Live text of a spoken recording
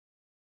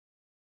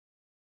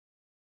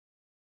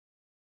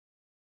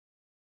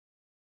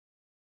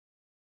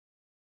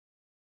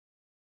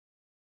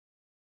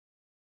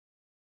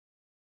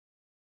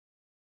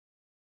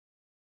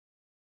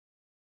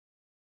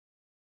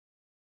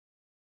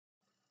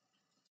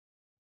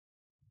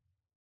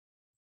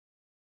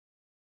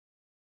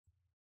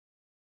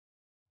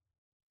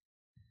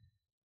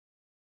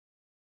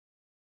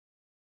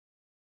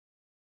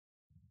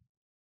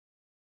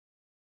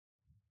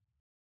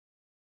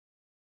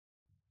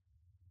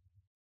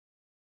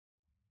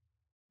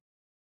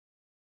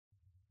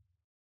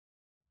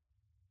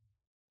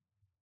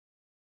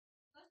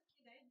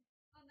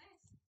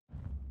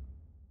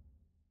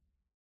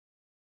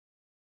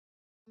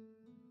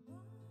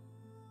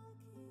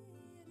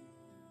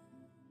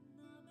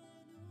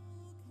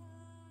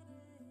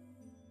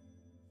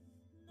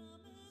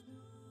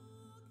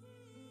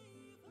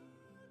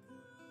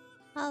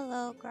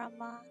Hello,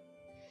 Grandma.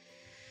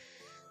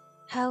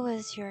 How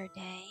was your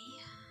day?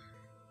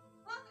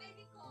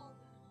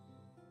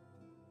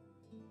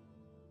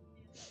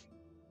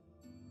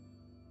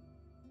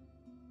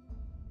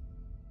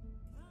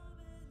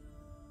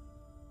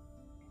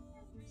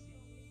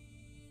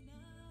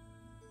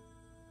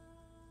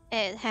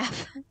 It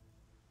happened.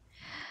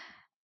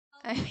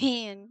 I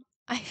mean,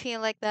 I feel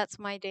like that's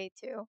my day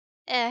too.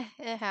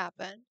 It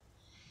happened.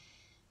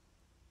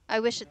 I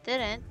wish it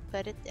didn't,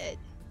 but it did.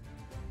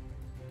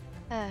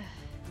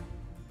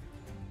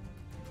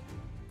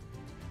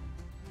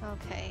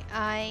 Okay,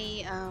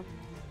 I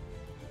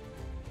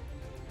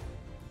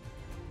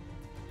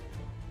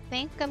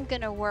think I'm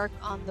gonna work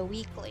on the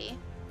weekly,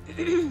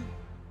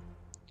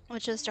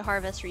 which is to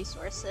harvest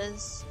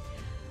resources.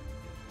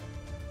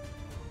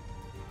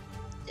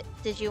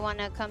 Did you want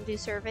to come do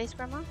surveys,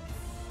 Grandma?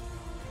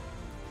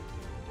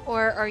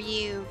 Or are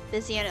you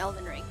busy on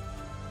Elden Ring?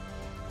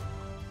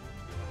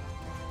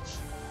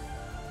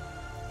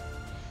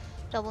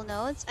 Double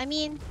nodes? I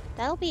mean,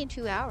 that'll be in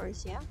 2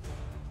 hours, yeah?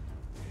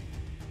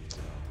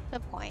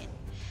 Good point.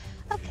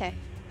 Okay,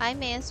 I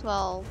may as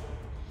well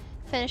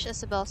finish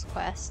Isabel's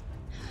quest.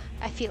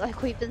 I feel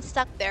like we've been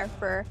stuck there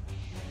for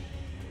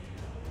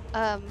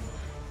a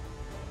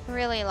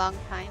really long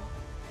time.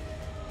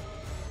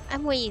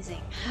 I'm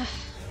wheezing.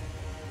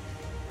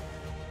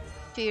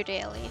 Do your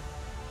daily.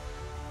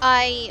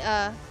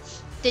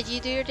 Did you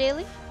do your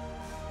daily?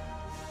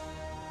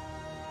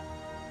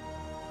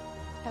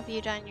 Have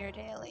you done your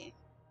daily?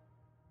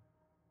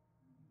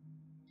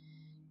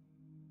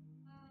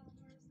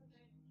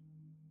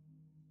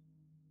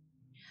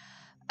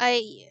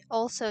 I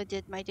also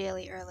did my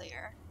daily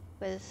earlier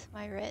with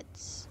my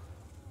Ritz.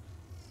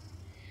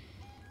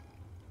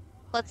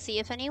 Let's see,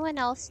 if anyone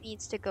else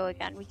needs to go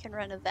again, we can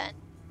run a vent.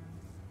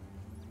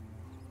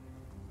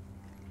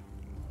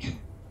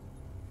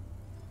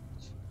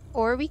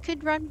 Or we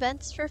could run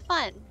vents for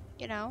fun,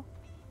 you know?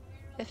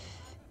 If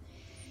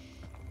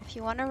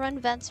you want to run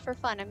vents for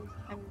fun, I'm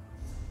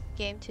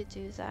game to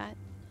do that.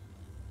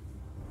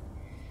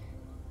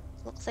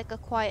 Looks like a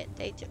quiet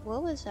day too.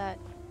 What was that?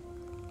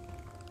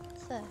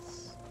 What's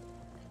this?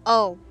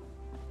 Oh,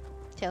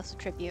 Tales of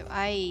Tribute.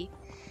 I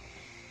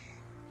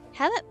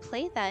haven't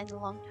played that in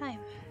a long time.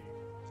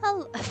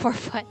 For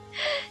fun.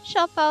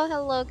 Shopao,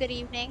 hello, good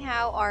evening.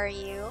 How are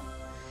you?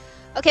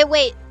 Okay,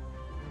 wait.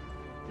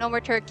 No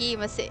more turkey. You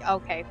must say.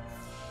 Okay.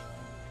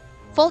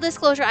 Full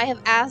disclosure, I have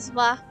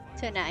asthma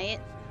tonight.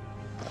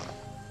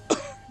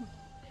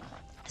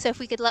 So if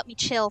we could let me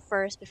chill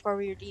first before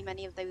we redeem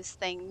any of those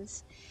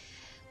things.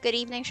 Good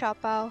evening,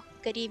 Shopao.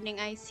 Good evening,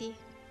 Icy.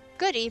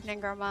 Good evening,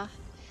 Grandma.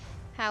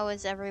 How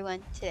is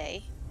everyone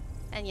today?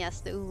 And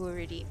yes, the Uwu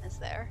redeem is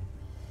there.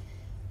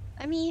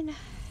 I mean,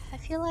 I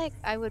feel like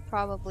I would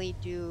probably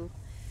do,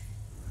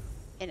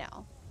 you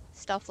know,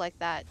 stuff like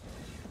that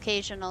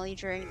occasionally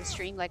during the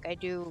stream like I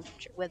do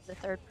with the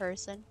third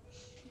person.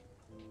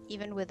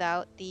 Even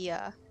without the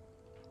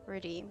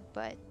redeem,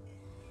 but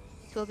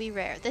it will be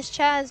rare. This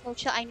chat has no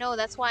chill. I know,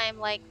 that's why I'm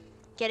like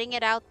getting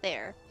it out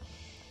there.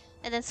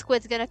 And then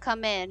Squid's gonna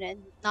come in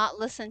and not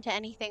listen to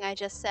anything I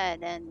just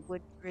said and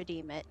would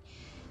redeem it.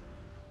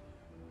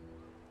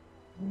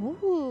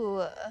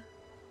 Ooh.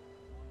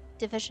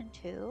 Division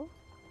 2?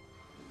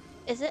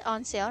 Is it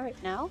on sale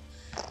right now?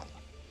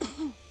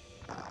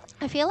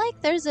 I feel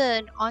like there's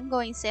an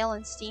ongoing sale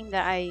on Steam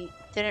that I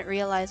didn't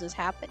realize was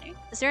happening.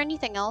 Is there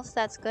anything else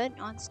that's good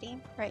on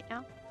Steam right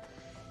now?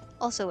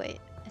 Also, wait.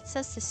 It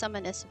says to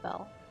summon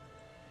Isobel.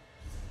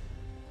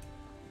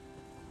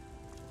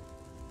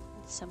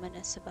 Summon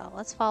Isobel.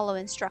 Let's follow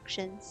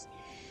instructions.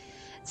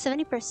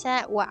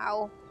 70%.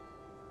 Wow.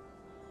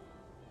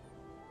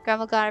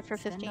 Grandma got it for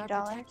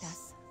 $15.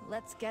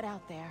 Let's get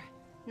out there.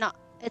 No,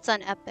 it's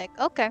on Epic.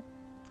 Okay.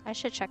 I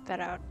should check that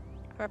out.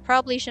 I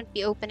probably shouldn't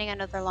be opening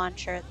another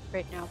launcher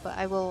right now, but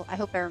I will. I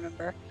hope I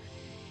remember.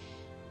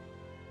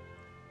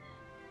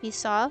 Be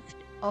soft.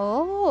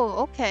 Oh,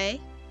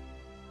 okay.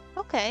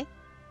 Okay.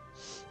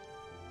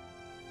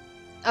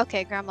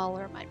 Okay, Grandma will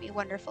remind me.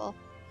 Wonderful.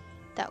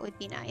 That would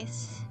be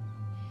nice.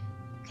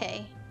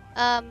 Okay.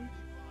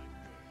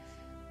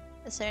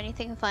 Is there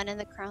anything fun in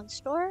the Crown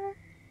Store?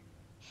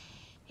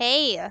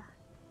 Hey!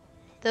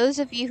 Those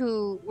of you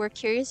who were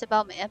curious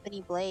about my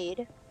Ebony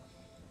Blade,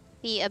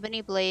 the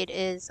Ebony Blade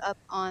is up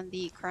on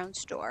the Crown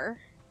Store.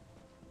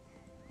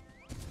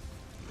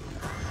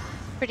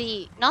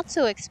 Pretty, not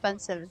so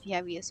expensive if you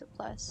have ESO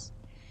Plus.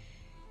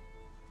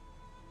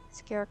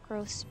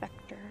 Scarecrow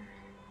Spectre.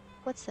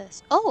 What's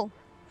this? Oh!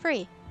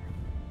 Free.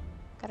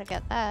 Gotta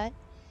get that.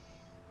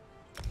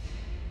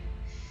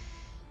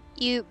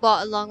 You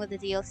bought along with the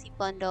DLC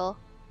bundle.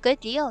 Good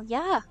deal,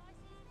 yeah.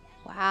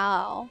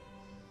 Wow.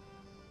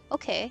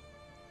 Okay.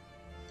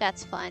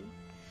 That's fun.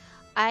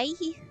 I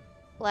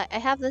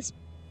have this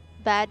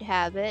bad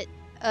habit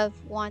of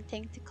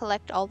wanting to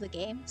collect all the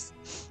games.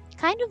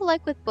 Kind of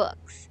like with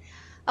books.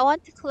 I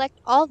want to collect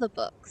all the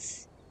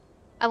books.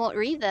 I won't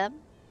read them,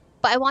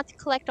 but I want to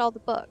collect all the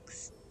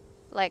books.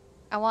 Like,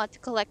 I want to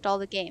collect all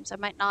the games. I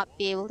might not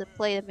be able to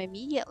play them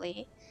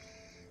immediately,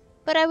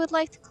 But I would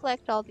like to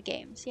collect all the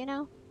games, you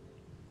know?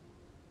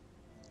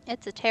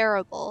 It's a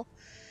terrible,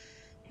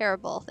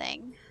 terrible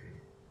thing.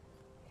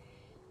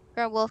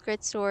 Grand Wolf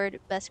Great Sword,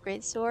 best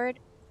great sword.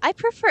 I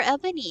prefer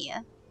Ebony.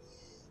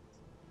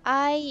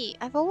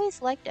 I've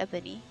always liked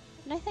Ebony.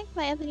 And I think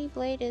my Ebony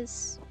blade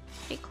is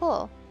pretty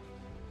cool.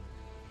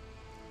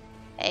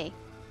 Hey,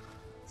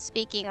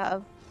 speaking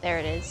of, there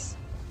it is.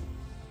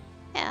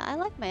 Yeah, I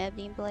like my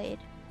Ebony blade.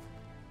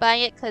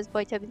 Buying it because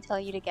Boy been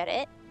telling you to get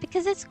it.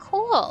 Because it's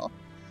cool.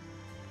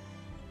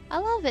 I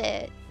love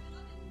it.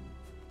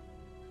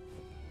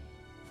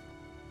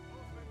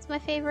 It's my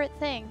favorite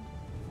thing.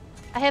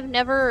 I have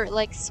never,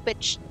 like,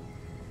 switched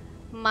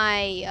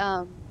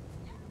my,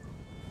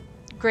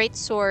 great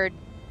sword,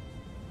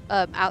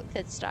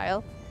 outfit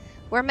style.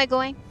 Where am I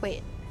going?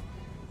 Wait.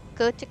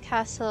 Go to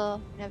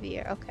Castle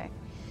Nevier. Okay.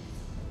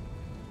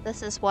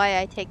 This is why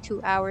I take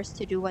 2 hours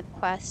to do one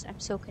quest. I'm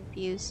so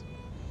confused.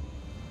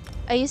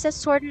 I used that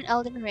sword in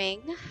Elden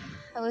Ring.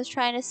 I was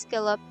trying to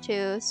skill up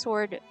to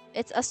sword.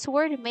 It's a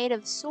sword made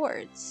of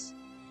swords.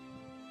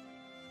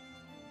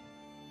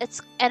 It's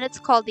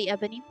called the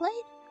Ebony Blade?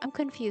 I'm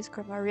confused,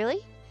 Grandma.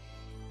 Really?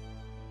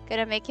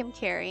 Gonna make him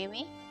carry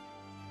me?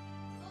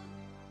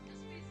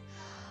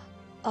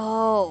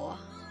 Oh.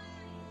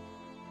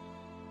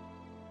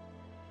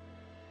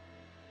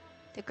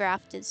 The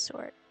grafted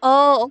sword.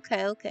 Oh,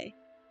 okay, okay.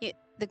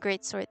 The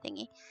great sword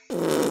thingy.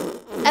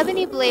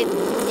 Ebony Blade,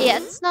 yeah,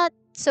 it's not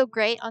so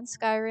great on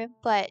Skyrim,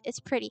 but it's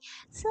pretty.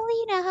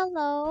 Selena,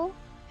 hello.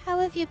 How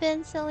have you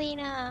been,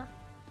 Selena?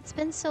 It's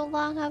been so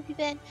long. How have you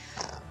been?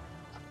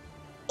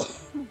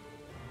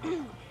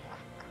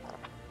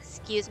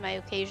 Excuse my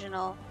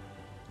occasional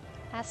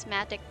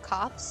asthmatic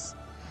coughs.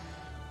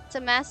 It's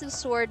a massive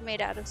sword made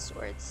out of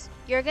swords.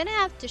 You're gonna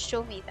have to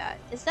show me that.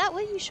 Is that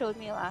what you showed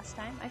me last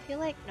time? I feel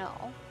like no.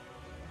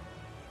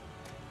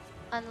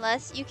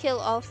 Unless you kill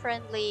all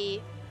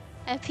friendly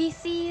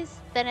NPCs,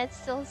 then it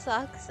still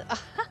sucks.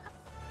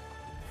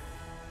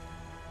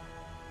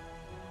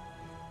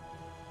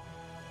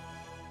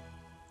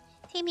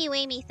 Tammy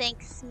Wamey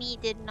thinks me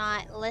did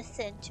not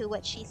listen to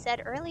what she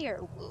said earlier,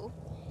 Uwu.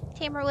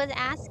 Tamer was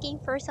asking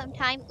for some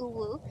time,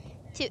 Uwu.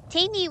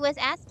 Tammy was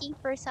asking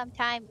for some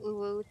time,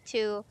 Uwu,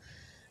 to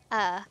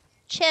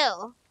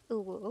chill,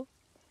 Uwu,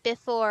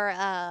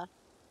 before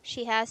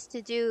she has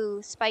to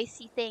do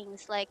spicy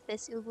things like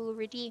this Uwu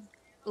redeem,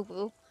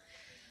 Uwu.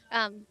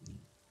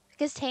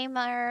 Because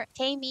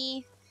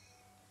Tammy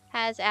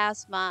has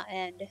asthma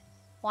and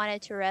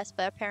wanted to rest,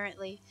 but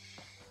apparently,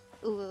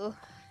 Uwu,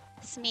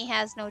 Smee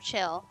has no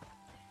chill.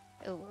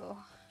 Uwu.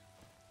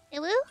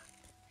 Uwu?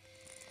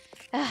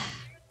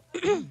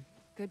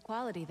 Good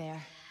quality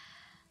there.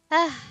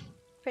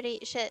 Pretty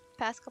shit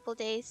past couple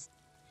days.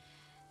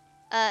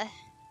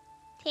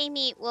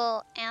 Tammy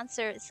will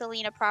answer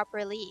Selena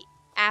properly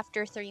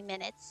after 3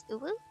 minutes.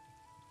 Uwu?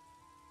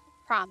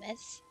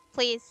 Promise.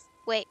 Please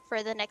wait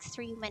for the next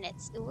 3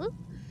 minutes. Uwu?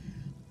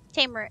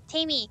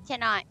 Tammy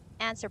cannot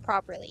answer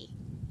properly.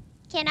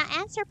 Cannot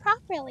answer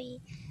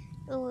properly.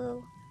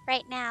 Uwu.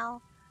 Right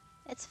now.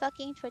 It's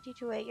fucking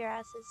 22 at your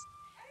asses.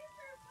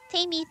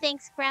 Tammy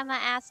thinks Grandma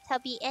asked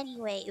hubby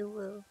anyway.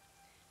 Uwu.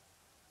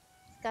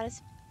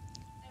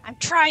 I'm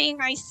trying,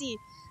 I see.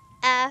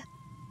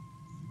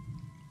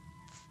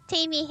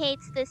 Tammy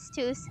hates this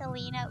too,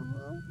 Selena.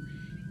 Ooh.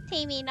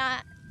 Tammy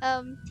not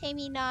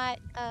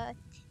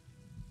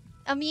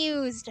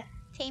amused.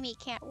 Tammy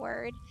can't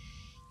word.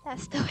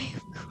 That's the way.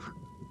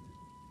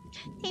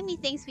 Tammy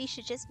thinks we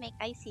should just make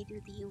Icy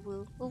do the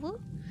uwu. Uwu?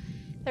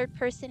 Third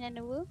person in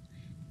uwu?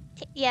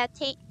 Yeah,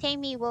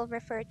 Tammy will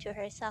refer to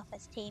herself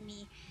as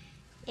Tammy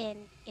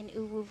in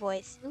uwu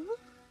voice. Uwu?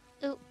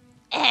 Ooh.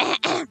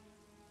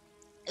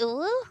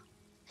 Uwu?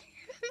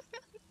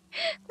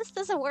 This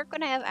doesn't work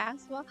when I have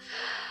asthma.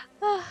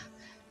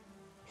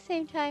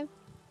 Same time.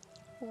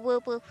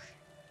 Whoop whoop.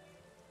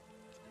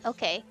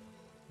 Okay.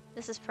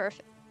 This is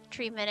perfect.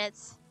 3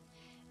 minutes.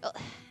 Oh.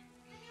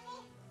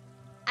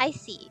 I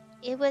see.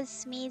 It was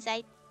Smee's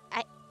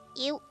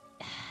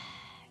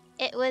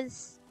it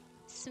was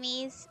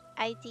Smee's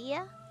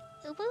idea,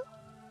 Uwu?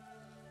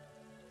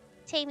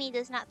 Tammy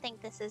does not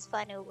think this is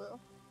fun, Uwu.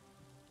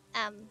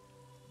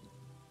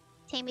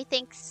 Tammy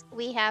thinks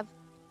we have,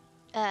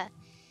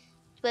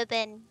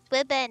 Dwibbin,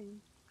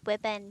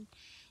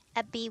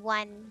 a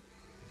B1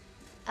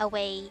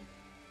 away,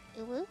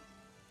 Uwu?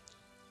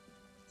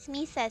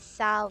 Smee says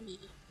sorry,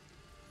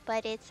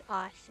 but it's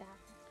awesome.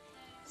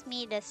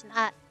 Tammy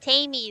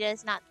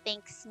does not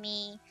think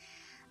Smee,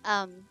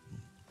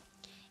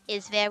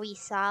 is very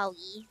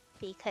sorry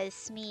because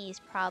Smee is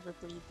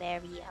probably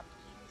very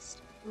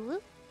amused.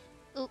 Ooh.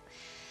 Ooh.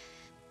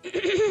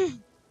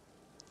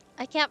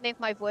 I can't make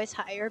my voice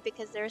higher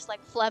because there's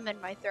like phlegm in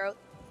my throat.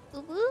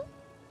 Ooh.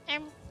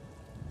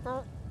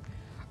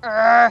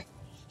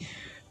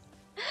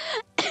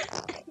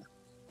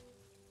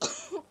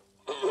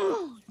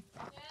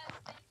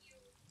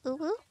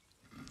 Ooh.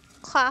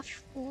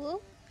 Cough.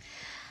 Ooh.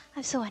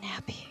 I'm so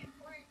unhappy.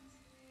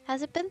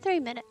 Has it been 3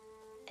 minutes?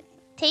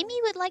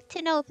 Tammy would like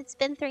to know if it's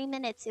been 3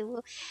 minutes.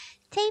 Ooh.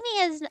 Tammy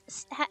has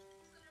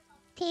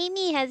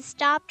Tammy has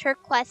stopped her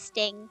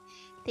questing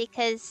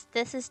because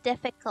this is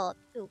difficult.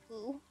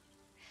 Ooh.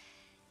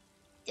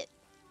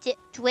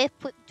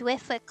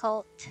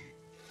 Difficult.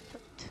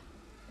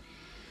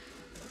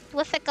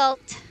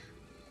 Difficult.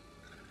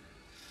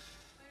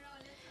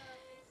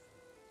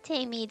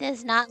 Tammy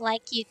does not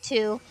like you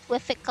too.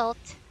 Difficult.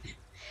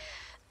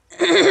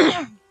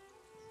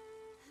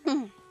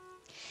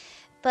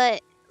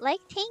 But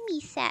like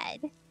Tammy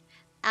said,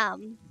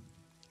 um,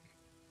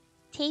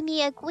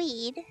 Tammy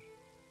agreed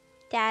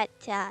that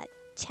Chad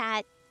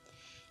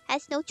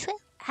has no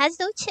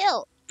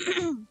chill,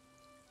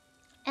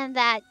 and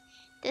that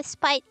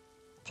despite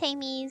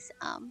Tammy's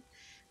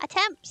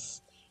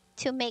attempts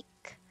to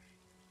make,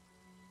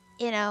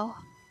 you know,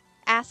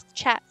 ask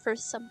Chat for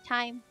some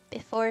time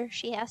before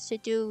she has to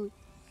do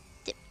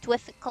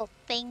difficult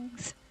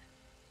things,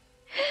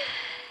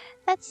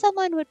 that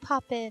someone would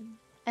pop in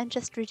and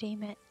just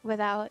redeem it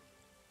without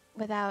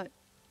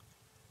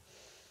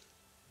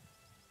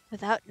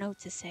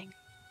noticing.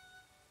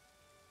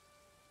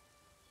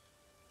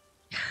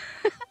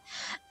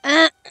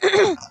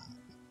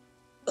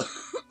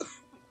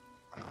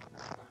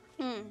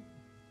 Hmm.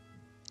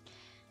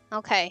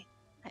 Okay.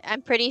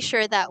 I'm pretty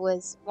sure that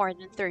was more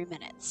than 3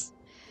 minutes.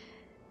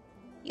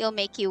 You'll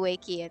make you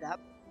wakey it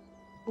up.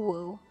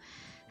 Woo.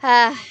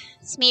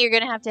 It's me, you're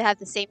gonna have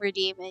the same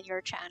redeem in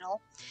your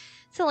channel.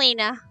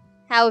 Selena,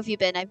 how have you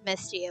been? I've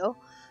missed you.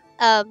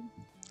 Um,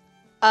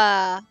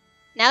 now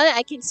that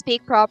I can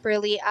speak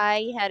properly,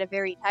 I had a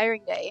very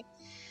tiring day.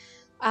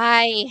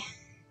 I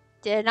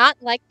did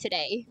not like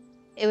today.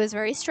 It was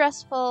very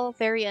stressful,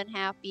 very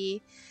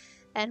unhappy,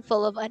 and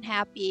full of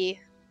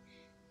unhappy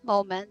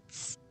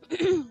moments.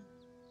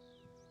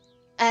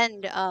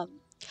 And now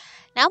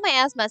my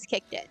asthma's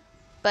kicked in,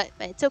 but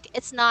it's okay.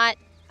 It's not.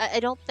 I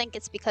don't think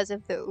it's because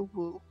of the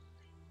uwu.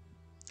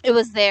 It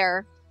was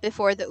there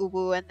before the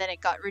uwu, and then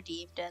it got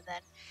redeemed, and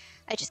then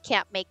I just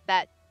can't make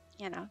that,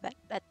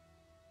 that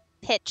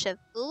pitch of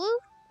uwu.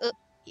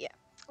 Yeah.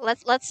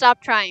 Let's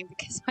stop trying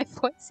because my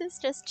voice is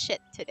just shit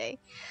today.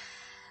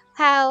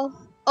 How?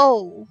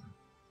 Oh,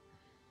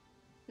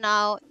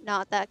 no,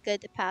 not that good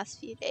the past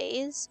few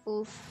days.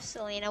 Oof,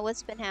 Selena,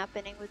 what's been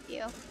happening with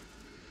you?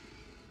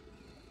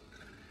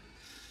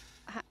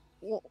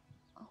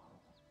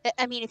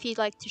 I mean, if you'd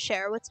like to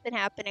share what's been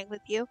happening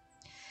with you.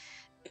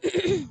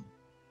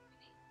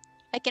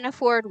 I can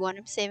afford one.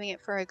 I'm saving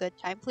it for a good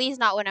time. Please,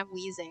 not when I'm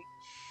wheezing.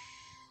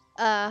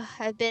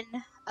 I've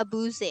been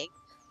abusing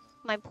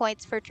my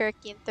points for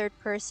turkey in third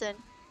person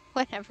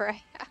whenever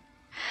I have.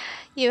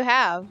 You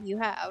have.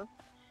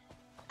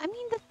 I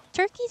mean, the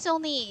turkey's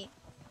only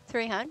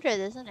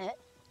 300, isn't it?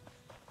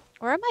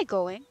 Where am I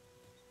going?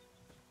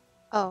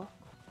 Oh.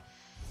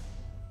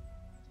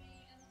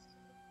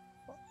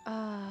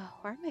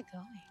 Where am I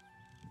going?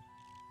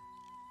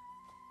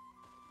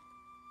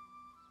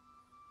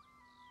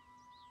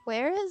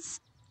 Where is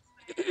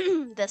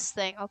this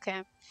thing?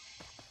 Okay.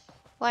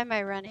 Why am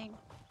I running?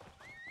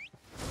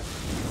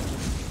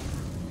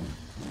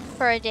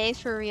 For a day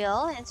for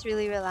real, it's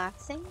really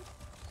relaxing.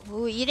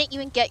 Ooh, you didn't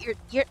even get your.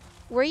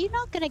 Were you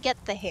not gonna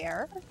get the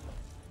hair?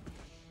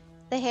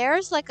 The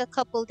hair's like a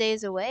couple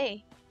days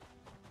away.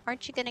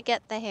 Aren't you gonna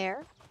get the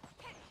hair?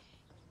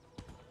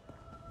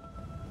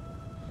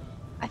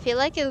 I feel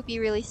like it would be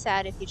really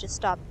sad if you just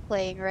stopped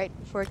playing right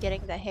before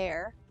getting the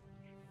hair.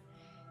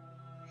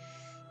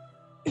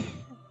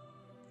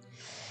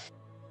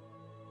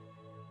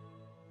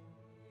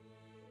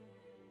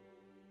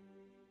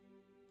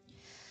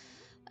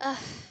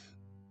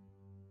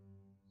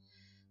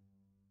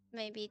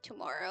 Maybe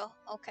tomorrow.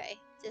 Okay,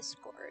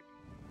 Discord.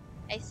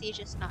 I see,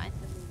 just not in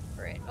the mood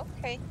for it.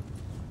 Okay,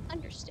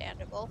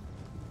 understandable.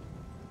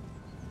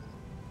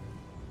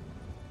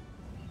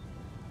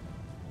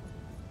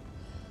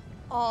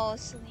 Oh,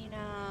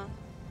 Selena.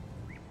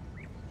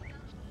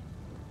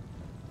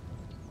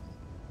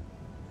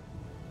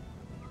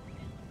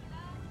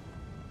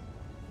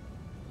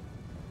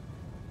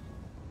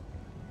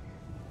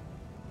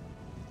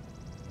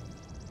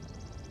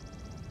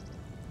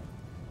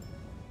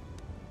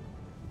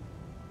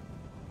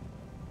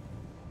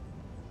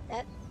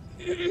 That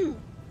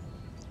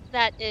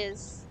that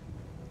is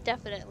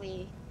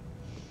definitely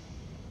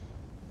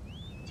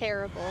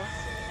terrible.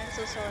 I'm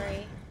so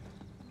sorry.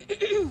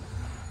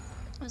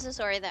 I'm so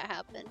sorry that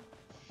happened.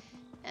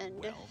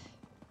 And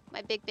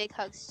my big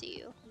hugs to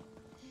you.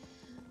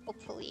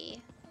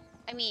 Hopefully.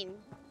 I mean,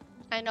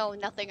 I know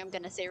nothing I'm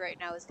gonna say right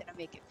now is gonna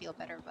make it feel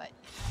better, but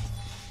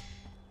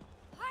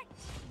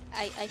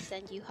I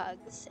send you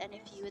hugs, and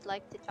if you would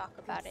like to talk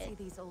about it,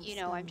 you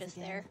know I'm just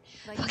there.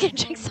 I'll get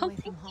drink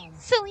something.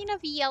 Selena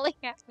be yelling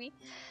at me.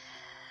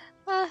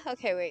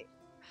 Okay, wait.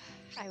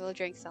 I will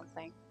drink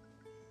something.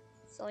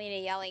 Selena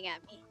yelling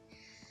at me.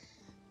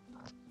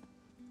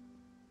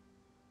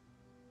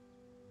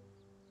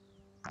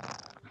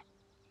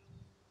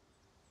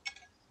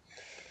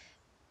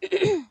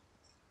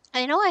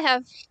 I know I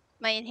have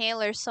my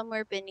inhaler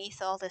somewhere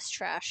beneath all this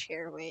trash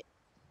here. Wait.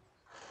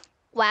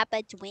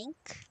 Wabba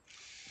Dwink?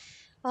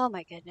 Oh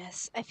my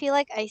goodness. I feel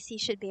like Icy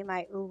should be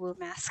my uwu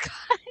mascot.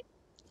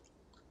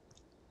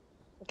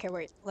 Okay,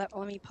 wait. Let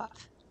me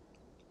puff.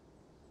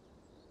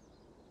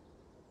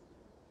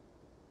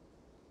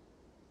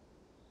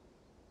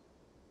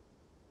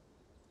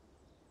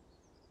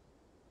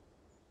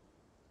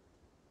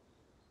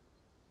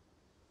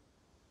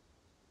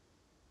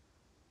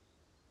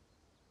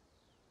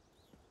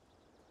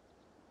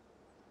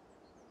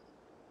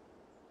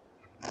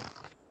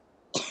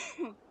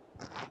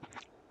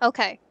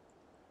 Okay.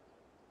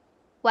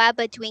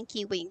 Wabba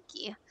Twinkie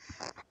Winky.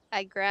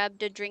 I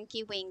grabbed a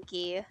Drinky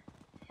Winky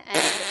and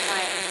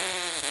my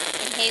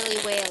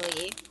Inhaley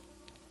Whaley,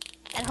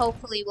 and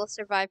hopefully we'll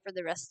survive for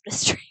the rest of the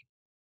stream.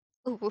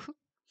 Ooh,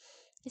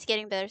 it's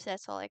getting better, so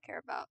that's all I care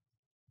about.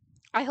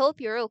 I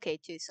hope you're okay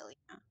too,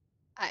 Selena.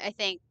 I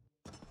think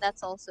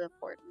that's also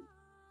important.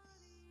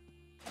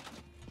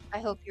 I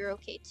hope you're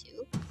okay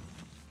too.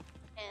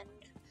 And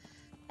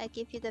I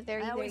give you the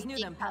very, I always very knew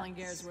big them hugs.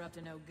 Pellingares were up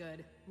to no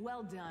good.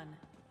 Well done.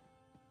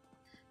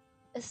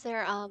 Is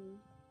there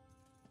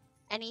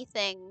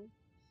anything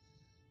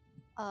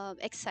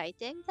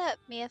exciting that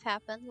may have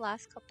happened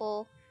last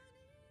couple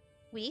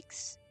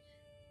weeks?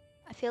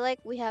 I feel like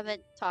we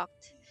haven't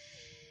talked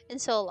in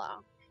so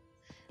long.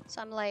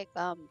 So I'm like,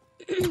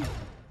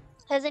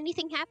 has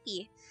anything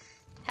happy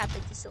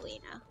happened to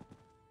Selena?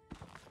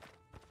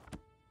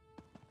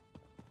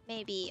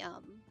 Maybe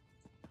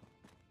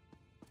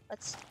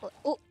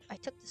oh, I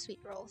took the sweet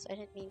rolls. I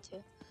didn't mean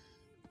to.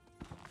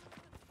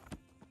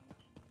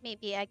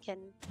 Maybe I can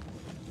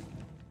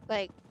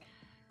like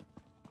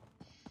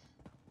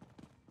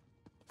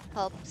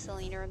help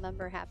Selena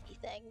remember happy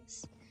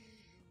things.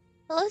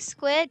 Hello,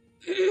 Squid.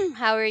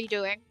 How are you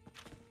doing?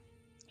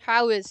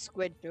 How is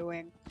Squid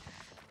doing?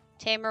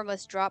 Tamer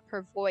must drop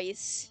her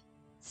voice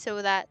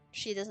so that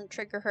she doesn't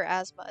trigger her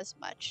asthma as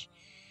much.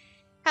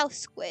 How,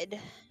 Squid?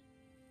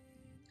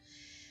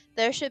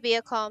 There should be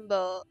a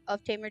combo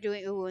of Tamer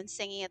doing ooh and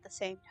singing at the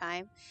same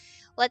time.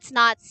 Let's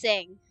not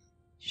sing.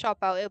 Shop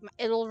out.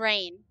 It'll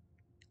rain.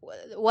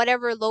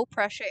 Whatever low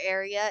pressure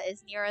area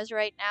is near us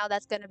right now,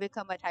 that's gonna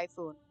become a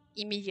typhoon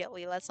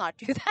immediately. Let's not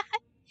do that.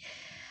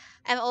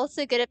 I'm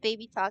also good at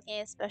baby talking,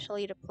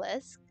 especially to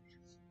Plisk.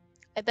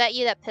 I bet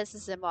you that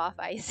pisses him off,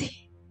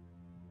 Icy.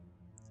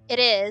 It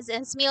is,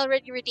 and Smee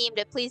already redeemed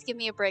it. Please give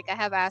me a break. I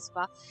have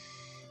asthma.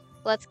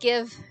 Let's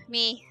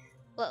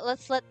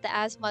let's let the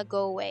asthma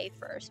go away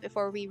first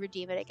before we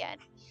redeem it again.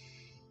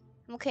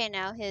 Okay,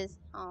 now his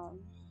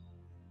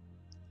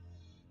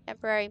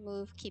temporary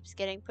move keeps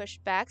getting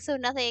pushed back, so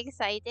nothing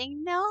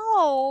exciting. No.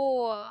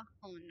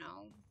 Oh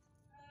no.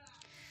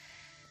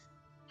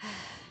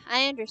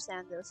 I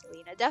understand though,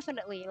 Selena.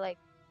 Definitely, like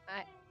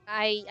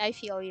I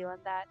feel you on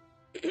that.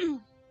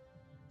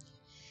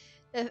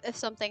 If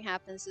something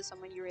happens to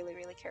someone you really,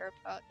 really care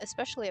about,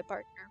 especially a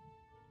partner,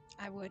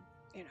 I would,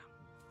 you know,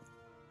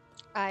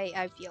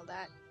 I feel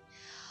that.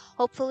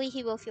 Hopefully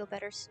he will feel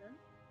better soon.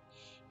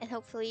 And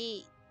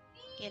hopefully,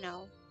 you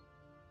know,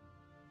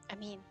 I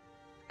mean,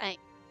 I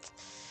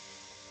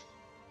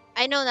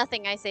I know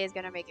nothing I say is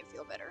gonna make it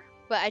feel better,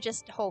 but I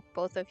just hope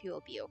both of you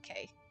will be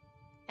okay.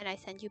 And I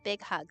send you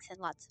big hugs and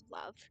lots of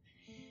love.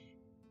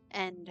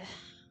 And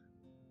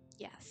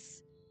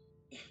yes,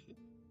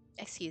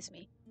 excuse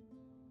me.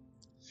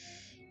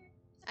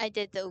 I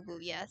did the ubu,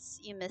 yes.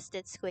 You missed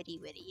it, Squiddy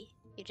Witty.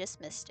 You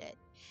just missed it.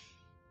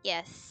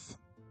 Yes,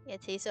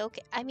 it is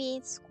okay. I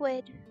mean,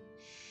 Squid.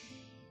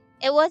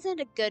 It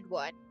wasn't a good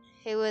one.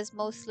 It was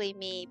mostly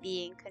me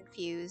being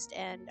confused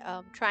and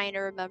trying to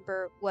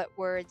remember what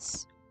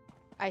words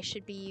I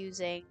should be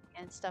using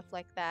and stuff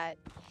like that.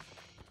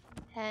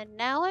 And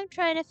now I'm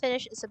trying to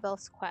finish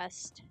Isabel's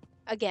quest.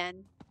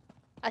 Again,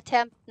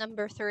 attempt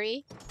number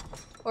 3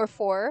 or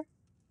 4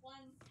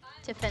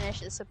 to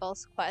finish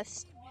Isabel's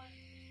quest.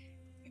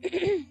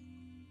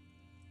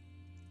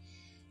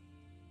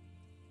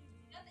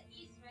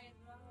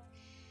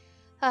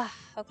 Ah,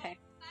 okay.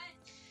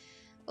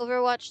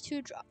 Overwatch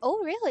 2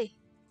 oh, really?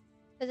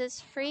 Because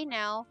it's free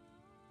now.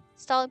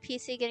 Installing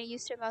PC, getting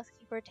used to a mouse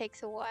keyboard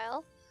takes a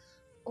while.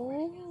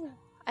 Oh,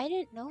 I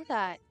didn't know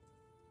that.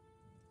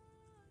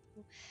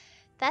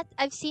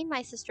 I've seen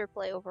my sister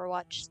play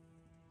Overwatch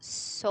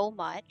so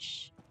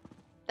much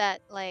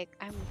that like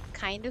I'm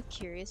kind of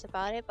curious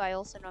about it, but I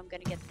also know I'm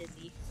gonna get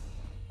dizzy.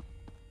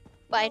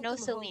 But I know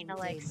Selena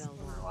likes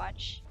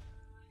Overwatch.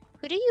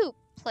 Who do you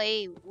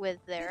play with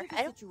there?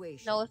 I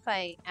don't know if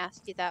I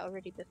asked you that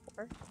already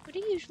before. Who do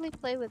you usually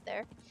play with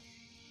there?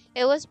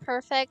 It was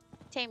perfect.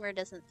 Tamer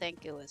doesn't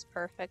think it was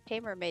perfect.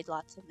 Tamer made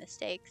lots of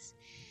mistakes.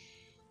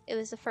 It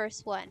was the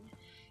first one.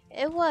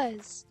 It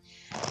was.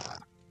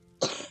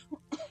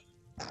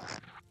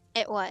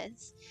 It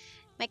was.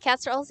 My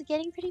cats are also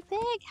getting pretty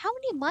big. How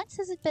many months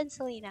has it been,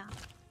 Selena?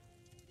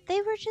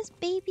 They were just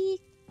baby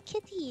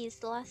kitties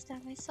the last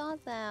time I saw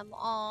them.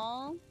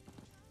 Aww.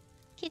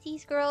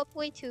 Kitties grow up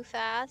way too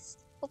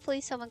fast.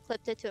 Hopefully someone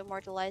clipped it to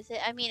immortalize it.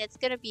 I mean, it's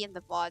gonna be in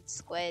the VOD,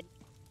 Squid.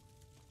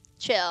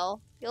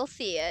 Chill. You'll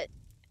see it.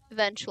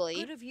 Eventually.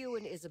 Good of you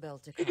and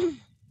Isobel to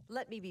come.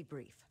 Let me be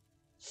brief.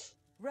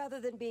 Rather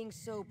than being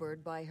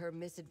sobered by her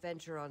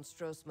misadventure on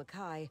Stros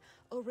Mackay,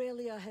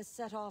 Aurelia has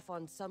set off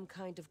on some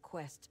kind of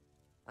quest.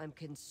 I'm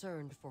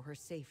concerned for her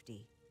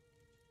safety.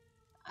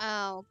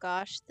 Oh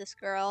gosh, this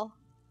girl.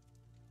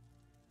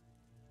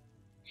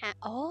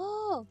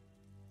 Oh,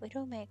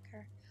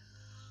 Widowmaker.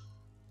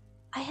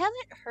 I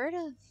haven't heard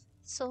of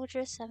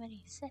Soldier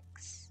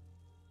 76.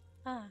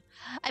 Huh.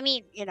 I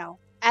mean,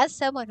 as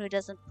someone who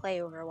doesn't play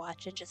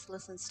Overwatch and just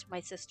listens to my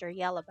sister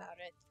yell about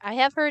it, I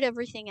have heard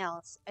everything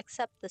else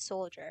except the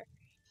Soldier.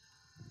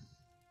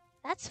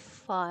 That's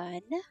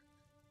fun.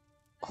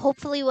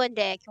 Hopefully one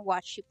day I can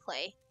watch you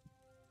play.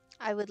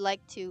 I would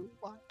like to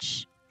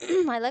watch.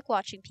 I like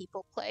watching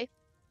people play.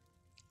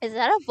 Is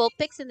that a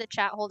Vulpix in the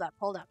chat? Hold up,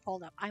 hold up,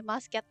 hold up. I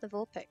must get the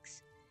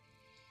Vulpix.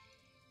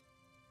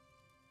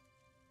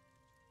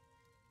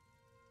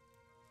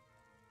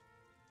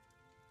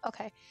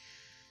 Okay.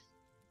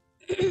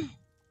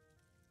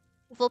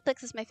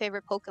 Vulpix is my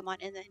favorite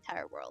Pokemon in the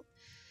entire world.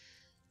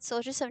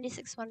 Soldier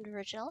 76 one of the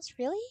originals?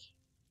 Really?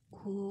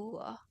 Ooh.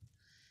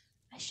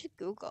 I should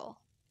Google.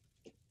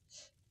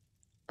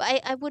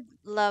 But I would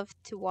love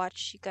to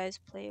watch you guys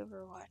play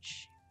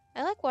Overwatch.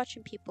 I like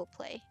watching people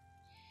play.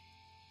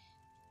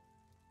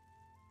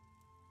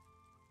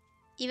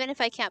 Even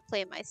if I can't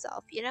play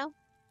myself, you know?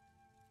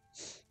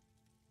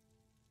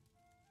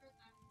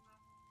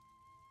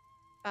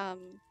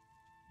 Um,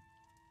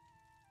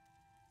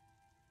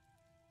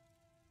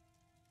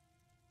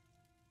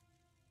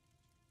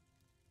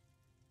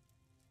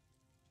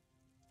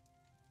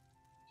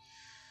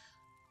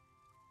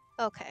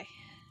 okay.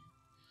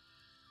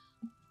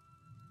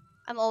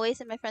 I'm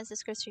always in my friend's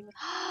Discord streaming.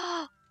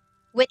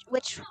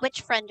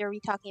 which friend are we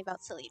talking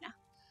about, Selena?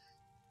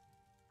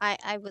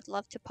 I would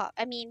love to pop.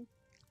 I mean,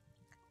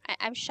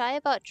 I'm shy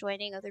about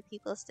joining other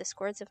people's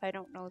Discords if I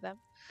don't know them.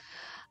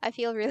 I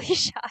feel really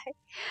shy,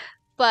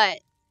 but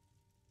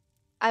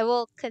I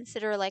will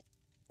consider like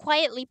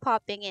quietly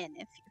popping in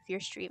if you're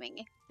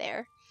streaming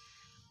there.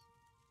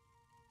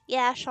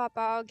 Yeah, shop.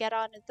 I'll get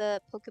on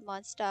the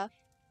Pokemon stuff.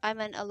 I'm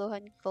an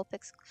Alolan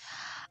Vulpix.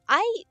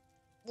 I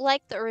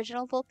like the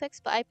original Vulpix,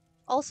 but I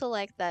also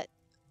like that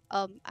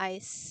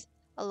Ice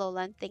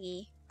Alolan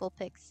thingy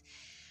Vulpix.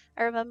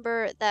 I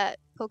remember that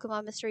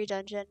Pokemon Mystery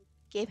Dungeon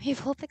gave me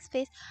Vulpix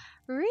base.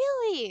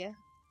 Really?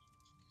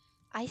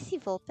 Icy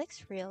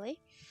Vulpix? Really?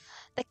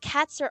 The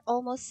cats are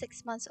almost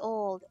 6 months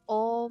old.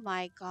 Oh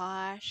my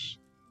gosh.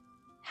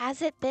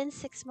 Has it been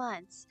 6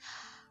 months?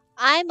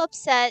 I'm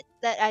upset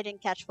that I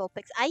didn't catch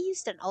Vulpix. I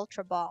used an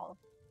Ultra Ball.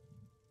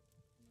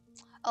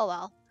 Oh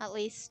well, at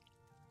least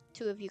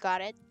 2 of you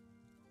got it.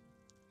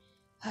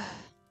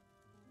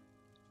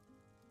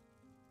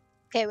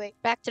 Okay, wait,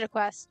 back to the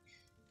quest.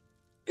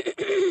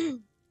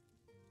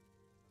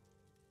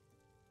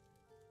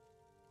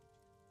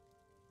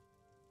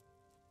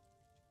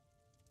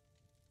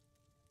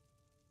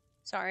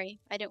 Sorry,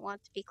 I didn't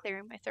want to be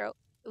clearing my throat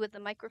with the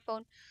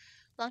microphone.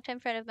 Longtime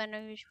friend of mine,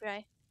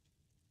 usually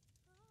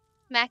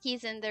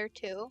Mackie's in there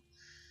too.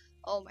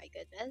 Oh my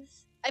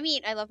goodness. I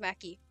mean, I love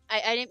Mackie.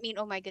 I didn't mean,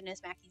 oh my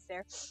goodness, Mackie's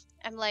there.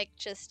 I'm like,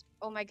 just,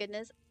 oh my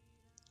goodness.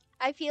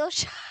 I feel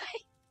shy.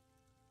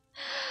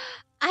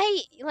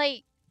 I,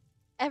 like,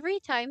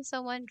 every time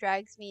someone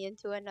drags me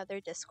into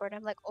another Discord,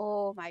 I'm like,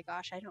 oh my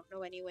gosh, I don't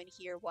know anyone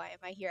here. Why am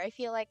I here? I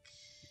feel like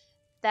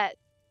that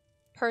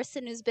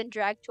person who's been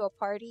dragged to a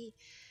party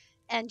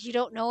and you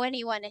don't know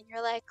anyone and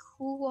you're like,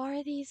 who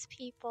are these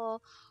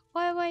people?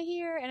 Why am I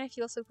here? And I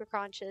feel super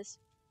conscious.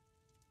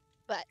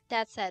 But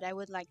that said, I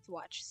would like to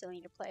watch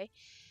Selena play.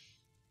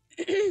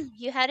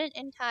 You had an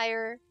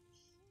entire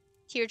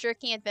tear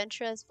jerking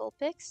adventure as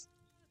Vulpix?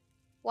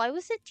 Why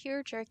was it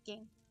tear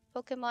jerking?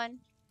 Pokemon,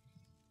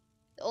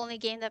 the only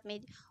game that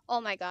made. Oh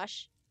my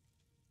gosh.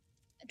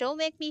 Don't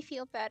make me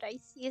feel bad. I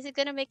see. Is it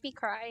gonna make me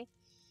cry?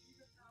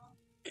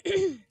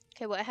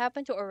 Okay, what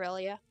happened to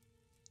Aurelia?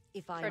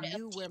 If I For the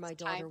knew where my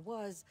umpteenth time. daughter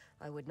was,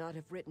 I would not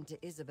have written to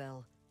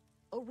Isobel.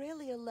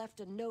 Aurelia left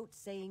a note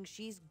saying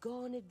she's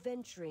gone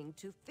adventuring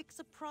to fix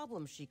a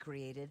problem she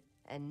created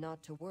and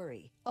not to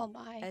worry. Oh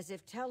my. As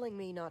if telling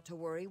me not to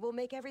worry will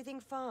make everything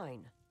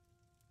fine.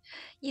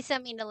 You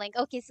sent me the link.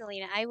 Okay,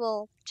 Selena, I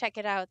will check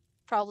it out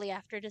probably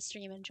after the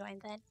stream and join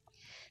then.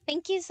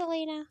 Thank you,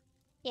 Selena.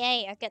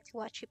 Yay, I get to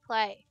watch you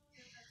play.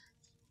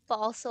 But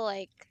also,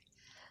 like,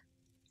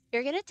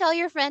 you're gonna tell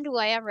your friend who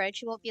I am, right?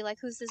 She won't be like,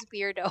 who's this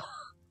weirdo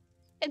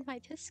in my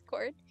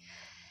Discord?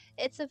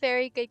 It's a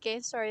very good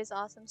game. Story is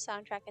awesome.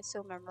 Soundtrack is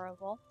so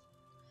memorable.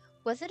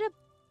 Was it a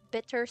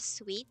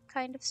bittersweet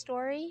kind of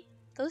story?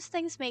 Those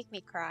things make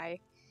me cry.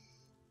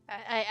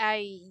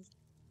 I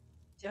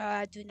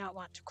do not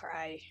want to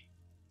cry.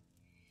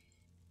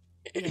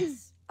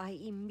 Yes, I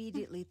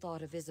immediately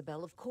thought of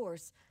Isobel, of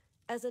course.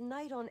 As a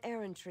knight on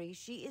errantry,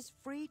 she is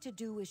free to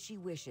do as she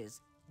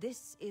wishes.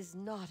 This is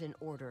not an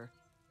order.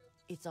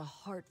 It's a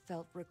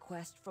heartfelt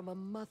request from a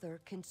mother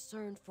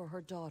concerned for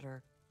her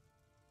daughter.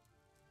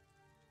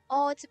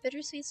 Oh, it's a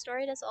bittersweet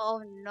story. That's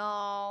oh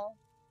no.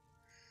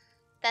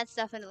 That's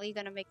definitely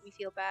gonna make me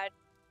feel bad.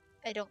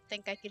 I don't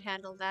think I could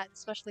handle that,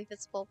 especially if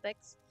it's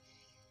Vulpix.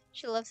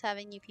 She loves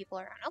having new people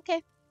around.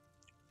 Okay.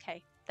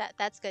 Okay.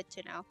 That's good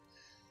to know.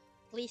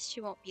 At least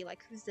she won't be like,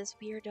 who's this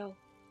weirdo?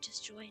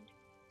 Just joined.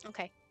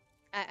 Okay.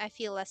 I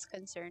feel less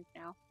concerned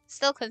now.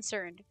 Still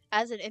concerned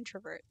as an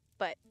introvert,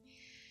 but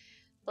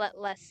a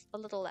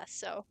little less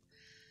so.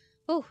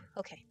 Ooh,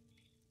 okay.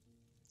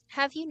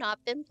 Have you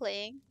not been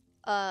playing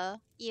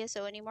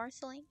ESO anymore,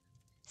 Celine?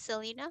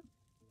 Selena?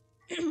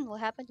 What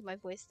happened to my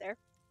voice there?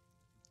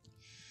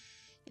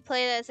 You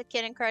played it as a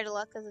kid and cried a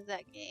lot because of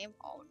that game.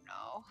 Oh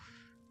no.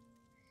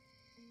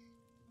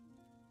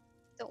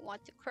 Don't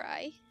want to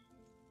cry.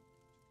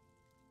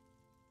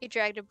 You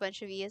dragged a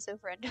bunch of ESO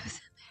friendos.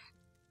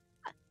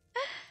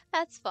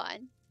 That's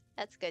fun.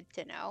 That's good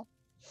to know.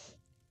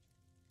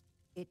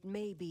 It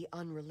may be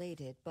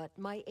unrelated, but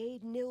my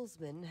aide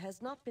Nilsman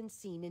has not been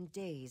seen in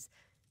days.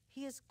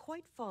 He is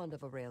quite fond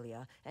of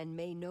Aurelia and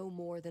may know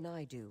more than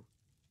I do.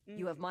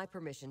 You have my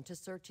permission to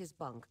search his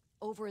bunk,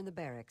 over in the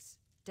barracks,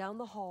 down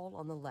the hall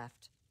on the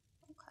left.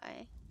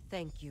 Okay.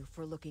 Thank you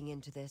for looking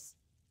into this.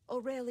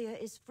 Aurelia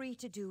is free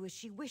to do as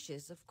she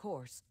wishes, of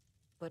course.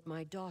 But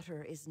my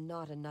daughter is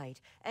not a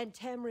knight, and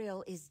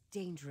Tamriel is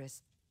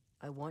dangerous.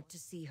 I want to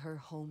see her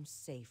home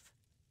safe.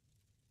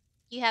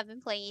 You have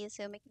been playing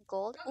ESO making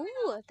gold?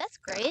 Ooh, that's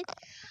great.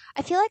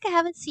 I feel like I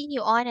haven't seen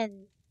you on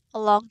in a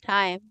long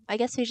time. I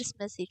guess we just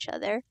miss each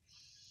other.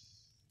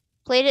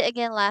 Played it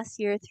again last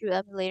year through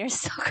emulator.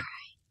 Still crying.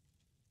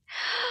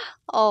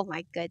 Oh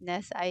my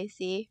goodness, I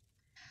see.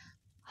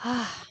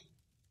 I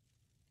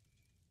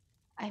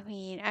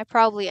mean, I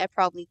probably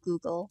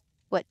Google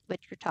what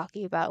you're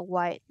talking about,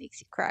 why it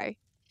makes you cry.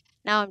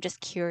 Now I'm just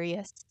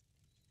curious.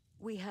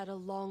 We had a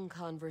long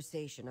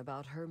conversation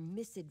about her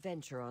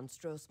misadventure on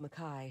Stros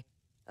Mackay,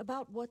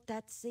 about what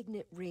that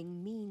signet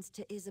ring means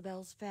to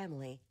Isabel's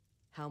family,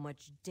 how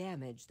much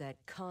damage that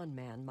con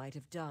man might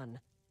have done.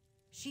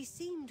 She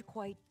seemed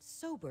quite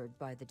sobered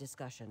by the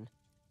discussion.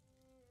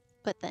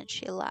 But then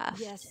she laughed.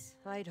 Yes,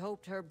 I'd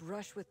hoped her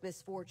brush with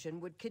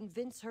misfortune would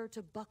convince her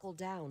to buckle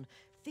down,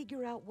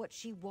 figure out what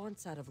she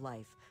wants out of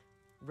life.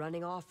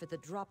 Running off at the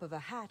drop of a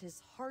hat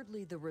is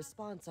hardly the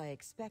response I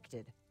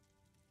expected.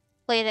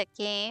 Play that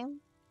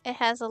game. It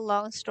has a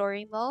long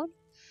story mode,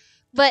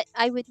 but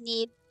I would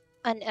need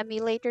an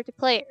emulator to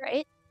play it,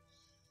 right?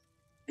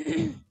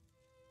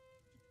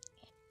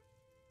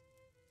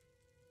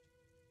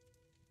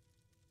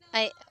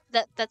 I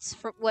that's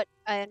from what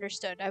I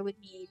understood. I would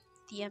need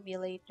the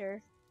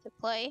emulator to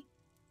play.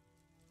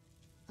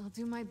 I'll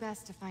do my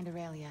best to find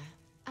Aurelia.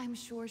 I'm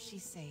sure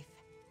she's safe.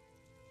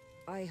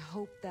 I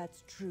hope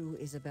that's true,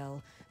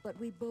 Isabel, but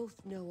we both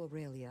know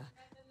Aurelia.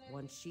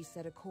 Once she's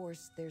set a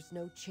course, there's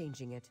no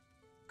changing it.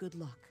 Good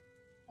luck.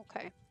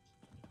 Okay.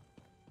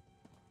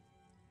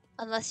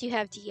 Unless you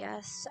have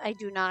DS, I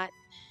do not.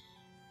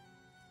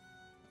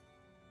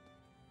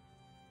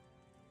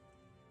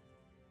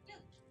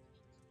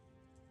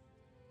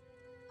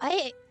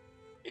 I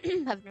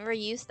have never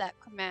used that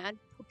command,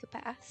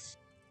 Pokepass.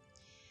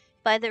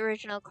 Buy the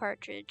original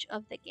cartridge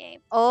of the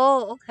game.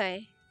 Oh,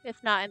 okay.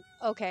 If not,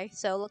 okay,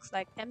 so looks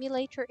like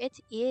emulator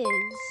it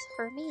is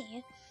for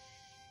me.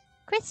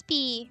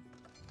 Crispy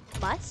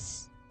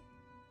Mus,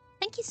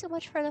 thank you so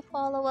much for the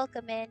follow.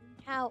 Welcome in.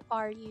 How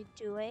are you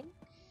doing?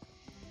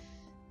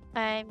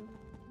 I'm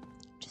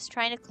just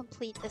trying to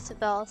complete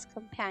Isabel's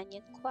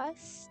companion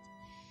quest.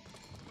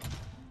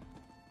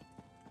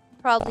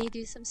 Probably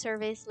do some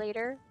surveys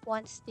later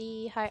once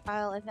the High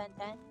Isle event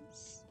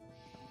ends.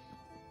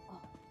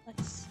 Oh,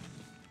 let's.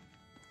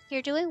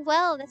 You're doing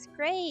well. That's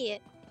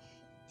great.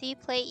 Do you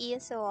play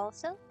ESO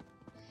also?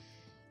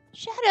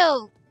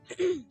 Shadow!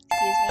 Excuse me.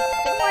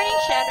 Good morning,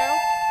 Shadow.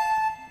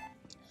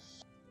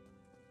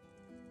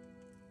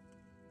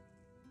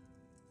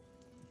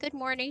 Good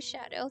morning,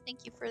 Shadow.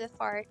 Thank you for the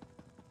fart.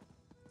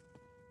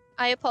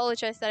 I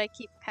apologize that I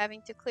keep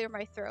having to clear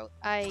my throat.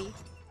 I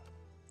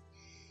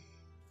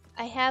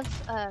have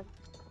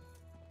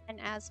an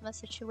asthma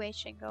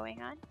situation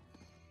going on.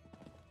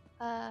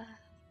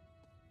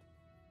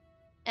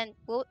 And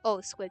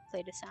Squid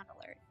played a sound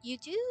alert. You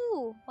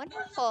do!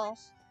 Wonderful.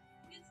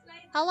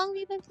 How long have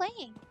you been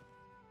playing?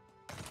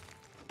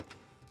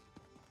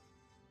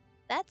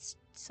 That's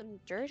some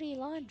dirty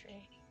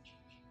laundry.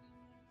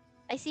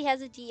 Icy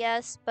has a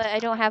DS, but I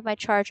don't have my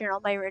charger and all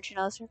my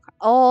originals are.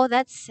 Oh,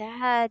 that's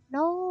sad.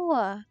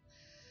 No.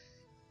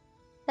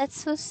 That's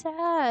so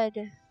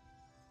sad.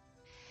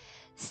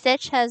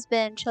 Stitch has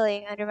been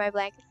chilling under my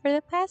blanket for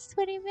the past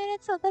 20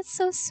 minutes. Oh, that's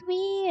so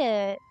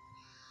sweet.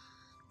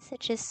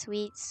 Such a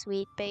sweet,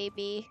 sweet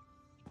baby.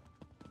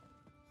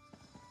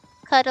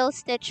 Cuddle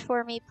Stitch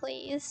for me,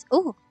 please.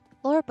 Ooh,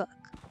 lore book.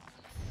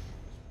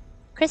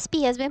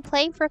 Crispy has been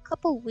playing for a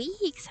couple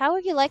weeks. How are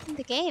you liking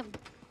the game?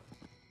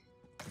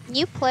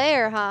 New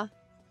player, huh?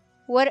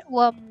 What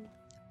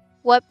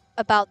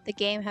about the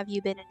game have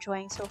you been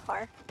enjoying so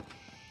far?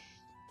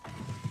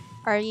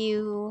 Are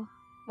you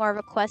more of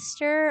a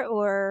quester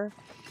or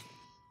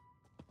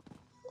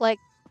like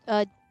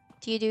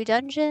do you do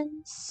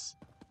dungeons?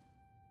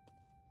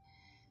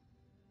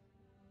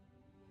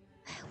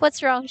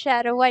 What's wrong,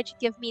 Shadow? Why'd you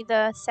give me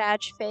the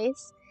sag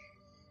face?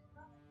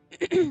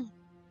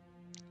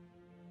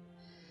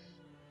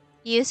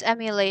 Use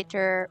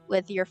emulator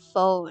with your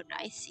phone.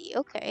 I see.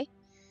 Okay.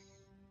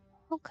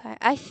 Okay.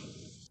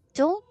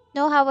 don't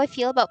know how I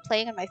feel about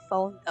playing on my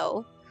phone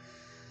though.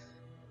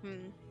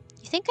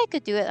 You think I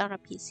could do it on a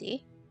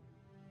PC?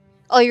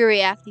 Oh, you're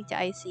reacting to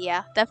Icy.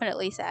 Yeah,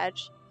 definitely Sag.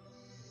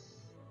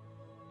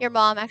 Your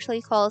mom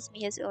actually calls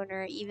me his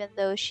owner, even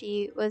though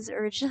she was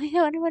originally the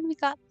one when we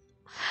got.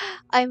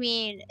 I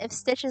mean, if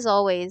Stitch is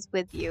always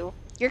with you,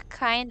 you're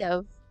kind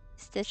of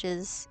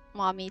Stitch's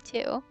mommy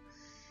too.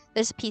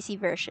 There's a PC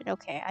version.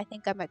 Okay, I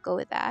think I might go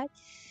with that.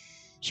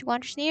 She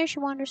wanders near, she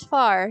wanders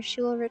far.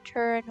 She will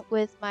return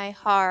with my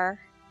heart.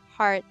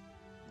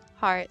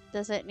 Heart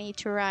doesn't need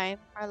to rhyme.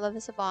 Our love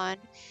is a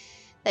bond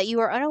that you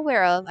are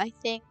unaware of. I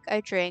think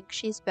I drink.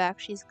 She's back.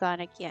 She's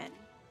gone again.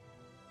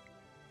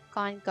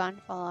 Gone,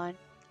 fall on.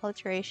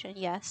 Alteration,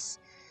 yes.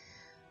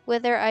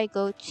 Whither I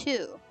go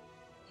to.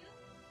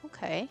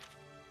 Okay.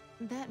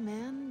 That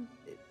man...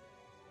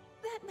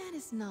 That man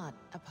is not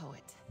a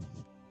poet.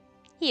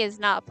 He is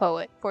not a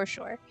poet, for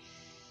sure.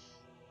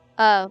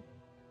 Uh,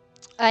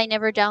 I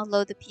never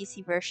download the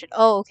PC version.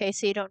 Oh, okay,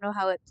 so you don't know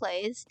how it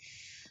plays.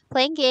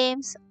 Playing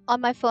games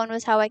on my phone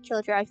was how I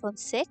killed your iPhone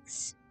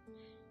 6.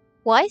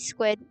 Why,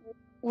 Squid?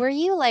 Were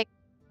you like,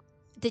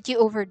 did you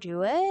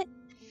overdo it?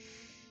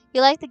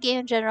 You like the game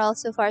in general,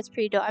 so far it's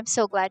pretty dope. I'm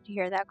so glad to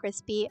hear that,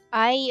 Crispy.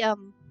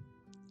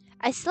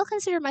 I still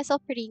consider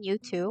myself pretty new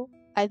too.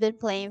 I've been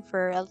playing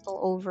for a little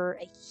over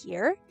a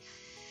year.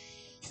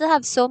 Still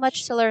have so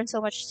much to learn, so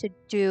much to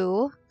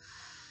do.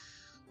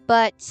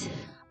 But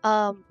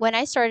when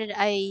I started,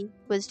 I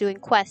was doing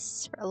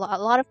quests, a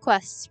lot of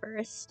quests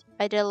first.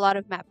 I did a lot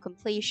of map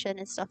completion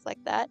and stuff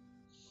like that.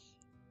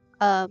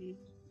 Um,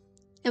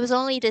 it was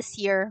only this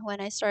year when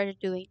I started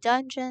doing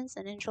dungeons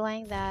and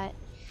enjoying that,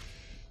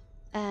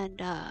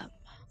 and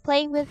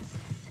playing with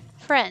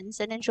friends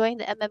and enjoying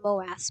the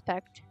MMO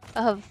aspect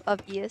of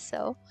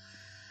ESO.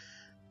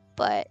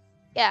 But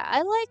yeah,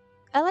 I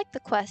like the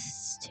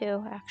quests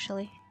too.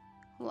 Actually,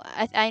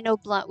 I know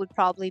Blunt would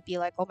probably be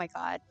like, "Oh my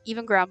god!"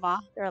 Even Grandma,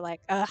 they're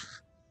like, "Ugh."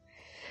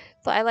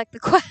 But I like the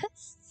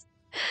quests.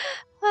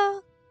 Uh,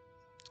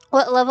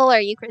 what level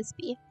are you,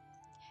 Crispy?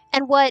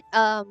 And what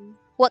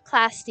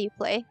class do you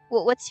play?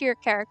 What's your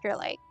character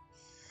like?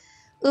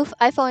 Oof,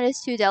 iPhone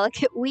is too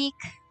delicate. Weak.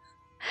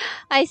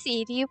 I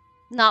see. Do you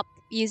not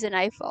use an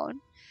iPhone?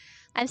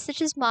 I'm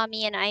Stitch's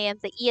mommy, and I am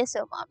the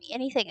ESO mommy.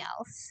 Anything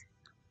else?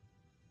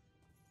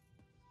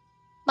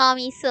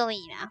 Mommy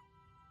Selena.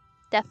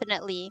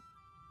 Definitely,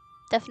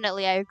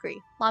 definitely, I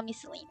agree. Mommy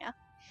Selena.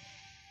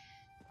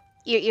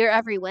 You're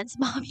everyone's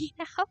mommy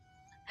now.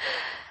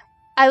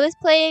 I was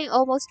playing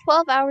almost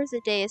 12 hours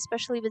a day,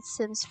 especially with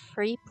Sims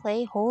free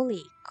play.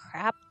 Holy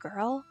crap,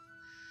 girl.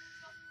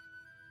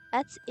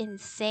 That's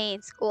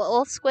insane.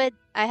 Well, Squid,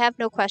 I have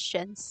no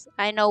questions.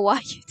 I know why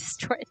you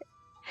destroyed it.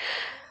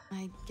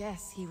 I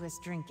guess he was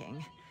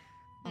drinking.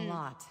 A Hmm,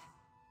 lot.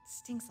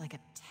 Stinks like a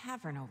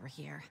tavern over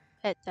here.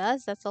 it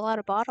does. That's a lot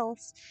of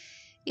bottles.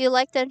 You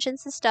like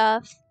dungeons and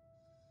stuff.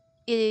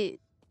 You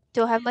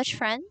don't have much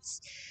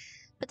friends,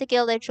 but the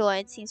guild I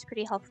joined seems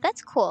pretty helpful.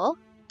 That's cool.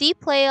 Do you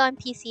play on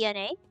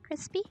PCNA,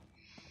 Crispy?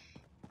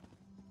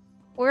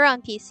 We're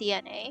on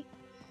PCNA.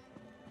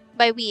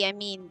 By we, I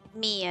mean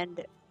me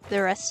and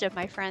the rest of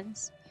my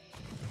friends.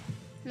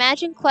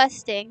 Imagine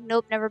questing.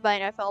 Nope, never buy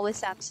an iPhone.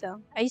 Always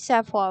Samsung. I used to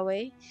have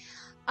Huawei.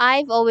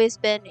 I've always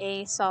been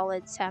a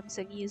solid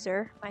Samsung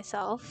user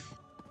myself.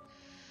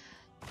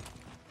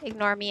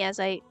 Ignore me as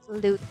I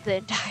loot the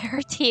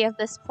entirety of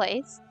this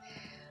place.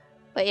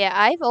 But yeah,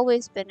 I've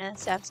always been a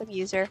Samsung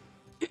user.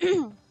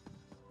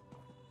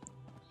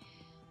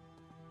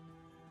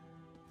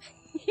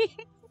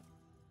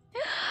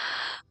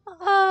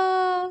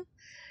 uh,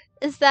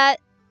 is that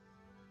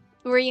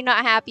were you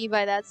not happy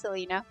by that,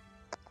 Selena?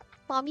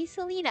 Mommy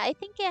Selena, I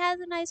think it has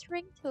a nice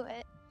ring to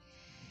it.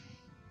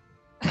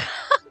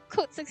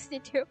 Code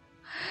 62.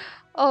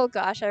 Oh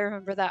gosh, I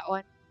remember that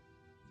one.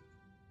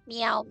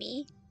 Meow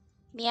me.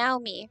 Meow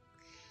me.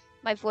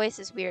 My voice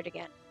is weird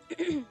again.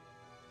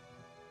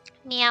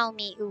 Meow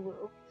me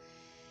uwu.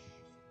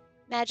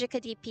 Magica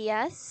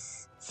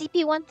DPS.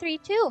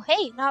 CP132.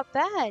 Hey, not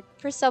bad.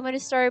 For someone who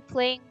started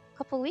playing a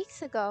couple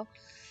weeks ago.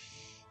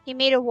 He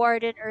made a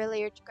warden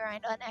earlier to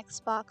grind on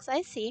Xbox.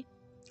 I see.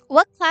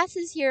 What class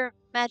is your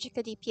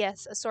Magica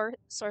DPS? A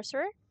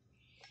sorcerer?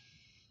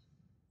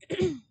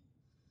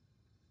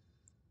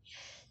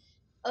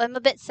 I'm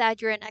a bit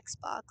sad you're on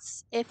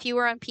Xbox. If you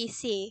were on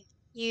PC,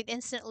 you'd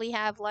instantly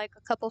have like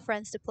a couple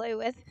friends to play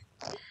with.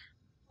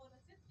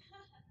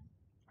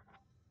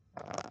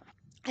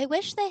 I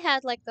wish they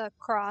had like a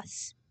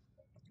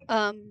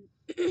um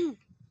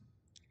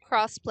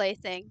crossplay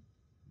thing.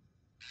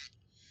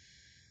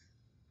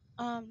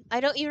 I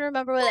don't even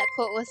remember what that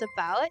quote was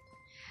about.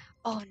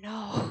 Oh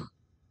no.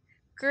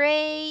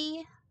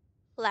 Gray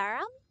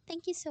Laram,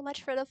 thank you so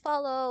much for the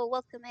follow.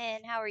 Welcome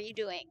in. How are you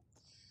doing?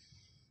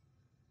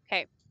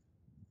 Okay.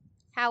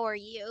 How are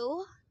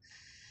you?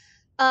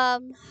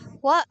 Um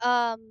what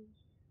I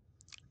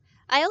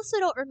also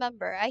don't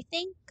remember. I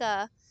think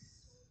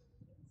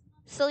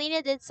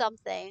Selena did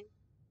something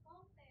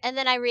and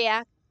then I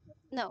react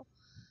no.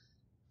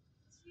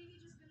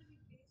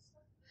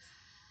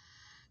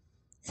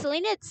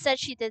 Selena said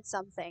she did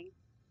something,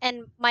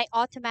 and my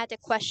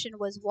automatic question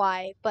was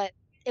why, but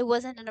it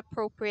wasn't an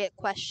appropriate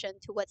question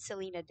to what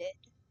Selena did.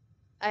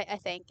 I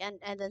think, and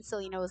then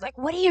Selena was like,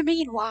 "What do you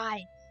mean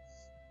why?"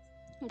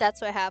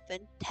 That's what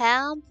happened.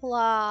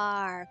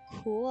 Templar,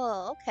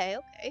 cool. Okay,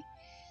 okay.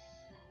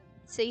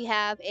 So you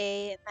have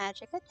a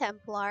Magica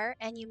Templar,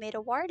 and you made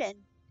a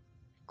Warden.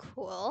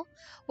 Cool.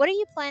 What are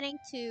you planning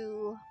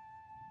to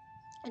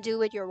do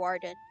with your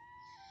Warden?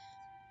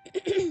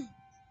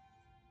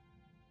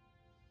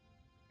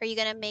 Are you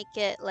gonna make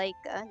it like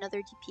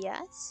another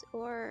DPS,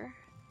 or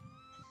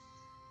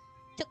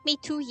took me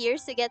 2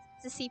 years to get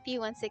to CP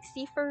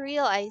 160 for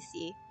real? I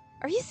see.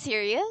 Are you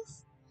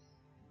serious?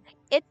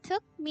 It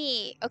took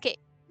me okay.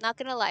 Not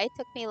gonna lie, it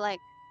took me like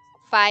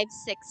 5,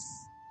 6,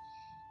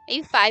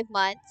 maybe 5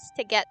 months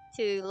to get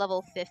to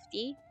level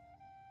 50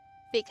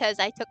 because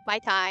I took my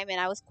time and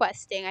I was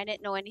questing. I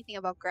didn't know anything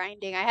about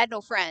grinding. I had no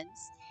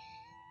friends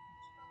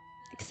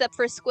except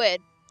for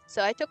Squid.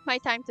 So I took my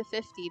time to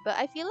 50, but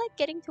I feel like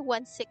getting to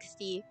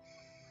 160.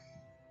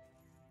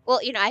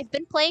 Well, I've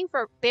been playing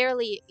for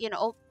barely,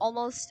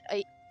 almost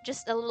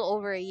just a little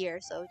over a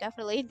year, so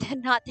definitely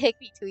did not take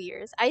me 2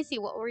 years. I see.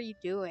 What were you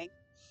doing?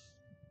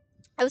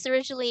 I was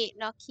originally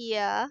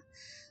Nokia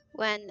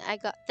when I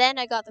got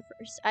the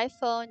first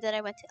iPhone, then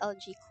I went to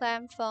LG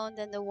clam phone,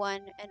 then the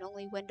one and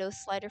only Windows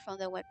slider phone,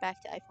 then went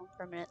back to iPhone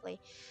permanently.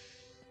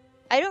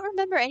 I don't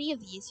remember any of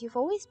these. You've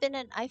always been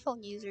an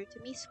iPhone user to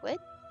me, Squid,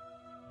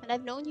 and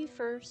I've known you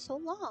for so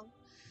long.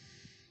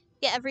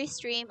 Yeah, every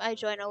stream I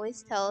join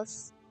always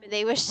tells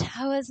they wish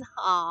I was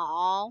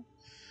aw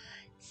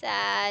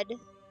sad.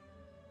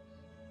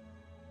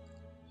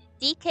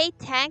 DK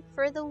tank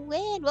for the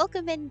win.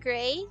 Welcome in,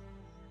 Gray.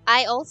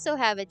 I also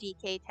have a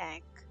DK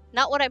tank.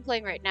 Not what I'm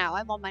playing right now.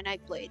 I'm on my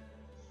Nightblade.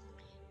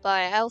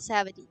 But I also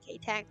have a DK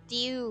tank. Do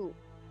you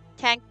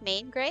tank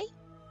main, Gray?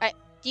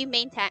 Do you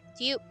main tank?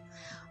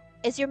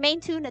 Is your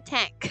main tune a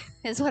tank?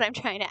 Is what I'm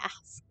trying to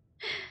ask.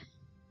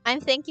 I'm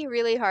thinking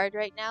really hard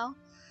right now.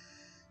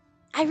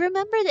 I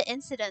remember the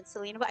incident,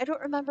 Selena, but I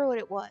don't remember what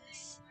it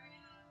was.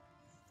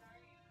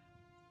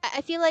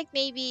 I feel like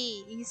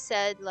maybe you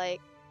said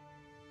like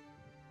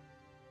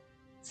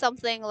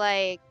something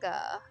like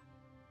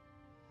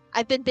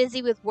I've been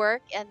busy with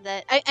work, and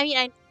then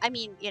I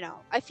mean,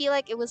 I feel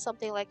like it was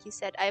something like you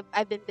said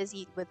I've been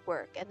busy with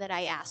work, and then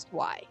I asked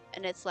why,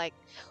 and it's like,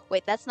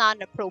 wait, that's not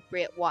an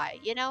appropriate why.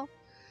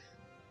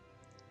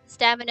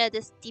 Stamina,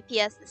 this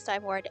DPS this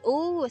time word.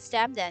 Ooh,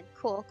 stam then.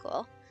 Cool,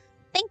 cool.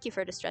 Thank you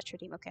for the stretch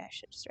redeem. Okay, I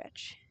should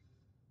stretch.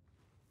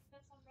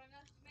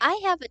 I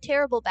have a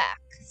terrible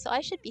back, so I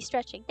should be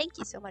stretching. Thank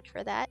you so much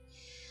for that.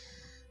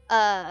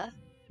 Uh,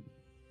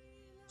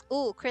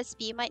 ooh,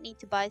 Crispy, you might need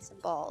to buy some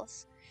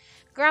balls.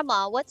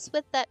 Grandma, what's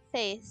with that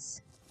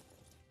face?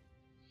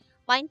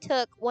 Mine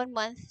took 1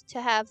 month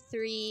to have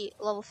 3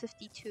 level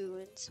 50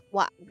 tunes.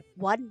 What?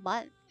 1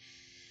 month?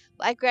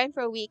 I grind for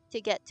a week to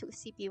get to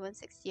CP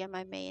 160 on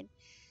my main.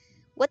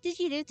 What did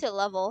you do to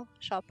level,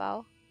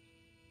 Xiaopao?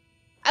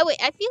 Oh wait,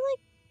 I feel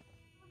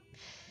like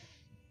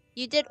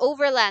you did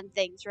overland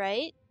things,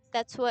 right?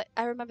 That's what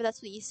I remember.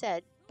 That's what you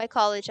said. By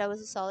college, I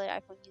was a solid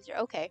iPhone user.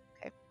 Okay,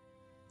 okay.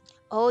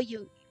 Oh,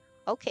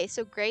 Okay,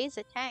 so Gray is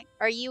a tank.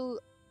 Are you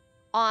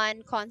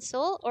on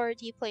console or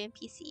do you play on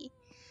PC?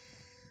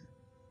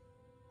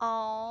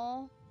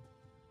 Oh,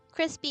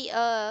 Crispy.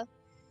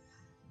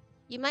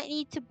 You might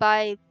need to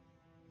buy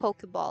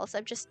Pokeballs.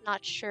 I'm just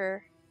not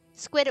sure.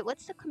 Squid,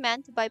 what's the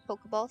command to buy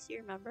Pokeballs? Do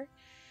you remember?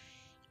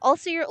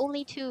 Also, your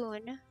only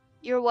tune.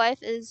 Your wife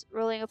is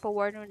rolling up a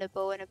warden with a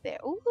bow and a bear.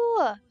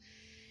 Ooh,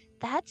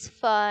 that's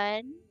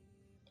fun.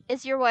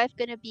 Is your wife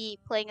gonna be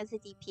playing as a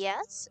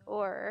DPS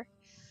or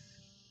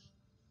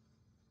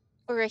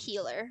a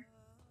healer?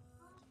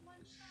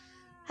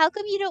 How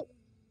come you don't?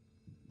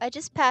 I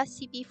just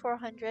passed CP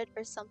 400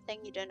 or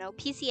something. You don't know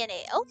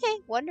PCNA.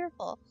 Okay,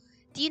 wonderful.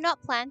 Do you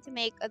not plan to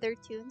make other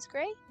tunes,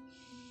 Gray?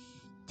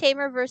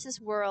 Tamer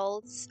versus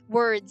words.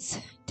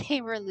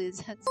 Tamer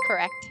loses.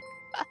 Correct.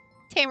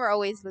 Tamer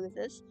always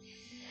loses.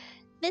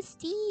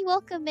 Misty,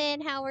 welcome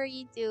in. How are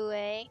you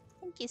doing?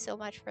 Thank you so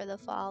much for the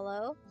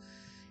follow.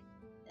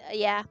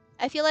 Yeah,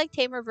 I feel like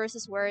Tamer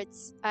versus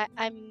words.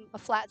 I'm a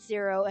flat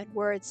 0, and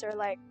words are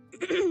like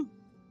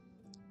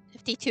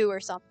 52 or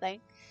something.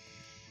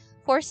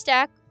 4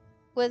 stack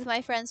with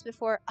my friends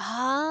before.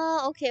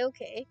 Ah, okay,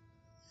 okay.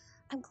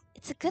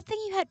 It's a good thing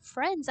you had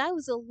friends. I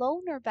was a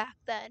loner back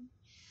then.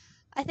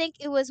 I think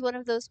it was one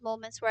of those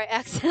moments where I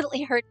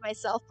accidentally hurt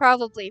myself.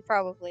 Probably,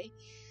 probably.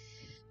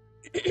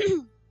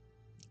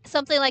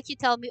 Something like you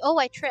tell me, "Oh,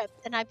 I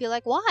tripped," and I'd be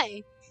like,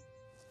 "Why?"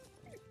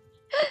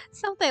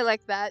 Something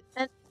like that.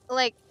 And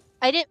like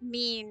I didn't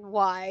mean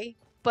why,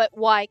 but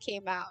why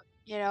came out.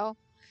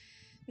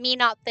 Me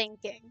not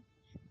thinking.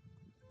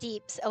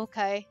 Deeps,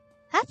 okay.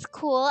 That's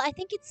cool. I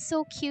think it's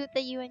so cute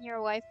that you and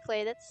your wife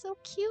play. That's so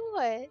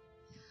cute.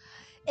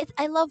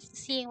 I love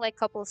seeing like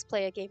couples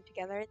play a game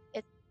together.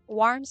 It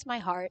warms my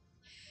heart.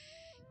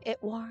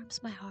 It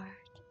warms my heart.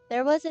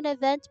 There was an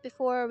event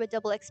before with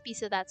double XP,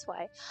 so that's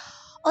why.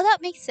 Oh,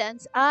 that makes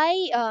sense.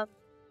 I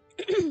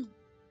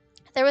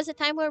There was a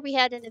time where we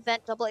had an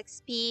event double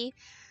XP,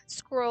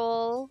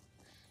 scroll,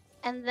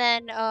 and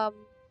then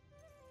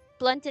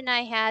Blunt and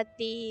I had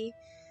the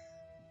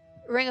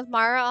Ring of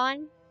Mara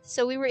on,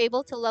 so we were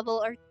able to level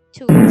our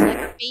tunes, like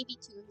our baby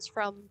tunes,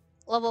 from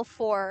level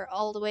 4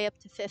 all the way up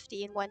to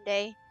 50 in one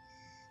day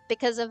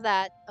because of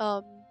that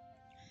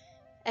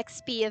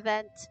XP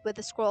event with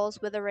the scrolls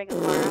with the Ring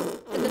of Mara.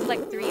 Took us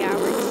like 3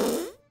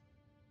 hours.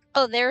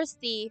 Oh, there's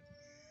the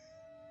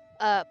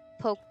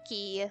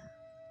Pokey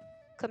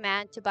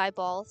command to buy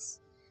balls.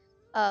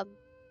 Um,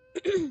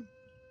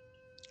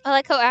 I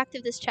like how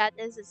active this chat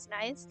is. It's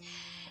nice.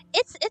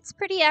 It's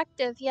pretty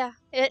active, yeah.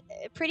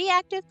 Pretty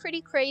active,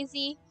 pretty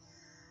crazy.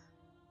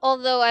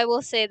 Although I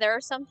will say there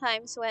are some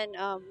times when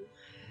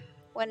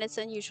it's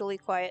unusually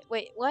quiet.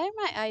 Wait, why are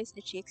my eyes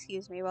itchy?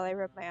 Excuse me while I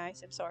rub my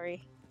eyes. I'm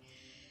sorry.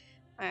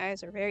 My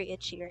eyes are very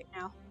itchy right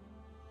now.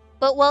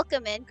 But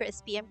welcome in,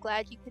 Crispy. I'm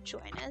glad you could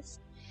join us.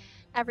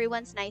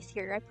 Everyone's nice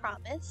here, I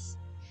promise.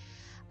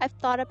 I've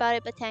thought about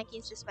it, but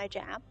tanking's just my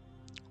jam.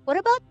 What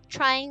about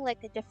trying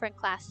like a different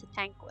class to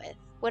tank with?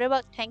 What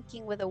about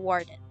tanking with a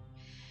warden?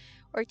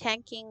 Or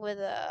tanking with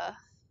a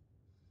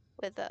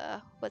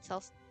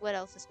what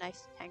else is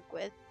nice to tank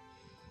with?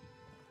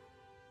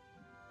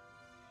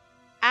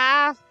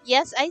 Ah,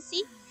 yes, I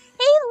see.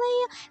 Hey,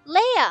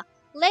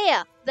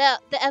 Leia. The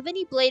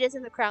ebony blade is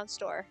in the crown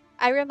store.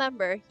 I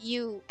remember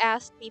you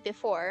asked me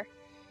before.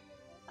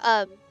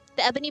 The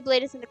ebony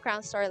blade is in the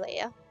crown store,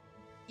 Leia.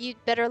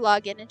 You'd better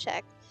log in and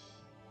check.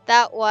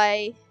 That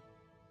why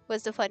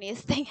was the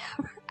funniest thing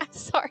ever. I'm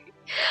sorry.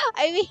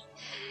 I mean,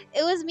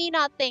 it was me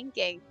not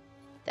thinking.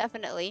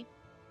 Definitely.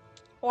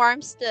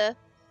 Warms the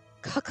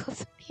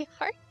cockles of my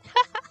heart.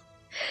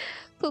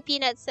 Poopy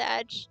nut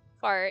sag.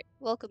 Fart.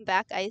 Welcome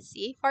back,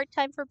 Icy. Hard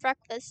time for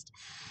breakfast.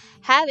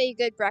 Have a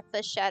good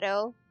breakfast,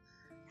 Shadow.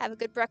 Have a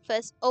good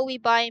breakfast. Oh, we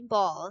buying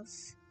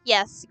balls.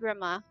 Yes,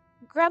 Grandma.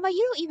 Grandma,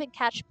 you don't even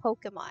catch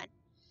Pokemon.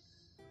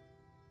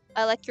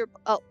 I like your.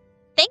 Oh,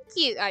 thank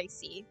you,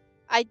 Icy.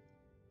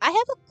 I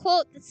have a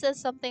quote that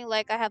says something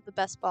like "I have the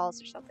best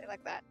balls" or something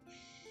like that.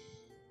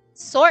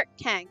 Sort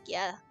tank,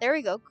 yeah. There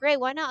we go.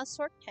 Great. Why not a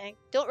sort tank?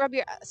 Don't rub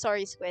your.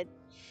 Sorry, Squid.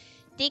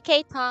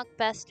 DK Tonk,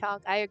 best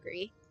Tonk. I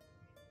agree.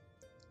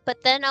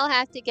 But then I'll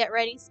have to get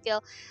writing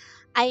skill.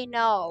 I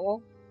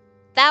know.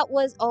 That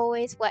was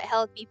always what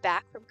held me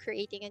back from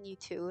creating a new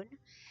tune.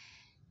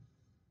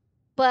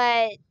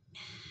 But,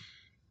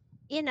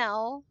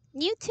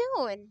 new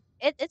tune.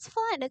 It's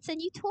fun. It's a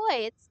new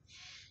toy. It's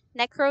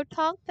Necro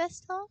Tonk,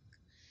 best Tonk.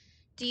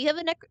 Do you have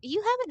a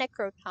You have a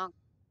Necro Tonk,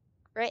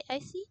 right? I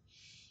see.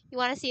 You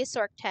want to see a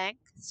Sork Tank?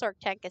 Sork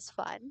Tank is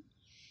fun.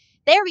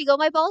 There we go.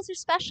 My balls are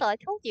special. I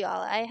told you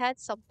all. I had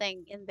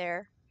something in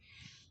there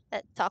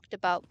that talked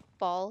about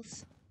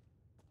balls.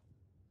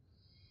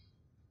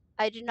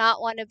 I do not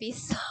want to be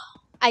so.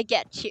 I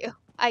get you.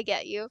 I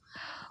get you.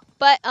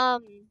 But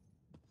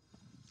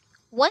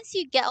once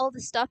you get all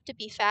the stuff to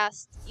be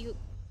fast,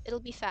 it'll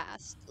be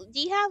fast. Do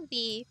you have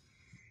the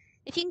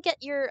If you can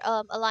get your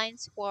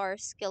Alliance War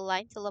skill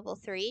line to level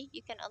 3,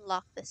 you can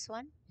unlock this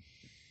one.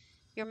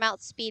 Your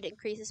mount speed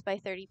increases by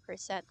 30%.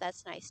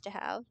 That's nice to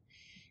have.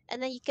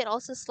 And then you can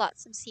also slot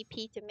some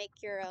CP to make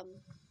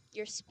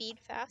your speed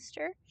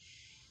faster.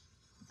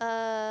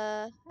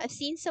 I've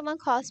seen someone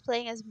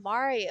cosplaying as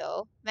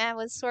Mario. Man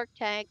with Sork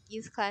Tank,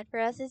 use clan for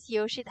us as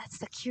Yoshi. That's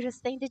the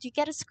cutest thing. Did you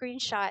get a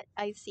screenshot?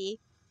 I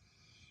see.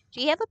 Do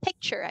you have a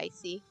picture? I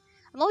see.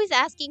 I'm always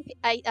asking.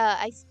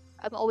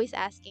 I'm always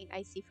asking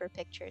Icy for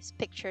pictures.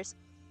 Pictures.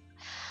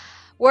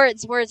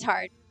 Words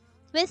hard.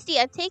 Misty,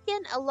 I've taken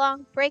a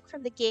long break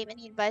from the game and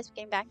need advice for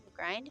getting back in the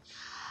grind.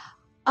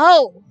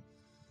 Oh,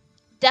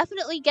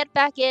 definitely get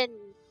back in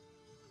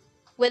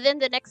within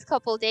the next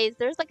couple days.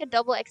 There's like a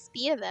double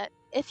XP event.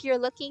 If you're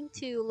looking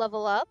to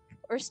level up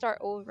or start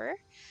over,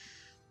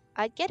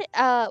 I'd get it.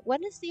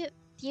 When is the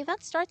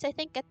event starts? I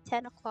think at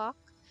 10 o'clock.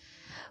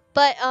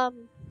 But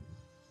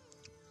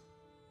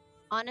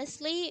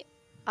honestly,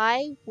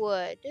 I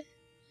would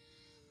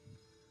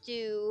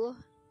do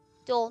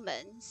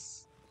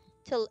dolmens.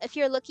 If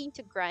you're looking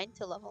to grind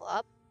to level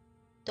up,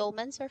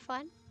 dolmens are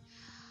fun.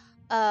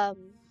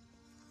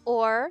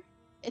 Or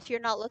if you're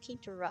not looking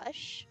to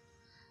rush,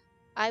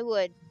 I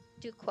would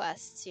do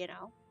quests.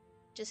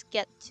 Just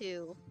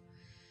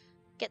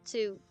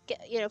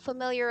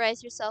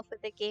familiarize yourself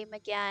with the game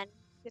again,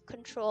 the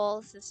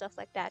controls and stuff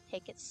like that.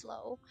 Take it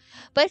slow.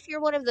 But if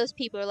you're one of those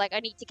people who are like,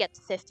 I need to get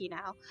to 50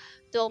 now,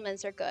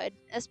 dolmens are good,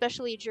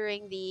 especially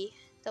during the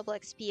double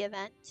XP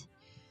event.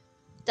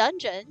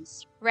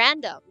 Dungeons,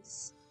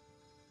 randoms.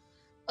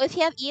 If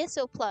you have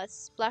ESO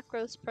Plus, Black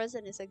Rose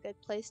Prison is a good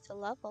place to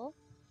level.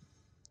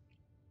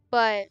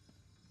 But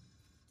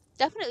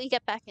definitely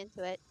get back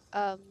into it.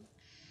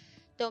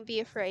 Don't be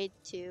afraid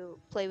to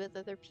play with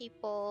other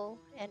people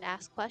and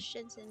ask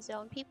questions in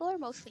zone. People are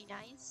mostly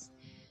nice.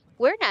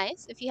 We're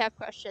nice. If you have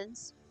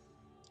questions,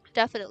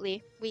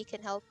 definitely we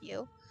can help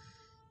you.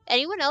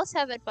 Anyone else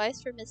have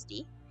advice for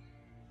Misty?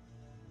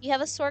 You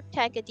have a Sork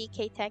tank, a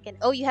DK tank, and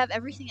oh, you have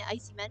everything that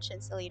Icy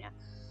mentioned, Selena.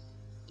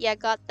 Yeah,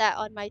 got that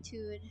on my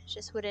tune.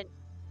 Just wouldn't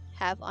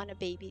have on a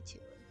baby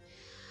toon.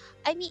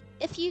 I mean,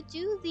 if you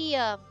do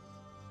the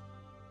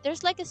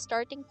there's like a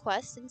starting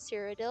quest in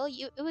Cyrodiil,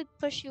 it would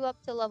push you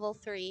up to level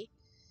 3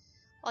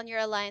 on your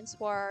Alliance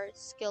War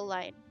skill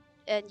line,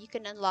 and you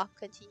can unlock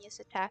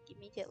continuous attack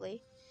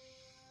immediately.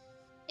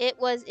 It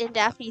was in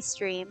Daphne's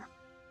stream.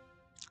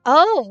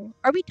 Oh,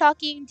 are we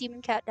talking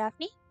Demon Cat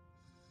Daphne?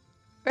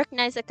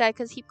 Recognize that guy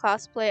because he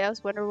cosplay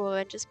as Wonder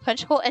Woman, just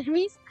punch whole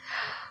enemies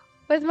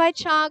with my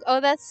chonk. Oh,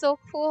 that's so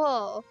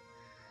cool.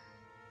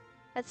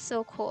 That's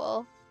so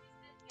cool.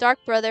 Dark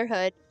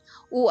Brotherhood.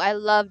 Ooh, I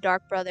love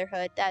Dark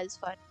Brotherhood. That is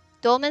fun.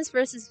 Dolmens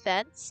versus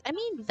Vents. I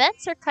mean,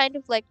 Vents are kind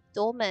of like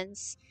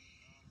Dolmens.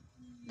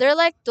 They're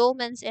like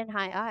Dolmens in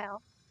High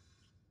Isle.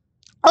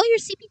 Oh, you're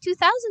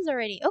CP2000s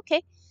already.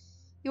 Okay.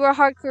 You are a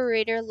hardcore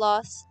raider.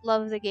 Lost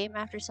love the game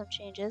after some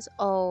changes.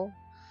 Oh.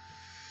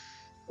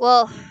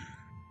 Well,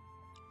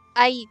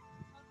 I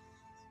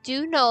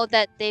do know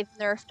that they've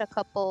nerfed a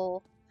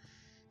couple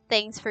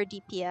things for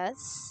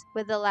DPS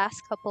with the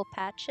last couple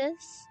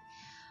patches.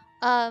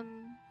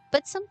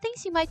 But some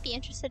things you might be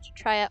interested to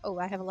try out. Oh,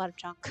 I have a lot of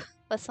junk.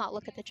 Let's not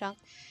look at the junk.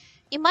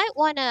 You might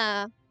want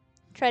to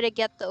try to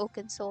get the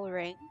Oaken Soul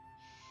Ring.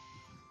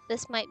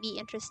 This might be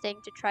interesting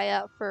to try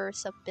out for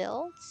some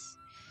builds.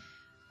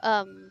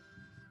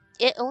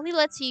 It only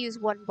lets you use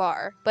one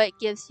bar, but it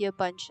gives you a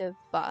bunch of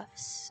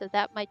buffs. So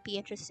that might be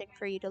interesting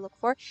for you to look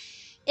for.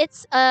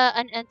 It's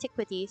an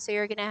antiquity, so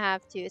you're gonna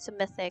have to. It's a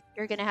mythic.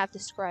 You're gonna have to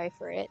scry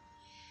for it,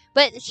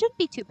 but it shouldn't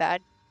be too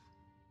bad.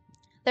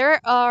 There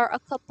are a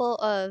couple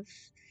of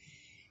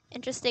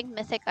interesting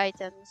mythic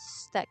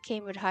items that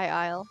came with High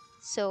Isle,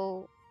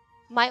 so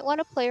might want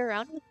to play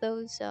around with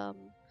those. What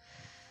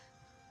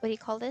do you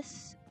call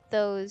this?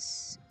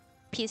 Those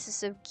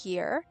pieces of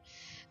gear.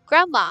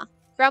 Grandma,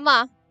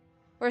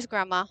 where's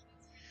Grandma?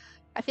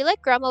 I feel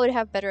like Grandma would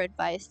have better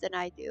advice than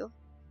I do.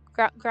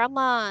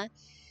 Grandma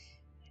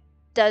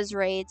does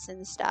raids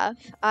and stuff.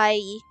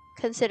 I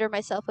consider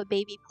myself a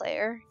baby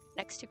player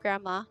next to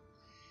Grandma.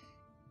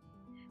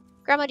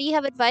 Grandma, do you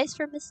have advice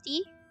for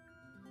Misty?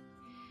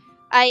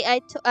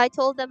 I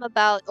told them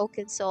about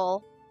Oaken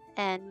Soul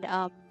and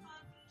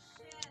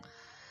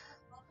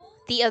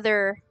the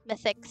other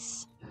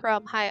mythics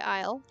from High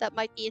Isle that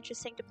might be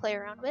interesting to play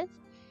around with.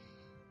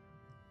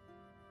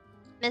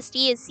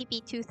 Misty is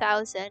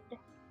CP2000.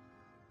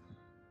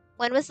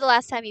 When was the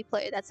last time you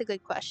played? That's a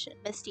good question.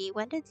 Misty,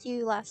 when did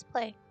you last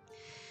play?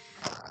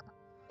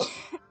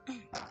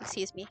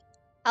 Excuse me.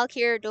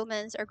 Alkir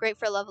Domens are great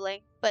for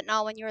leveling, but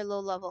not when you're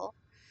low level.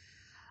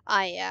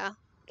 Ah, yeah.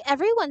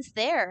 Everyone's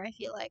there, I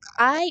feel like.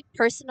 I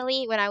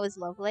personally, when I was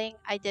leveling,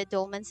 I did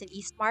Dolmens in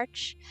East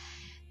March.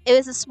 It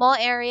was a small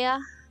area,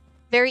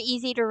 very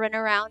easy to run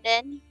around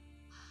in.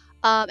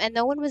 And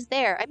no one was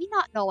there. I mean,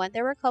 not no one.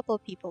 There were a couple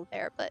of people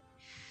there, but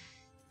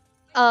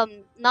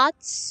not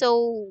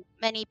so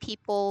many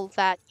people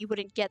that you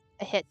wouldn't get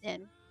a hit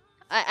in.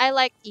 I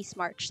like East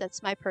March.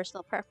 That's my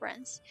personal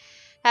preference.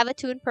 Have a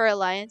tune per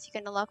alliance. You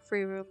can unlock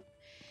free room.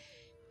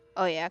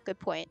 Oh yeah, good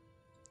point.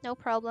 No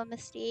problem,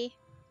 Misty.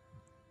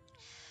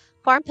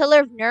 Farm Pillar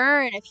of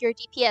Nern if you're a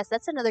DPS.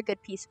 That's another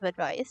good piece of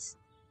advice.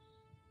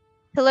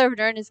 Pillar of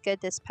Nern is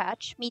good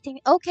dispatch. Meeting.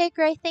 Okay,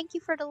 great. Thank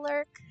you for the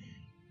lurk.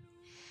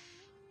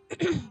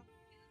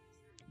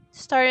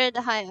 Started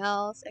the high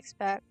elves.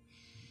 Expect.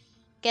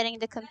 Getting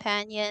the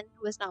companion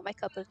was not my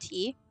cup of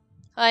tea.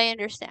 I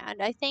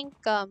understand. I think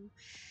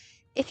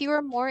if you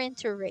were more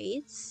into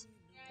raids,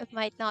 it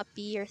might not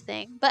be your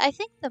thing. But I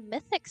think the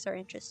mythics are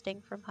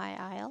interesting from High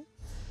Isle.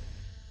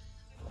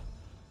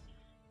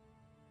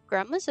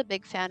 Grandma's a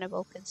big fan of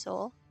Oaken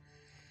Soul.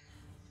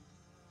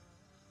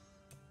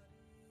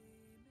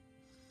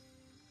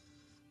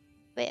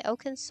 Wait,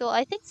 Oaken Soul.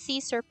 I think Sea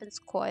Serpent's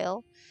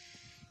Coil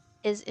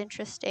is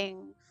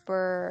interesting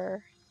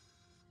for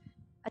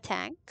a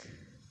tank.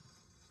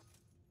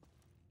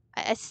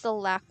 I still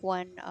lack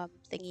one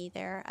thingy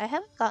there. I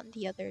haven't gotten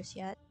the others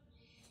yet.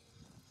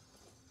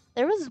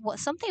 There was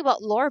something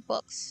about lore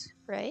books,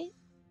 right?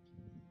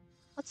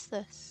 What's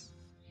this?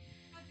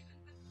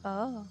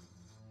 Oh,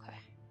 okay.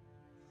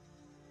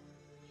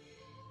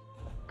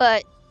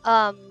 But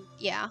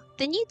yeah,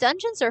 the new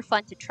dungeons are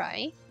fun to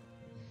try.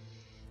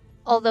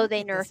 Although Look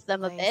they at this nerfed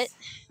them a bit. place.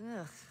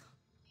 Ugh.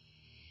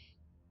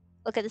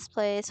 Look at this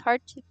place.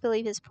 Hard to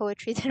believe his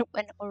poetry didn't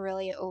win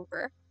Aurelia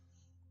over.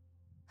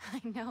 I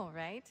know,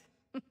 right?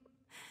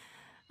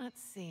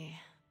 Let's see.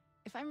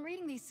 If I'm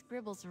reading these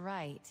scribbles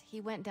right,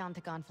 he went down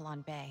to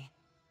Gonfalon Bay.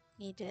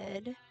 He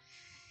did.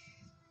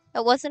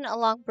 It wasn't a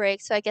long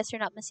break, so I guess you're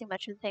not missing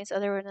much of the things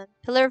other than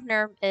Pillar of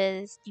Nerm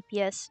is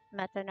DPS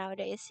meta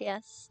nowadays,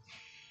 yes.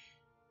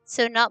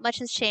 So not much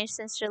has changed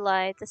since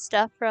July. The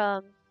stuff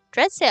from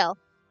Dreadsail.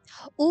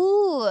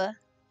 Ooh,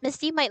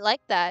 Misty might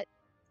like that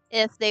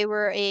if they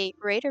were a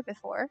raider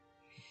before.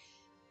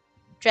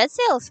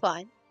 Dreadsail is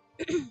fun.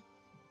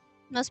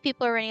 Most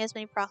people are running as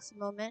many procs at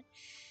the moment.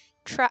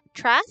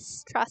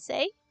 Trace?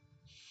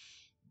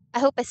 I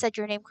hope I said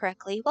your name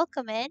correctly.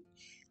 Welcome in.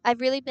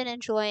 I've really been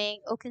enjoying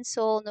Oaken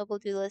Soul, Noble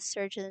Duelist,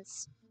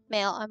 Surgeon's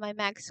Mail on my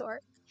mag sword.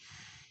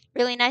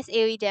 Really nice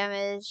AoE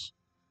damage.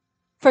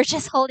 for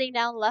just holding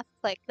down left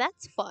click.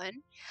 That's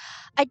fun.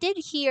 I did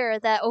hear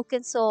that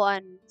Oakensoul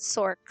on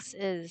Sorks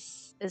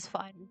is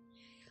fun.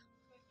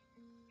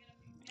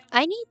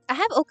 I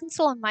have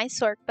Oakensoul on my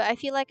Sork, but I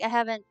feel like I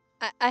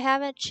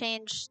haven't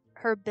changed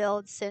her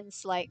build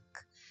since like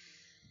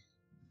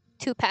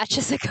 2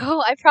 patches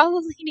ago. I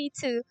probably need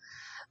to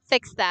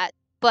fix that.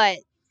 But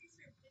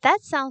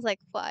that sounds like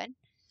fun.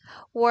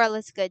 Whirl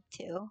is good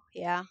too.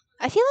 Yeah.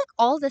 I feel like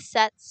all the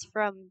sets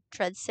from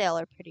Treadsail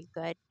are pretty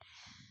good.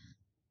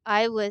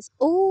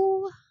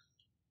 Oh,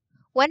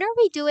 when are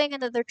we doing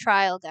another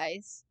trial,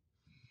 guys?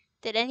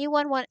 Did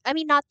anyone want, I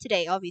mean, not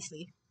today,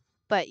 obviously,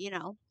 but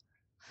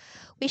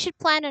we should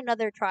plan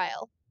another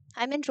trial.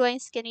 I'm enjoying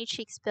Skinny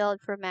Cheeks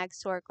build for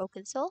Magsork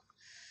Oakensoul.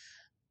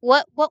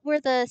 What were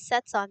the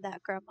sets on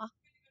that, Grandma?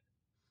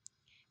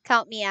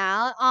 Count me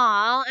out.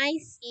 Aw, I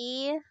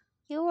see.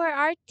 You were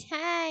our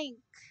tank.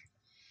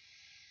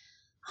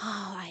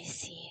 Oh, I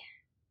see.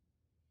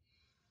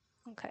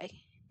 Okay.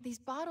 These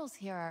bottles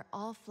here are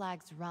all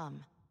flags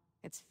rum.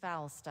 It's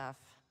foul stuff,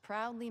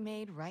 proudly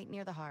made right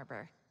near the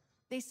harbor.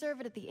 They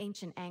serve it at the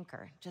ancient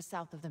anchor, just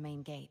south of the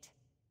main gate.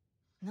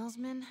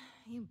 Nelsman,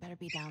 you better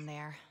be down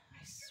there.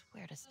 I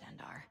swear to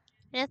Stendar.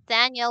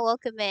 Nathaniel,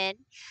 welcome in.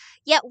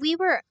 Yeah, we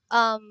were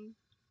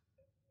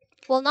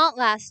well, not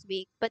last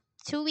week, but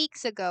 2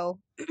 weeks ago,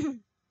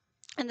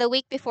 and the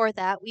week before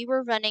that, we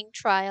were running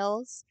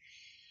trials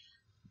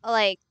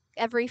like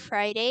every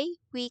Friday.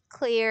 We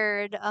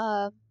cleared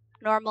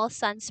normal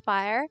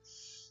Sunspire,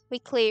 we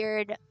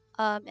cleared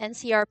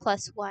NCR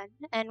 +1,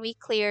 and we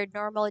cleared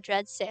normal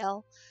Dread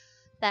Sail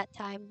that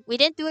time. We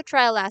didn't do a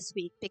trial last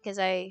week because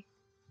I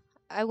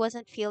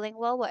wasn't feeling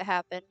well. What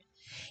happened?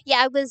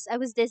 Yeah, I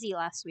was dizzy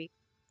last week.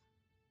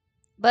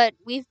 But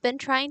we've been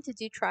trying to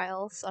do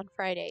trials on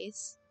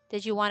Fridays.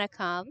 Did you want to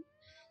come?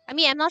 I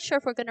mean, I'm not sure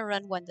if we're gonna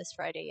run one this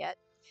Friday yet,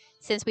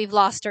 since we've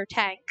lost our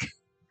tank.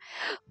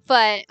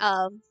 But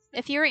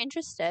if you're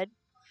interested,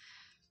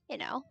 you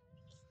know,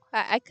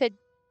 I could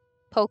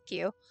poke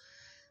you.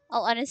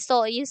 I'll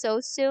uninstall you so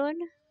soon.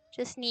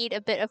 Just need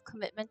a bit of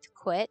commitment to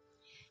quit.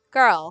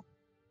 Girl,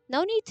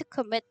 no need to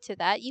commit to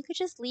that. You could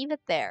just leave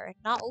it there and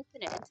not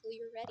open it until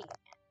you're ready.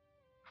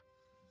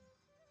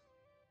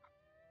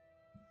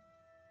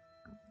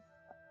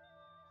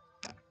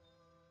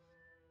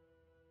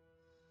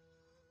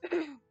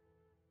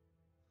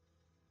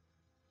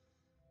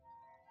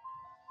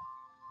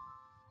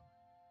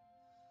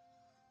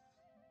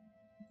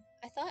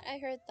 I thought I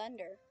heard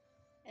thunder,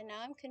 and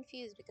now I'm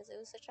confused because it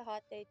was such a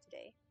hot day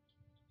today.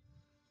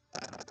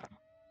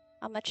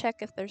 I'm gonna check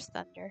if there's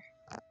thunder.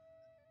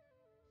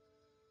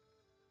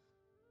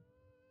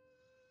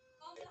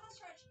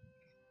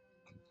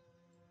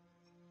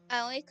 I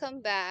only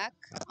come back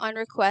on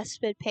request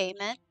with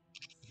payment.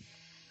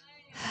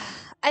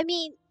 I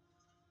mean,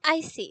 I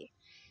see.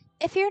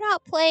 If you're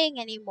not playing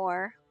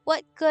anymore,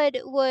 what good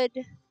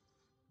would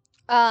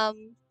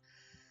um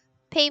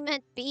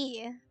payment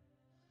be?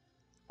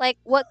 Like,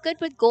 what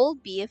good would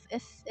gold be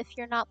if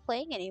you're not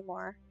playing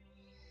anymore?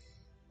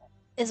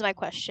 Is my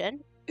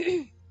question.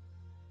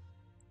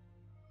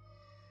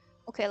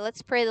 Okay,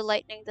 let's pray the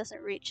lightning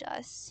doesn't reach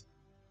us,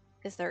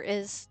 because there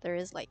is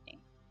lightning.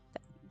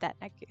 That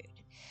not good.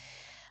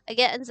 I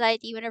get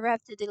anxiety whenever I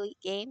have to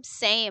delete games.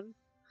 Same.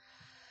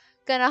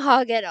 Gonna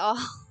hog it all.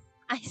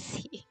 I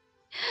see.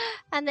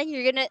 And then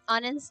you're gonna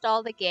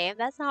uninstall the game.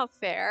 That's not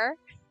fair.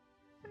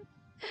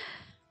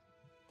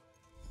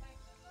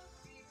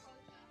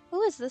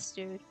 Who is this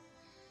dude?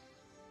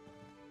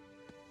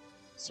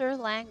 Sir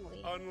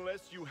Langley.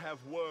 Unless you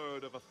have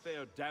word of a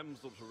fair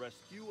damsel to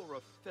rescue or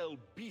a fell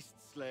beast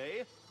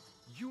slay,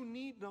 you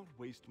need not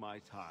waste my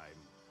time.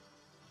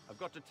 I've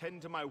got to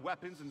tend to my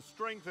weapons and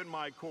strengthen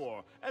my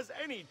core, as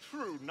any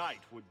true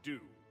knight would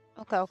do.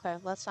 Okay.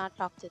 Let's not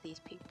talk to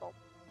these people.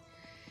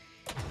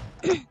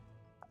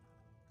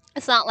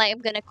 It's not like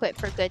I'm gonna quit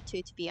for good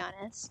too, to be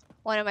honest.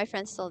 One of my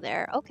friends still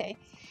there. Okay.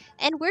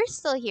 And we're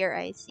still here,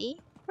 I see.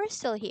 We're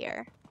still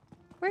here.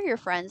 We're your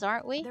friends,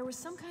 aren't we? There was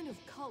some kind of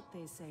cult,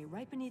 they say,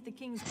 right beneath the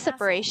king's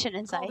Separation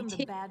castle. Called them the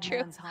anxiety. Bad True.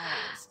 Man's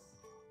Hollows.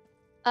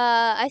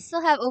 I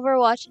still have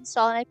Overwatch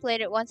installed and I played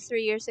it once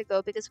 3 years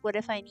ago because what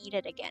if I need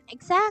it again?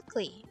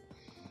 Exactly.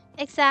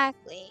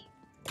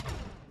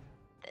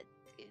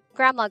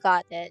 Grandma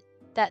got it.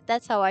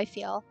 That's how I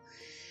feel.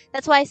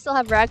 That's why I still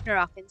have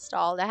Ragnarok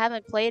installed. I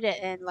haven't played it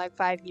in like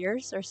 5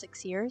 years or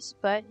 6 years,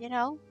 but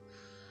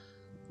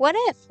what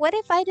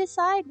if I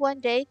decide one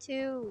day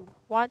to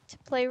want to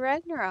play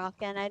Ragnarok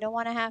and I don't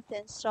want to have to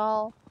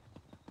install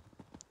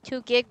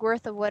 2 gig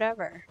worth of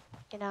whatever,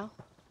 you know?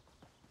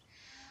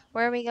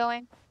 Where are we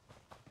going?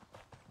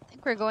 I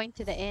think we're going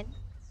to the inn.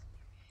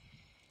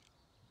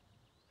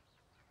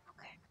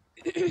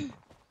 Okay.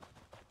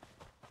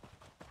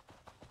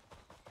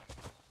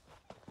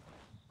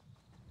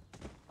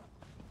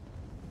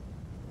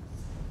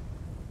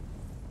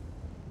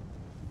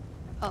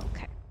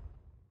 Okay.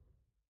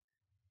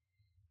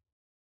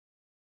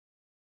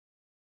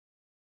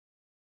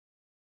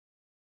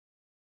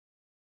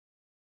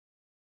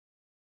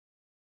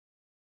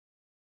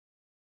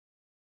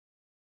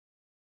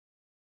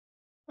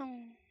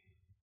 Hmm.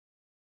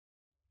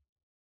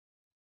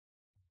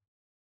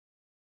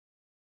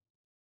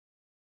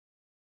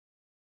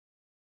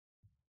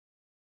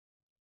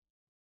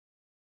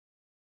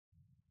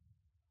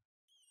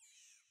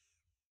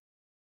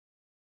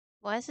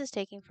 Why is this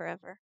taking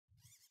forever?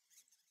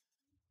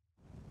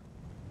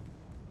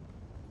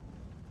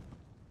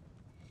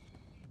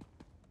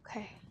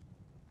 Okay.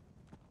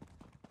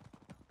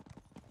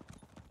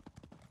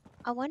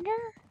 I wonder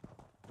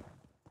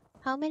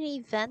how many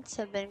vents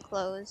have been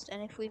closed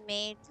and if we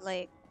made,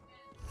 like,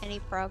 any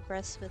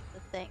progress with the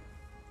thing.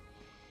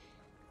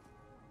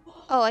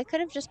 Oh, I could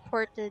have just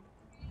ported.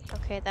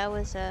 Okay, that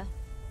was a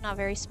not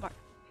very smart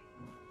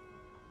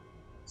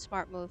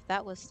move.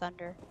 That was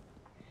thunder.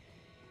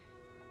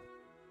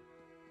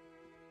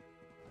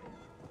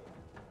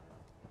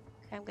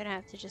 Okay, I'm gonna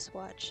have to just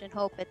watch and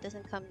hope it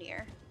doesn't come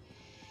near.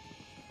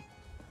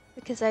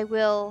 Because I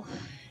will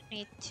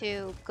need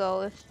to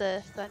go if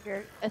the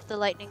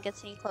lightning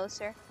gets any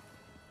closer.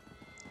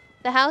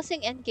 The housing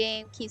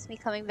endgame keeps me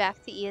coming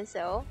back to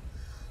ESO.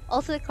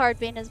 Also, the card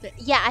game has been.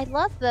 Yeah, I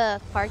love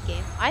the card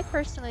game. I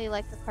personally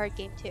like the card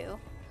game too.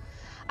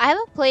 I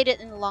haven't played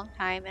it in a long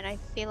time, and I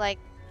feel like,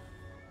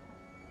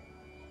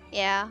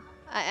 yeah,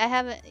 I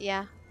haven't.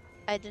 Yeah,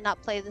 I did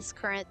not play this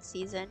current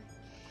season.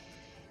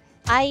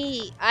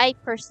 I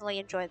personally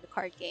enjoy the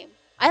card game.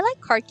 I like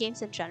card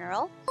games in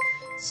general,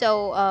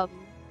 so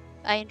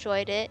I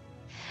enjoyed it.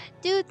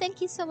 Dude, thank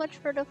you so much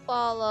for the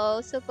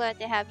follow. So glad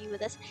to have you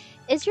with us.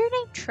 Is your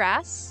name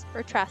Trass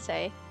or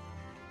Trasse?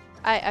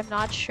 I'm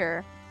not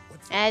sure.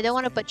 And I don't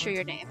want to butcher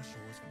your name.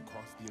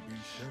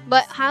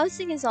 But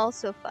housing is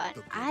also fun.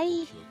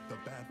 I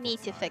need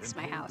to fix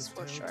my house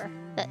for sure.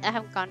 I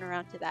haven't gone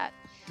around to that.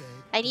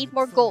 I need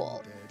more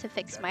gold to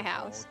fix my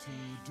house.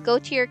 Go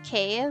to your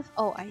cave.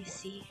 Oh, I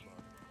see.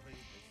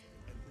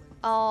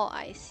 Oh,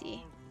 I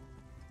see.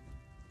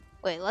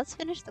 Wait, let's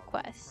finish the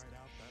quest.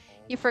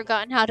 You've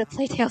forgotten how to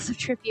play Tales of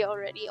Trivia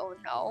already? Oh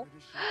no.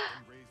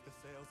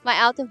 My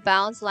out of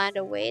bounds land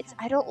awaits.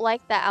 I don't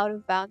like that out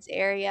of bounds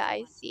area,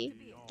 I see.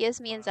 Gives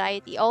me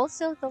anxiety.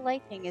 Also, the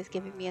lightning is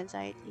giving me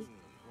anxiety.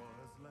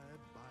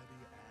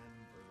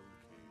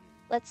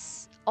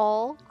 Let's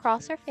all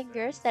cross our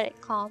fingers that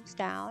it calms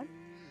down.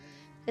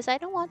 Because I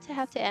don't want to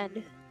have to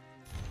end.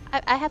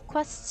 I have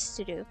quests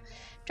to do.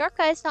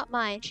 Jorka is not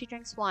mine. She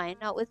drinks wine.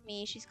 Not with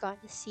me. She's gone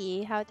to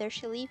sea. How dare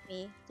she leave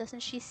me?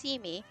 Doesn't she see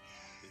me?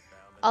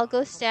 I'll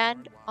go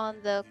stand on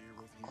the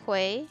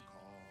quay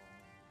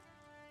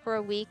for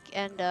a week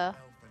and,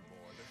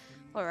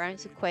 what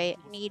rhymes with quay?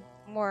 Need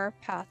more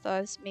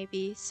pathos.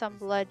 Maybe some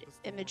blood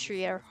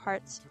imagery or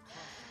hearts.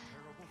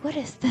 What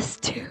is this,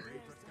 dude?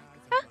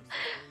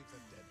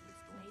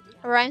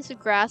 Rhymes with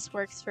grass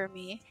works for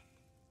me.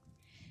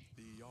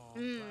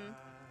 Mmm.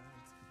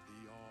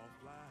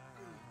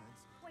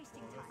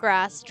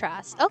 Grass,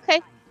 trass.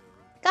 Okay.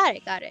 Got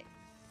it, got it.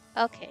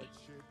 Okay.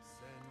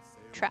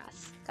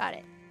 Trass. Got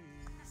it.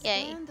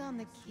 Yay. Stand on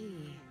the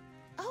key.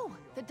 Oh,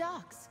 the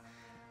docks.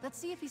 Let's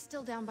see if he's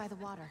still down by the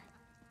water.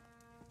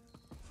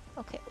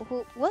 Okay,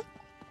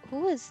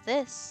 who is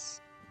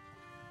this?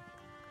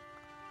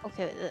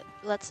 Okay,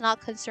 let's not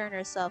concern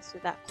ourselves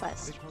with that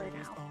quest for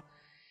now.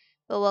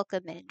 But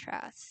welcome in,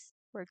 Trass.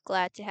 We're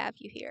glad to have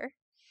you here.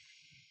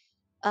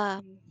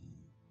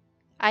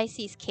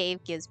 Icy's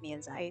cave gives me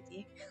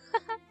anxiety.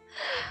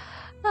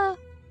 Ah.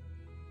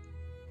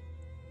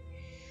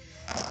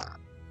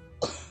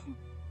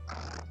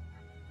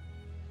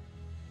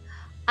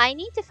 I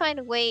need to find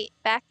a way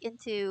back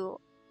into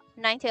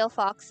Ninetail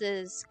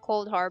Fox's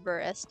Cold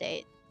Harbor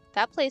estate.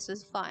 That place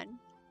was fun.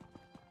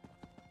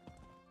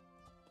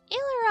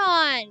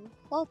 Aileron!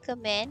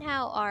 Welcome in.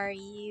 How are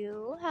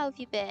you? How have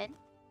you been?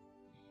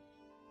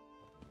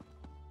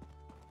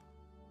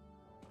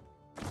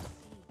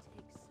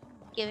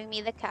 Giving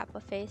me the Kappa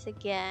face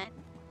again.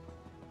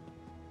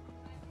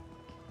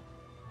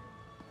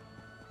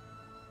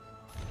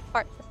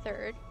 Part the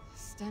third.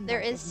 There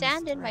is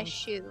sand in my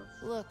shoe.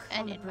 Look,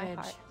 and on the in bridge.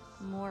 my heart.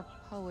 More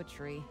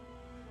poetry.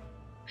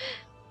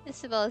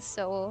 Isabel is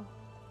so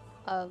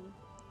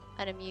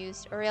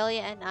unamused.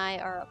 Aurelia and I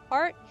are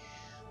apart.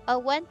 I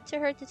went to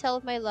her to tell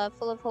of my love,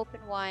 full of hope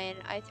and wine.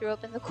 I threw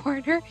up in the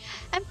corner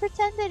and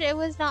pretended it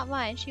was not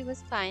mine. She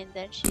was kind,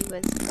 then she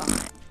was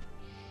gone.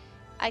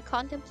 I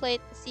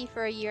contemplate the sea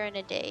for a year and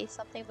a day.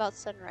 Something about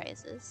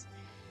sunrises.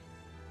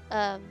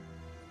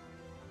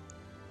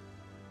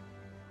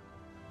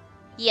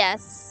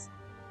 Yes.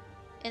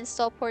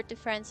 Install port to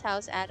friend's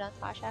house add-on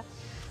Tasha.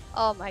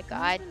 Oh my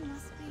god.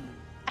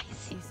 I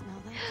see.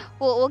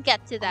 We'll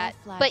get to that.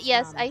 But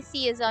yes, I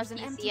see is on There's an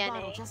empty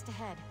bottle PCNA. just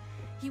ahead.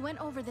 He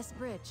went over this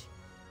bridge.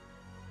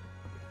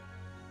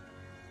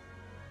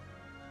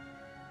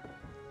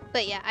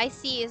 But yeah,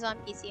 IC is on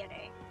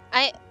PCNA.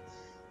 I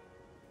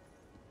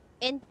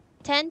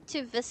intend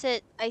to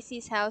visit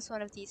IC's house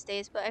one of these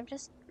days, but I'm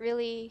just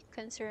really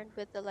concerned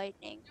with the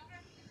lightning.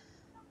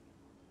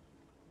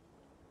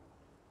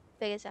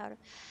 Biggest out of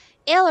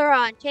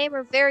Aileron,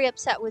 Tamer very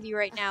upset with you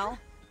right now.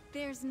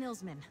 There's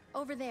Nilsman,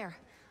 over there,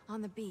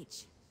 on the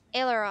beach.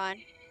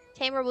 Aileron,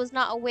 Tamer was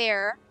not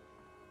aware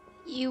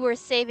You were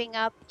saving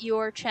up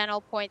your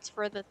channel points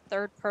for the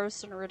third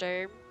person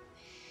redeem.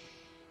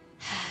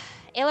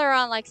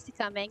 Aileron likes to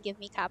come and give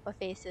me kappa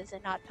faces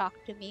and not talk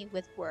to me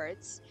with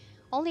words.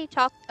 Only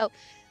talk. Oh,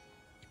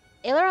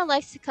 Aileron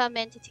likes to come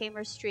into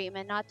Tamer's stream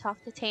and not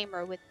talk to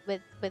Tamer with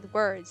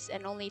words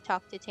and only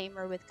talk to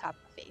Tamer with kappa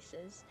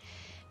faces.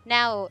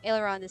 Now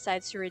Aileron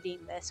decides to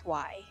redeem this.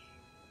 Why?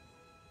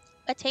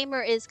 A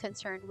Tamer is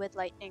concerned with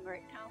lightning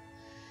right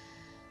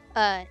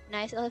now.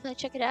 Nice elephant.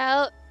 Check it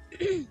out.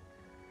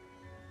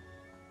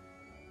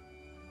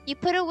 You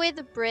put away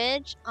the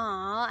bridge?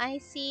 Aw, I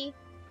see.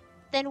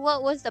 Then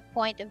what was the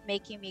point of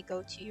making me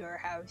go to your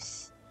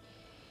house?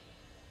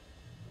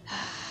 I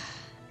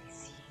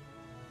see.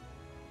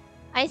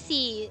 I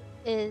see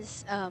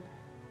is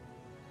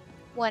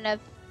one of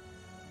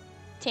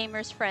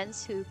Tamer's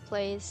friends who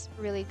plays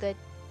really good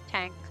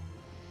tank.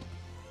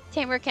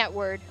 Tamer can't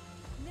word.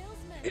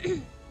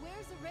 Nilsman,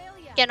 where's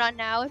Aurelia? Get on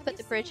now and Have put you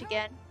the bridge seen her?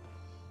 again.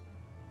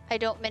 I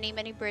don't many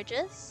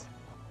bridges.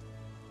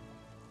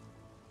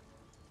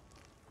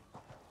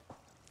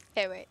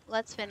 Okay, wait.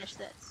 Let's finish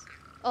this.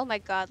 Oh my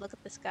god, look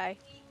at this guy.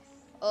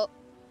 Oh,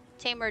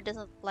 Tamer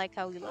doesn't like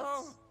how he looks.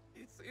 Oh,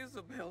 it's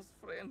Isabel's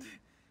friend.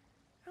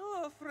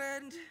 Hello,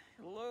 friend.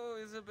 Hello,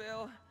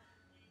 Isabel.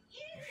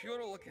 If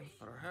you're looking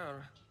for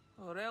her,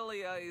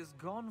 Aurelia is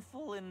gone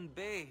full in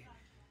bay.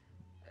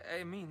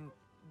 I mean,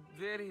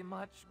 very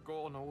much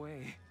gone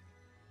away.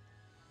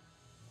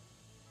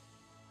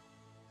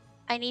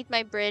 I need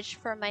my bridge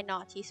for my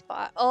naughty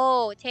spot.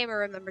 Oh, Tamer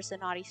remembers the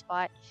naughty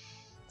spot.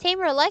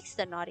 Tamer likes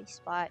the naughty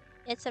spot.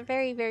 It's a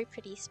very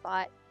pretty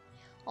spot.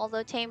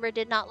 Although Tamer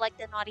did not like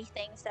the naughty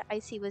things that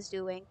Icy was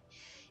doing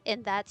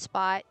in that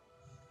spot.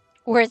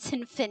 Where it's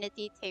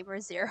infinity, Tamer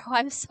 0.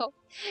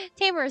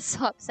 Tamer is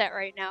so upset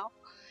right now.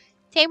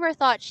 Tamer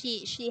thought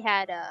she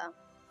had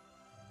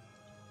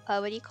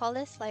what do you call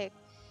this? Like,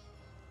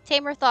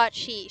 Tamer thought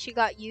she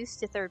got used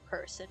to third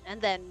person and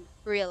then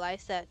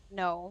realized that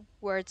no,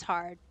 words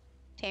hard.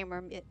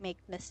 Tamer make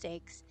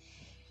mistakes.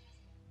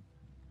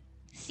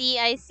 See,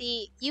 I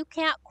see. You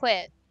can't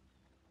quit.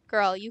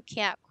 Girl, you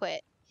can't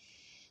quit.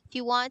 If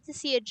you want to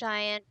see a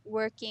giant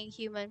working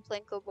human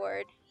plinko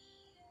board.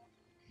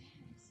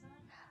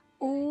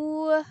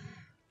 Ooh.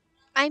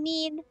 I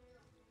mean,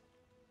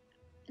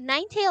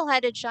 Ninetail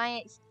had a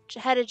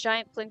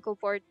giant plinko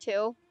board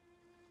too.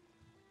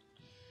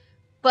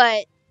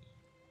 But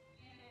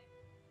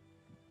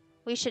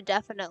we should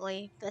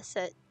definitely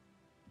visit.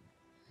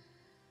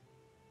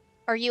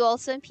 Are you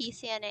also in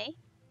PCNA,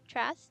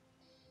 Trask?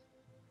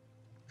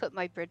 Put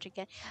my bridge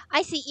again.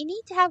 I see. You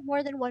need to have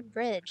more than one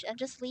bridge and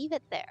just leave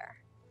it there.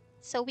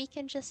 So we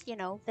can just,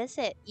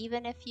 visit.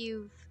 Even if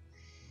you've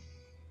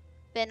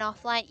been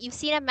offline. You've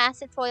seen a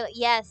massive toilet.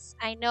 Yes,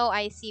 I know,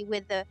 I see,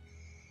 with the...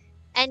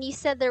 And you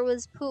said there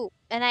was poop.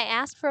 And I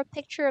asked for a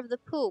picture of the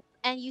poop.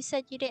 And you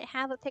said you didn't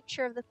have a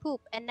picture of the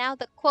poop. And now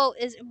the quote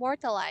is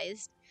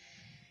immortalized.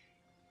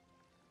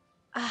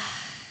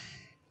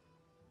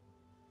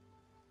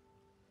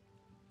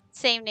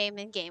 Same name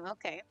in game.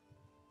 Okay.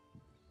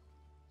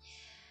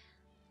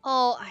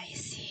 Oh, I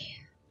see.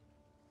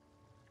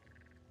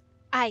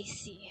 I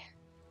see.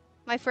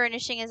 My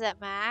furnishing is at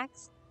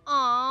max.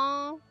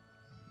 Aww.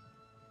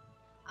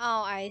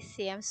 Oh, I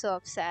see. I'm so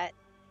upset.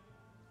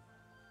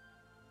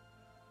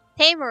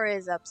 Tamer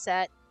is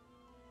upset.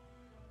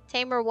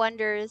 Tamer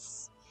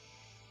wonders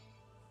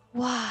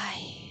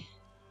why.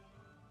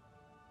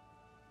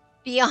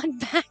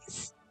 Beyond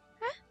max.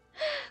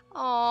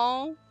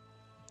 Aww.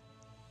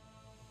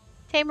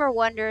 Tamer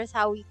wonders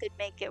how we could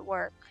make it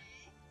work.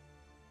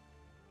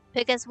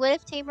 Because what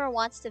if Tamer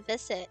wants to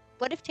visit?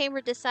 What if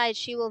Tamer decides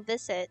she will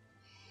visit,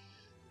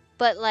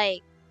 but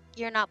like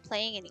you're not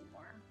playing anymore?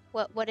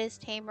 What is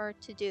Tamer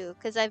to do?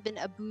 Because I've been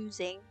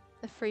abusing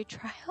the free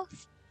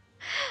trials.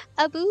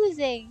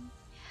 Abusing.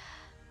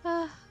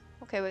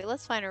 Okay, wait.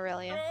 Let's find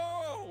Aurelia.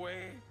 Go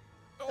away.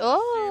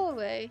 Oh, Ship.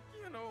 wait.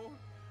 You know,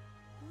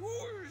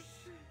 whoosh.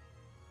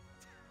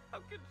 How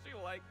can she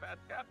like that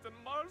Captain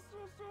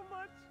Marceau so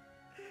much?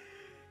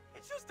 He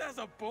just has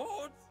a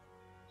boat.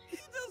 He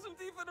doesn't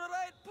even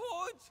write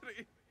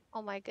poetry.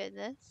 Oh my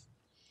goodness.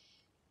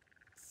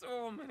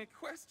 So many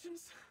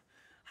questions.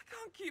 I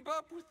can't keep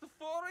up with the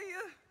four of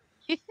you.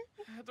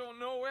 I don't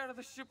know where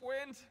the ship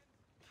went.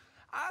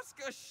 Ask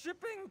a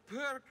shipping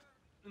clerk.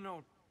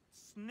 No,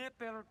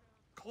 snipper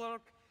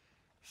clerk.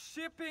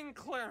 Shipping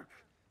clerk.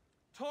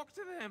 Talk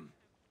to them.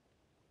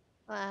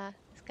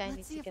 This guy Let's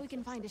needs see to if get we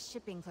can find a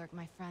shipping clerk,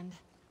 my friend.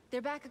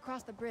 They're back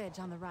across the bridge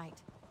on the right.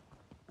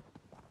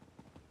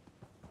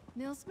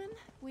 Nilsman,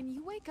 when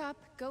you wake up,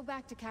 go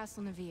back to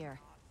Castle Navir.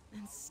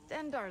 And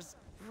Stendar's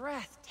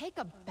breath. Take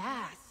a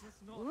bath. This is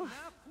not Oof.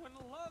 nap when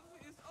love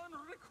is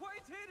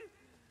unrequited.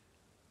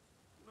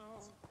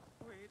 No,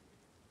 wait.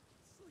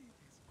 Sleep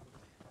is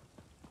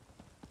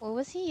good. What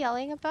was he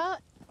yelling about?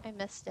 I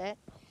missed it.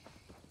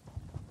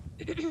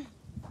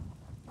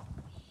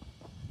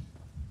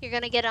 You're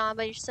gonna get on,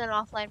 but you're still in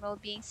offline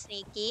mode being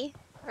sneaky.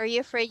 Are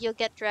you afraid you'll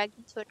get dragged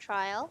into a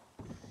trial?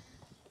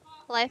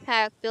 Life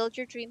hack, build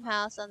your dream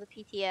house on the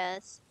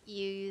PTS.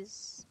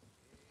 Use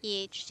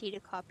EHT to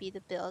copy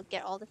the build,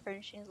 get all the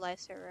furnishings live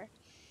server.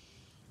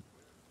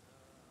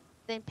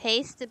 Then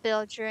paste the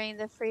build during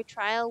the free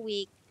trial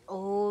week.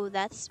 Oh,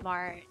 that's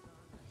smart.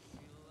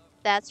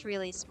 That's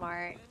really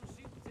smart.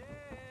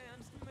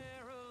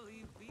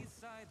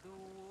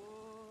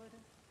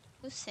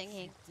 Who's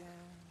singing?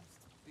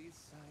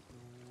 Beside the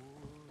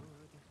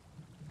wood.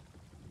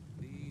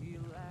 The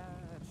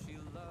lad she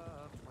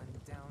loved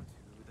went down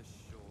to the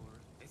shore,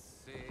 a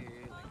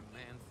sailing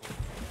man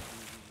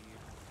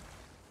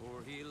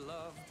for he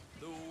loved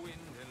the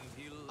wind and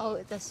he Oh,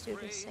 loved this the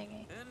dude is spray,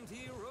 singing. and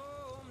he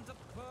roamed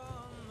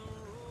upon the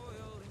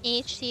royal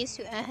EHT is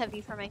too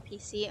heavy for my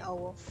PC.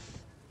 Oh,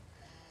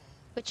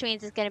 which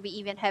means it's gonna be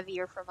even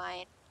heavier for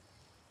mine.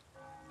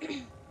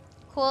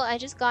 Cool, I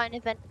just got an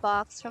event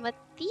box from a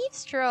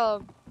thieves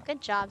trove. Good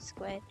job,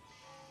 Squid.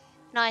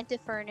 Not into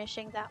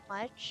furnishing that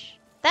much.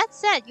 That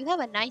said, you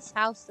have a nice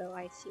house though,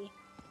 I see.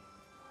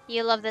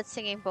 You love that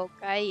singing boat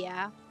guy,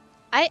 yeah.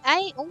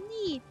 I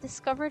only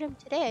discovered him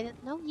today. I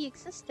didn't know he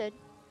existed.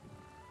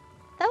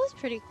 That was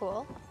pretty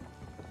cool.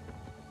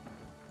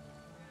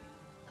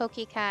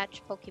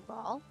 Pokecatch,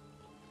 Pokeball.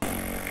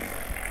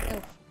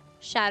 Oof.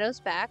 Shadow's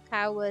back.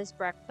 How was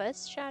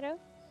breakfast, Shadow?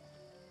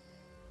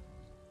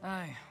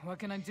 Hi, what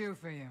can I do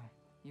for you?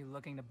 You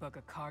looking to book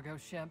a cargo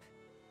ship?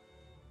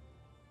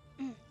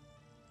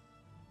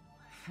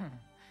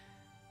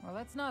 Well,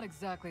 that's not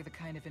exactly the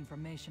kind of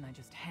information I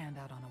just hand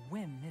out on a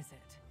whim, is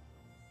it?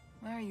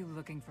 Why are you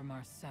looking for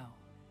Marceau?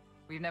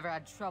 We've never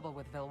had trouble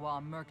with Valois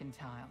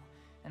Mercantile,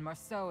 and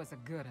Marceau is a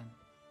good one.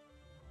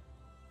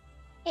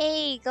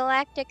 Hey,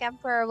 Galactic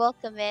Emperor,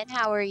 welcome in.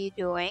 How are you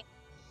doing?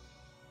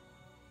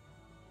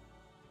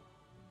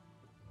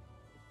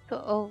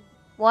 Oh,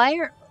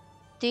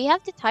 do you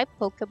have to type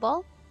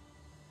Pokeball?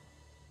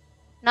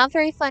 Not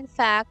very fun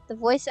fact, the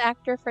voice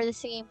actor for the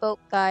singing boat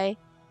guy.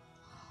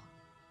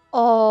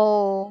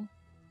 Oh.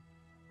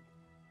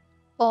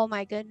 Oh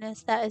my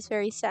goodness, that is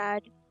very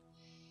sad.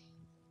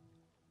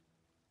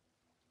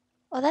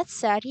 Oh, that's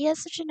sad. He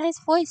has such a nice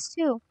voice,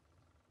 too.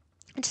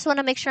 I just want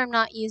to make sure I'm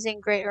not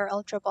using Great or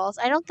Ultra Balls.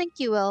 I don't think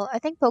you will. I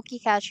think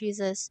Pokecash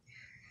uses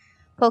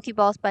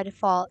Pokeballs by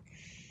default.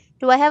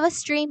 Do I have a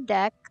Stream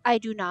Deck? I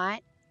do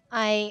not.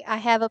 I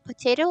have a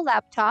potato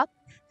laptop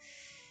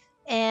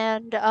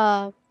and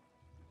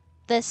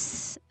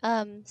this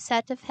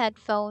set of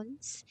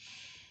headphones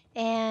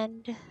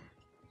and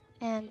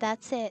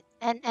that's it.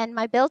 And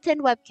my built-in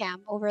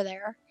webcam over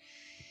there.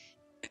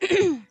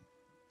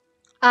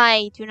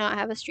 I do not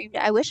have a Stream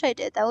Deck. I wish I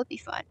did. That would be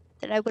fun.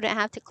 Then I wouldn't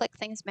have to click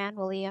things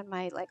manually on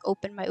my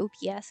open my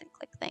OBS and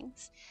click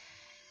things.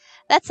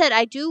 That said,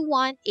 I do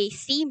want a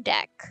Steam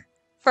Deck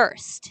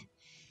first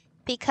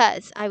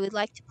because I would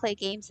like to play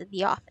games in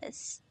the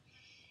office.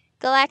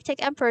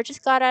 Galactic Emperor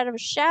just got out of a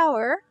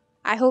shower.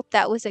 I hope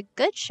that was a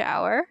good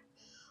shower.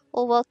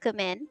 Well, welcome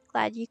in.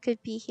 Glad you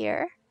could be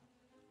here.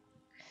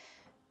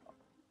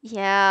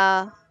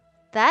 Yeah,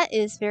 that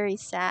is very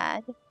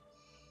sad.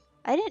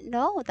 I didn't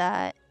know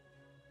that.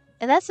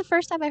 And that's the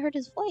first time I heard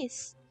his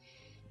voice.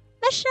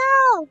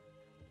 Michelle!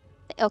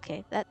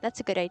 Okay,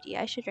 that's a good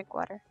idea. I should drink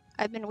water.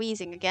 I've been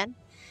wheezing again.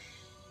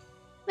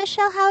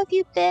 Michelle, how have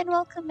you been?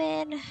 Welcome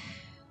in.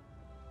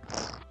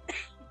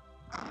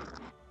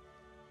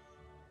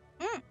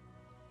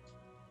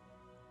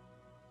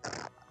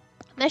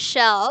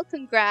 Michelle,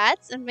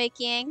 congrats on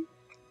making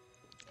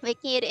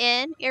it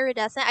in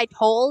iridescent. I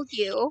told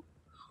you.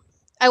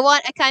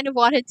 I kind of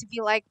wanted to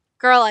be like,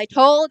 girl, I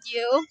told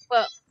you,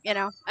 but you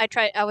know,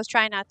 I was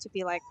trying not to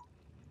be like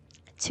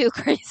too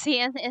crazy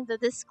in the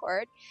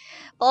Discord.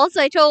 But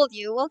also, I told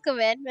you. Welcome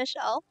in,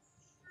 Michelle.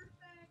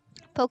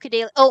 Poke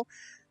Daily. Oh,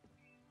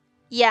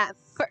 yeah.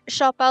 For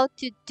shop out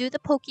to do the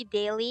Poke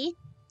Daily,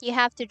 you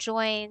have to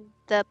join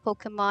the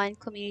Pokemon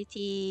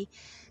community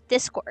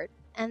Discord,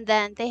 and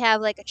then they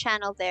have like a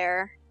channel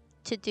there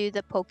to do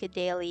the Poke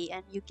Daily,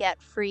 and you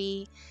get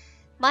free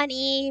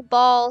money,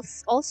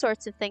 balls, all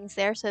sorts of things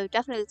there. So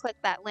definitely click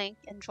that link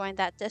and join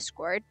that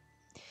Discord.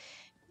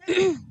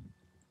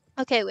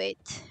 Okay,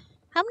 wait.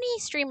 How many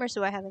streamers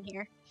do I have in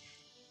here?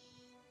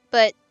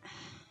 But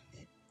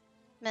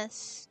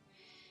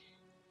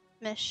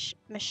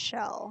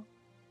Michelle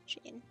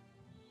Jean.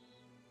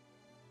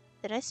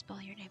 Did I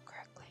spell your name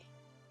correctly?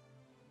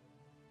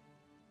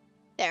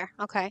 There,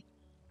 okay.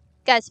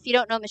 Guys, if you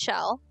don't know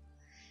Michelle,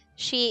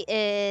 she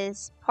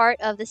is part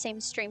of the same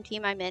stream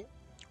team I'm in.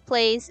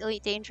 Plays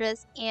Elite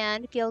Dangerous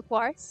and Guild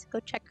Wars. Go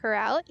check her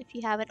out if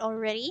you haven't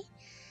already.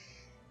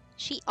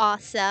 She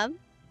awesome.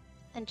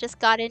 And just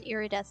got in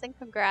iridescent.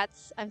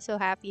 Congrats. I'm so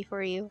happy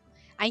for you.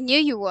 I knew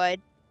you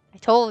would. I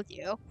told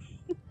you.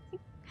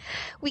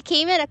 We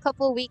came in a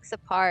couple weeks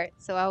apart,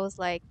 so I was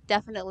like,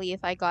 definitely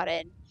if I got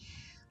in,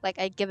 like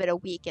I'd give it a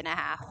week and a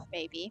half,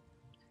 maybe.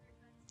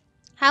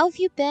 How have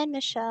you been,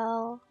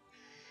 Michelle?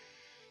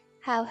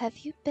 How have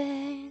you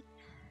been?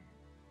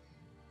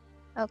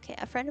 Okay,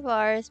 a friend of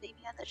ours, maybe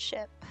on the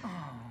ship.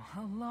 Oh,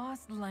 a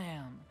lost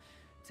lamb.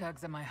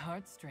 Tugs at my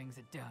heartstrings,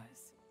 it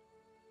does.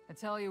 I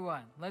tell you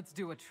what, let's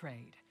do a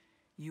trade.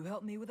 You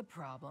help me with a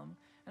problem,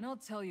 and I'll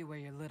tell you where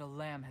your little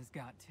lamb has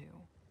got to.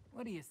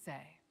 What do you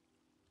say?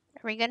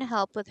 Are we gonna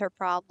help with her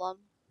problem?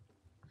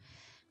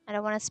 I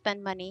don't want to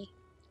spend money.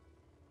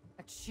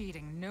 A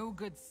cheating,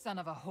 no-good son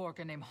of a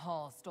horker named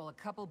Hall stole a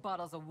couple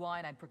bottles of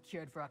wine I'd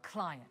procured for a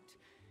client.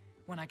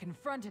 When I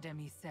confronted him,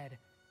 he said,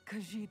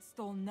 Khajiit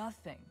stole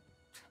nothing.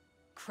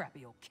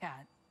 Crappy old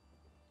cat.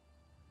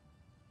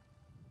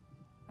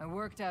 I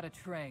worked out a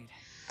trade.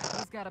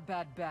 He's got a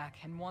bad back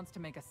and wants to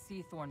make a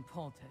seathorn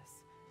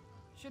poultice.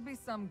 Should be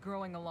some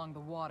growing along the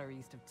water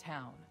east of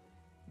town.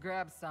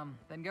 Grab some,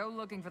 then go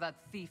looking for that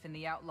thief in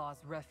the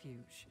outlaw's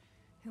refuge.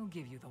 He'll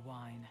give you the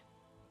wine.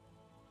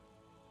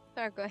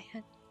 Sorry, go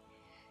ahead.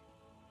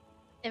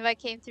 If I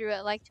came through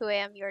at like 2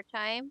 a.m. your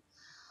time.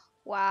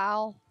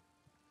 Wow.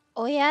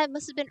 Oh yeah, it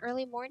must have been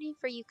early morning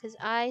for you because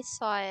I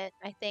saw it,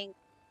 I think,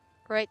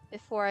 right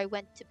before I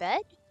went to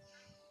bed.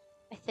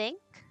 I think.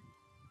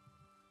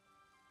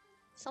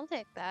 Something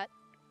like that.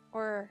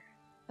 Or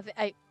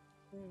I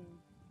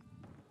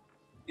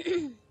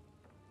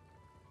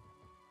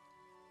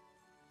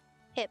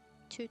hip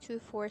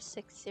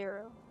 22460.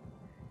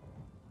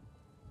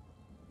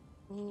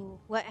 Ooh,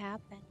 what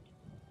happened?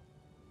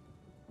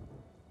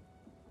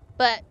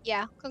 But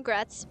yeah,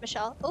 congrats,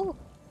 Michelle. Oh,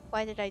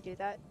 why did I do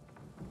that?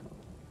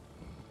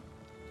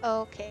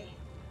 Okay.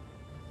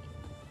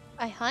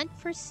 I hunt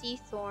for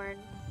Seathorn.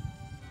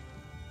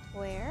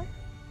 Where?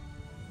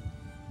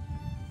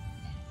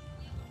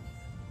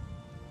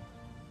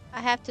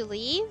 I have to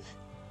leave?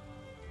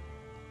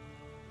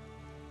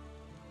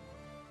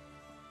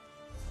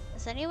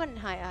 Is anyone in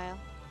High Isle?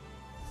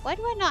 Why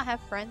do I not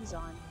have friends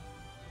on?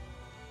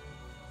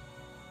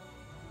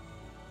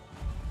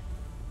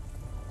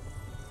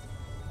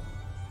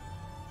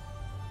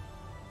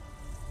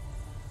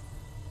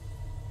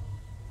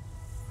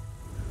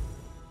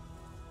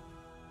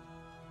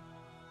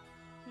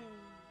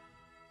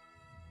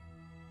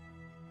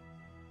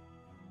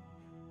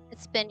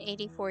 It's been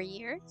 84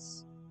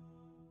 years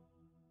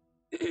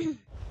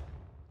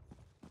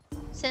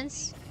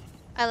since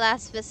I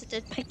last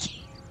visited my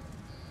cave.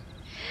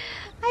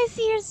 I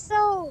see you're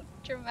so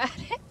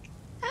dramatic.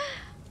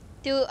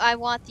 Do I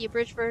want the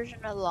abridged version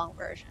or the long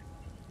version?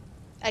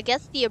 I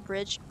guess the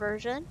abridged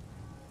version.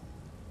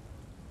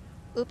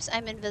 Oops,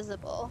 I'm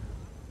invisible.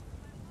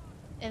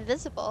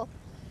 Invisible?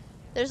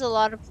 There's a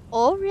lot of...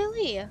 Oh,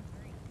 really?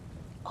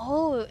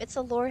 Oh, it's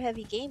a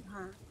lore-heavy game,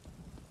 huh?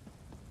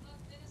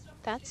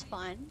 That's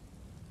fun.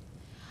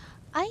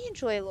 I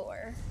enjoy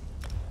lore.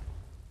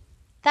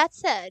 That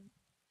said,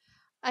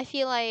 I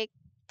feel like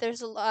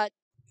there's a lot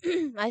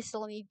I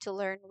still need to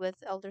learn with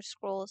Elder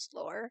Scrolls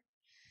lore.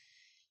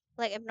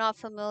 Like, I'm not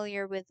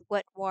familiar with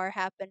what war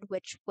happened,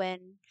 which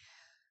when,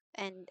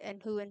 and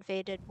who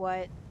invaded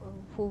what, or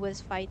who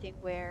was fighting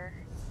where,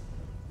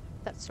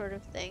 that sort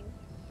of thing.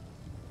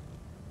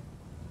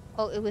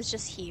 Oh, it was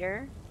just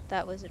here?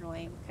 That was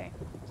annoying. Okay,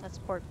 let's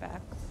port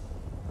back.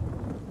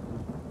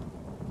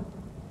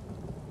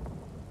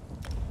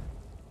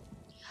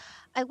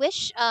 I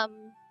wish,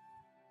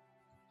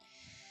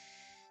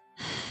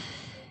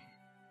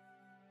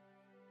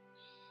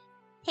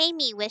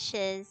 Tammy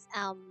wishes,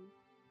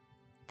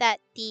 that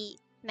the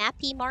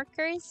mappy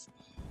markers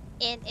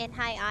in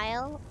High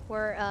Isle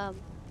were,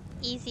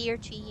 easier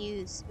to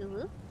use.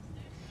 Ooh.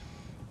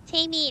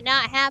 Tammy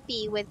not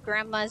happy with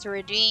Grandma's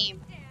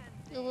redeem.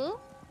 Ooh.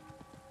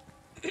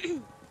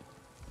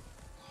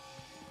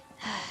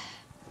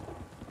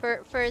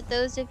 For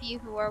those of you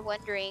who are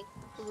wondering,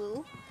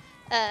 ooh,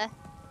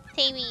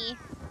 Tammy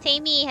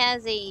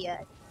has a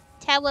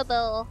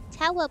towable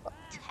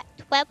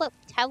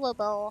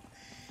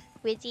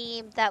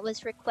redeem that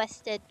was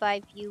requested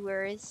by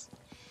viewers.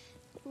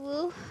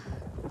 Ooh.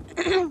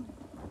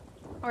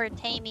 Or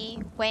Tammy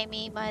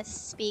Whammy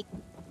must speak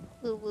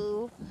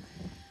ooh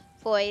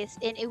voice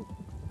in ooh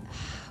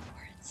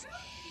words.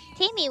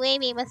 Tammy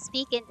Whammy must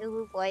speak in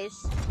ooh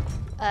voice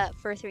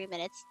for 3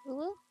 minutes.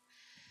 Ooh.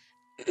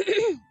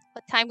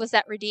 What time was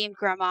that redeemed,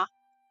 Grandma?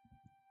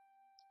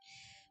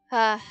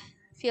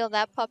 Feel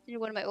that popped into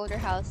one of my older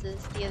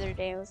houses the other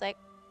day. I was like,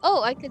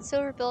 oh, I could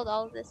silver build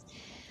all of this.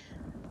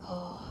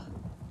 Oh.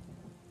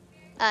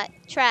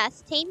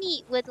 Trask,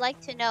 Tammy would like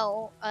to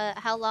know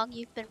how long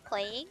you've been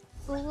playing.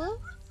 Ooh.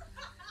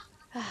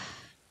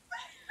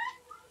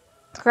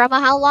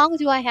 Grandma, how long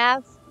do I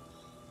have?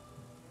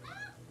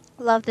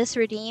 Love this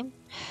redeem.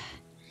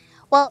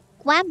 Well,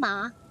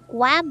 Grandma,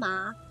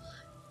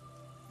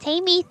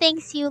 Tammy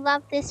thinks you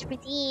love this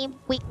redeem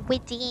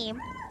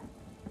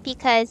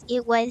because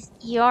it was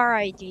your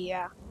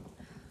idea.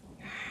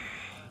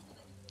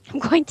 I'm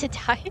going to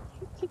die.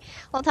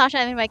 Well, Tasha,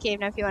 I'm in my cave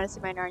now if you want to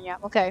see my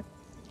Narnia. Okay.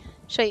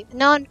 Show you.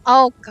 No,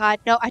 oh god,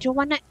 no, I don't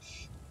want to.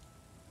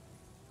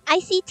 I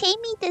see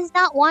Tammy does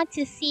not want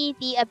to see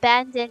the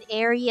abandoned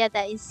area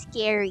that is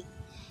scary.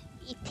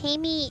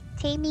 Tammy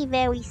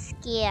very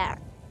scared.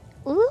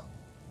 Ooh,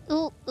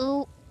 ooh,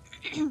 ooh.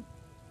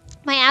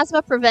 My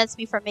asthma prevents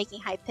me from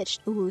making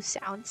high-pitched ooh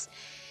sounds.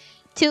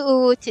 Too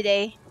ooh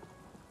today.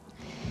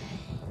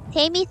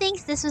 Tammy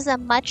thinks this was a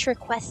much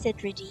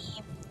requested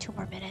redeem. 2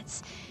 more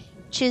minutes.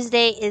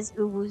 Tuesday is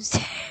ooh's.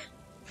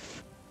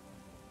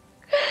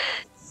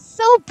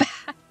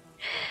 bad.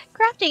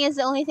 Crafting is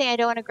the only thing I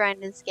don't want to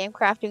grind in this game.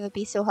 Crafting would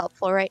be so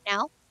helpful right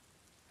now.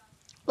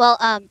 Well,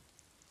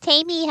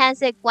 Tammy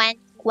has a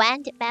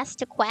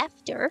Grandmaster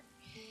Crafter,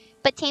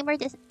 but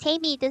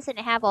Tammy doesn't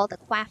have all the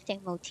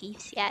crafting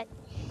motifs yet.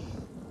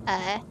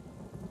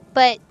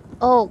 But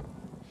oh,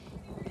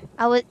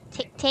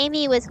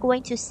 Tammy was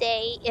going to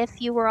say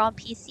if you were on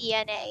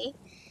PCNA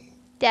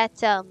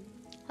that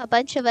a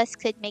bunch of us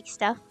could make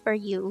stuff for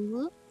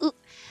you.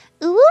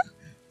 Ooh,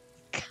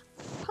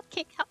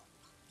 fucking hell.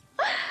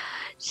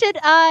 Should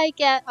I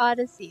get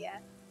Odyssey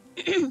yet?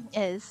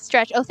 Is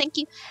stretch. Oh, thank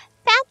you,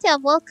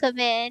 Phantom. Welcome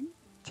in.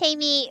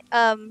 Tammy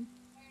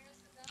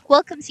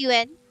welcomes you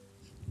in.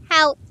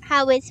 How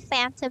is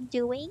Phantom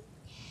doing?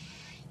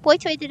 Boy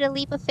Toy did a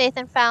leap of faith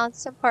and found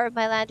some part of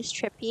my land is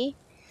trippy.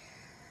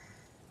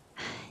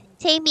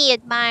 Tammy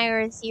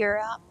admires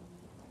your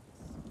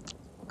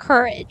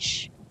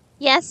courage.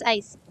 Yes,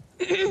 Ice.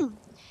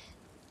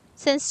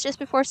 Since just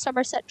before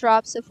Somerset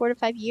dropped, so 4 to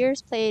 5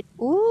 years played.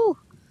 Ooh,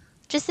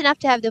 just enough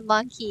to have the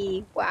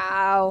monkey.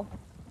 Wow.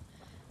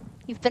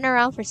 You've been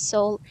around for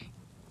so.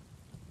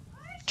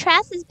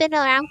 Trask has been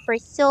around for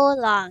so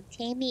long.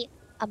 Tammy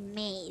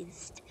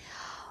amazed.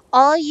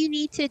 All you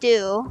need to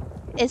do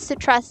is to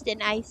trust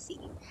in Icy.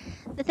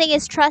 The thing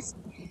is, trusting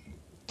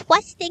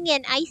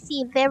in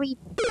Icy, very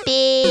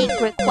big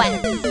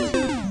request.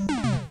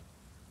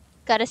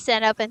 Gotta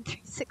stand up in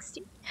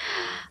 360.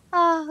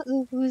 Ah,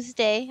 Ubu's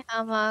day.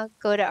 I'ma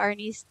go to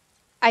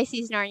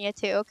Icy's Narnia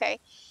too. Okay.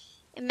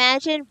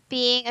 Imagine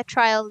being a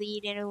trial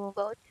lead in a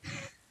boat.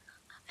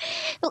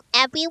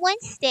 Everyone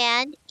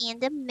stand in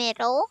the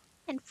middle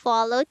and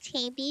follow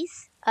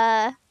Tammy's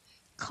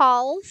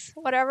calls,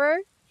 whatever.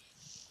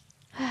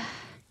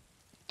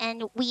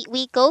 And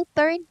we go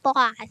burn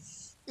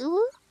boss.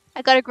 Ooh.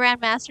 I got a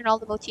grandmaster and all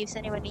the motifs.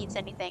 Anyone needs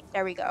anything.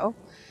 There we go.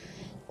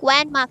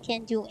 Grandma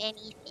can do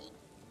anything.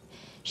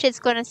 Shit's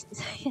gonna.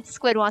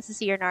 Squid wants to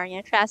see your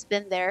Narnia. Trask's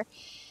been there,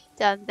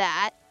 done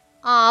that.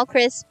 Aw,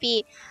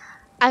 Crispy.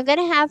 I'm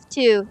gonna have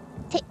to.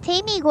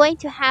 Tammy going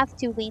to have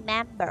to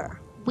remember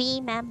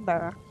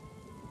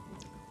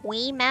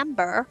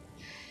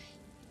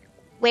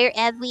where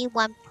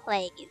everyone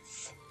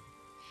plays.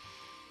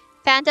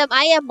 Phantom,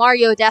 I am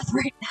Mario Death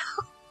right now.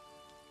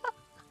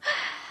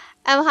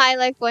 I'm high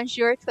like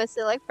bonjour,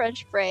 twisted like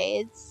French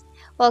braids.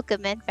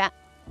 Welcome in,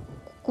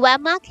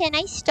 Grandma, can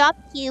I stop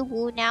you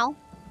woo now?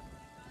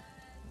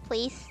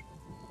 Please?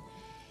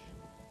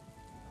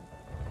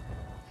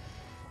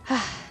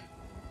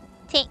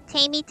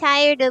 Tammy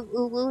tired of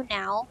woo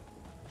now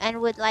and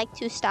would like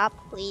to stop,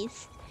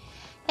 please.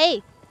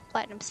 Hey,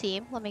 Platinum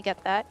Seam, let me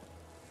get that.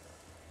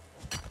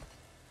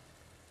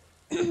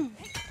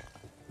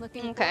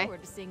 Looking Okay.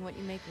 forward to seeing what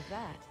you make with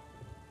that.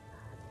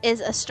 Is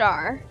a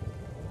star.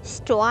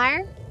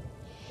 Star?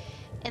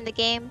 In the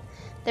game,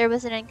 there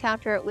was an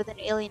encounter with an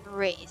alien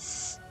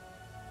race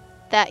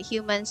that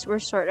humans were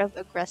sort of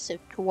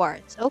aggressive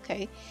towards.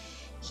 Okay.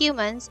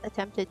 Humans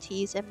attempted to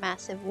use a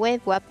massive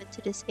wave weapon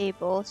to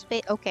disable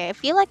space. Okay, I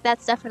feel like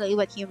that's definitely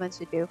what humans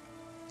would do.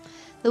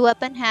 The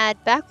weapon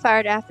had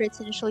backfired after its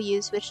initial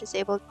use, which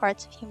disabled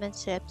parts of human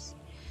ships.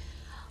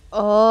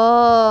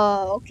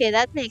 Oh, okay,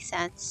 that makes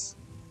sense.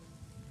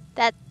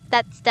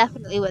 That's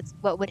definitely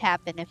what would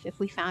happen if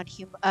we found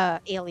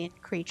alien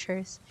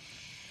creatures.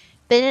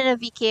 Been in a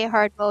VK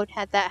hard mode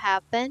had that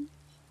happen.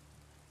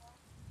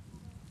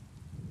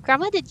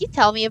 Grandma, did you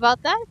tell me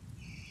about that?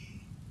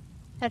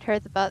 I'd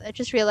heard about. I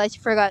just realized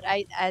you forgot.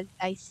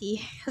 I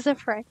see as a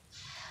friend.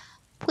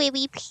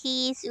 Pretty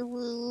please,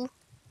 ooh.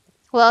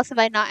 Who else have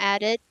I not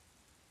added?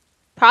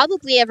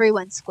 Probably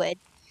everyone, Squid.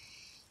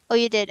 Oh,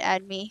 you did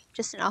add me,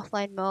 just in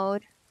offline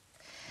mode.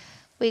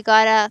 We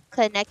gotta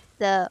connect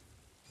the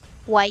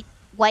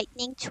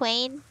whitening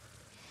train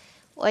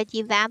or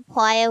the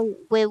vampire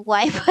will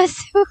wipe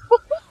us.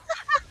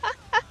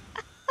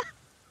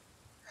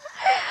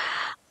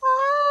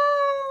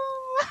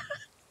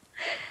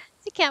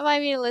 You can't buy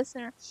me a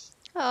listener.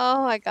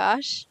 Oh my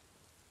gosh.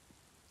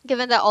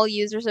 Given that all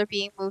users are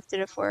being moved to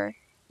the 4,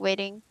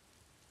 waiting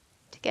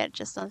to get it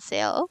just on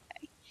sale.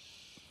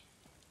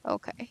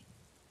 Okay.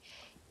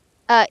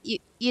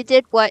 You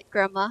did what,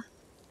 Grandma?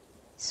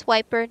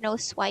 Swiper, no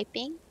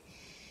swiping?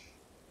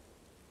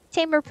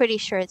 Tamer, pretty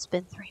sure it's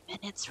been 3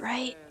 minutes,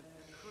 right?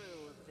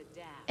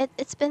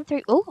 It's been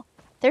 3. Oh,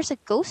 there's a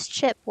ghost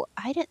ship. Well,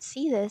 I didn't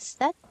see this.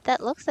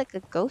 That looks like a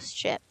ghost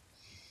ship.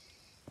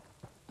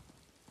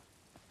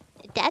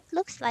 That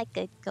looks like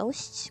a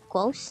ghost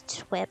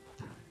ship.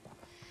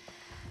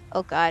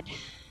 Oh God,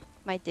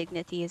 my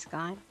dignity is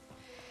gone.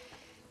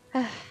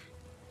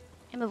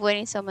 I'm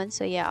avoiding someone,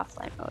 so yeah,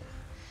 offline mode.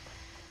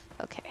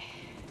 Okay.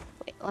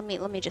 Wait,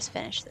 let me just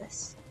finish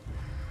this.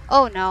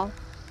 Oh no.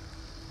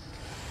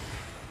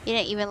 You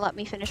didn't even let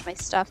me finish my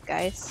stuff,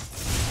 guys.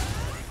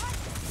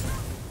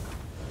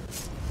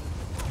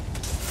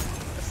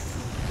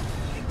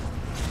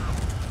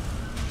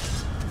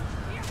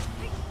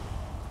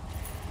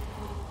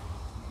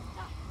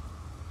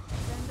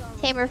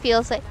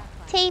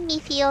 Tammy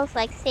feels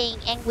like saying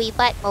angry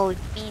butt mode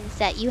means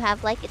that you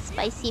have like a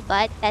spicy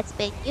butt that's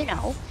been,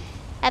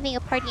 Having a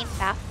party in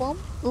bathroom?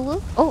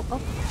 Ooh. Oh,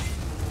 oh.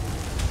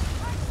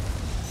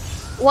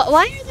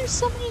 Why are there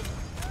so many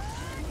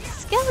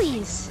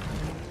skellies?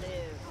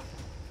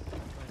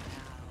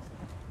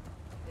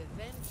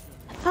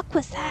 The fuck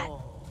was that?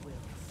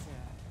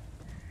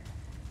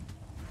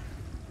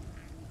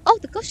 Oh,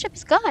 the ghost ship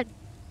is gone.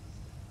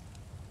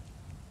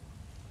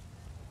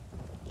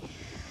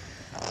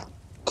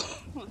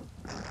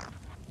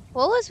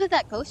 What was with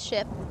that ghost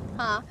ship?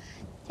 Huh?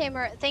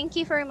 Tamer, thank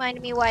you for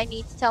reminding me why I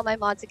need to tell my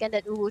mods again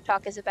that Uwu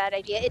Talk is a bad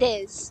idea. It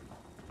is.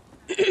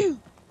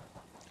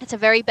 It's a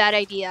very bad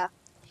idea.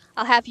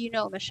 I'll have you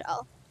know,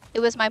 Michelle. It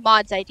was my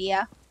mod's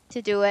idea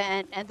to do it,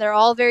 and they're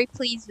all very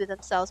pleased with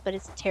themselves, but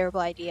it's a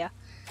terrible idea.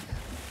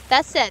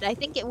 That said, I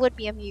think it would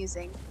be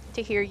amusing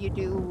to hear you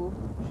do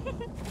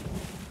Uwu.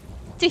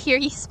 To hear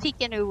you speak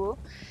in Uwu.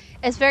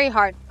 It's very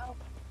hard, though.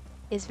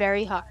 It's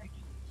very hard.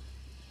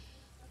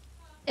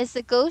 Is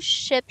the ghost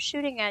ship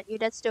shooting at you?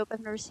 That's dope.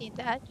 I've never seen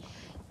that.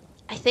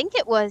 I think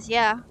it was,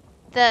 yeah.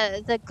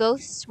 The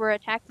ghosts were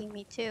attacking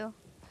me too.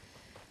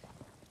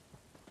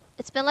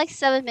 It's been like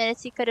 7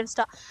 minutes. You could have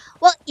stopped.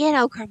 Well, you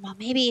know, Grandma,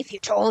 maybe if you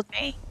told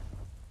me.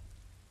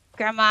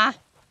 Grandma,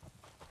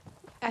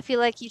 I feel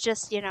like you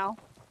just, you know,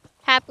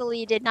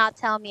 happily did not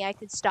tell me I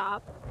could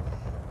stop.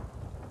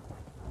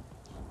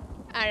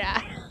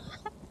 I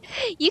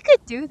You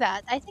could do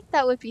that. I think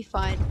that would be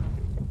fun.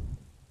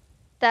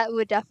 That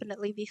would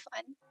definitely be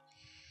fun.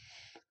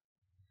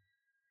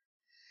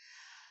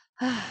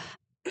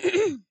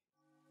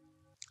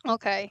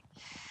 Okay.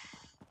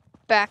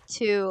 Back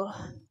to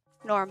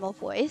normal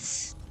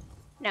voice.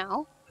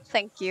 Now.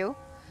 Thank you.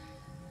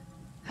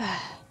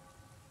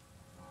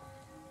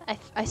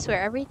 I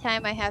swear, every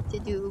time I have to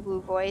do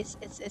Uwu voice,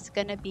 it's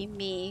gonna be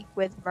me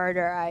with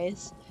murder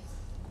eyes.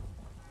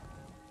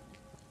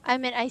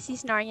 I'm in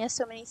Icy's Narnia,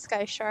 so many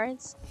sky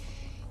shards.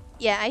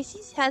 Yeah,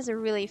 Icy's has a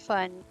really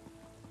fun...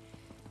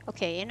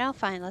 Okay, you know,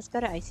 fine, let's go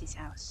to Icy's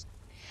house.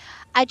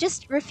 I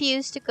just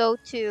refuse to go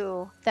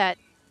to that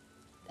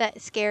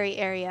scary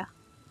area.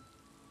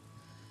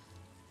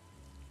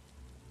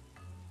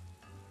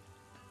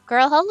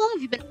 Girl, how long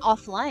have you been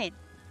offline?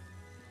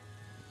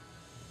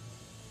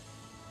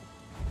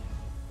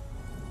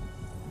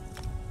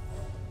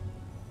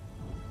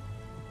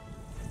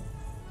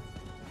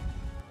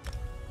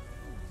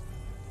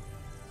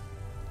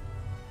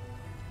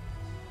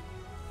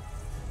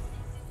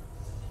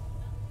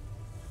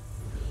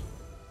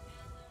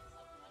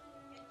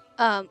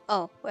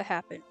 Oh, what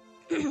happened?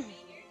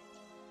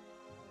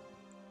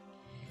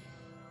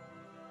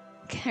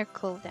 Care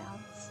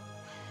cooldowns.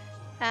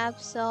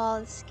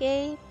 Absol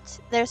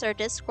escaped. There's our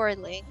Discord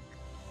link.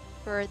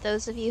 For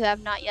those of you who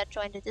have not yet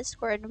joined the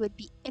Discord and would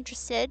be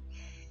interested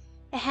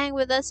to hang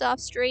with us off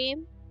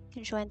stream, you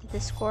can join the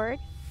Discord.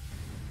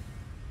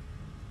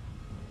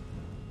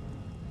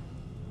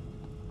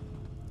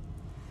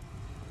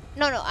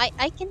 No,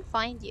 I can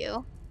find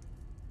you.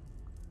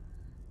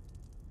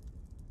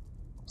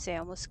 See, I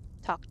almost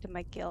talked to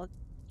my guild.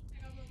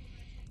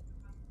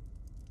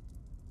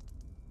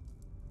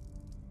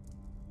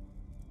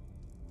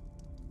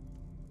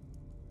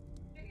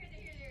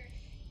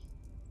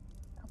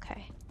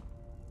 Okay.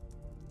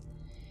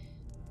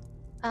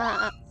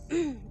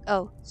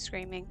 Oh,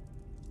 screaming.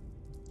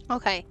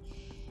 Okay.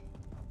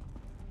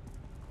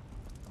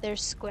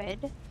 There's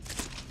squid.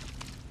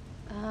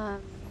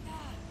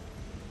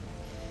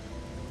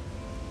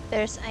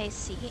 There's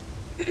icy.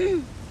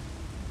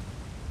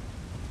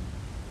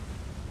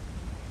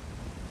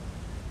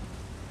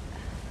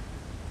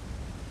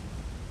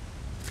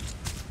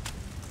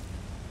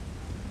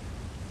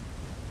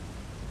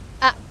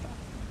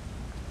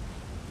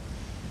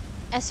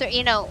 So,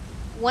 you know,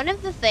 one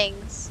of the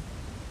things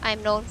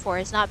I'm known for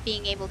is not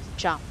being able to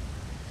jump.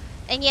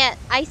 And yet,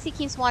 Icy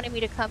keeps wanting me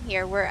to come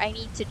here where I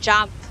need to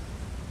jump.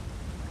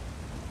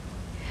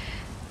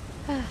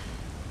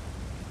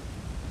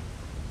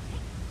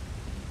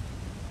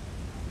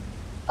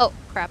 Oh,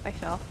 crap, I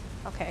fell.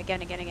 Okay,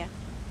 again.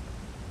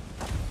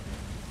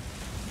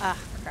 Ah,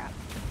 crap.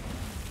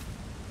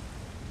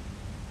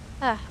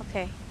 Ah,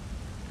 okay.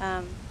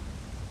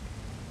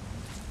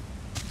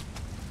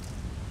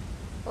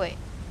 Wait.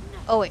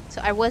 Oh, wait,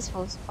 so I was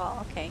supposed to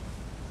fall. Okay.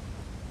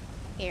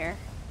 Here.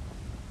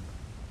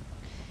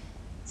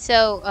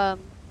 So,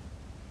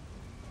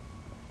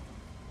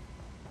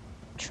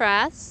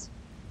 Trass?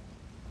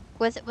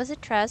 Was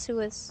it Trass who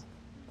was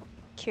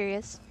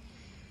curious?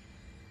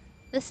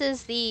 This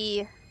is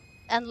the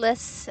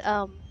endless,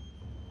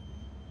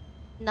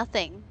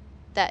 nothing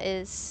that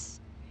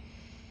is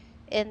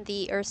in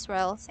the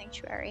erstwhile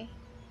sanctuary.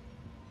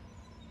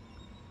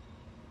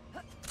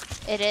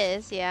 It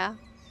is, yeah.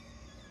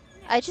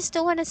 I just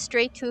don't want to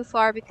stray too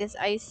far because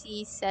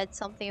Icy said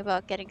something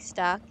about getting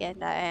stuck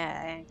and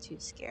I'm too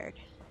scared.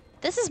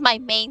 This is my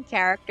main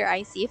character,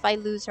 Icy. If I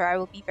lose her, I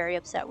will be very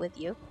upset with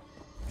you.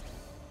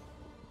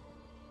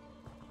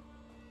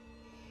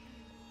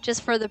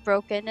 Just for the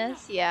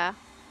brokenness, yeah.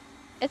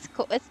 It's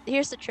cool.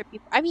 Here's the trippy...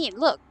 I mean,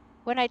 look.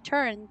 When I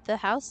turn, the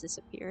house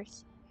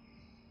disappears.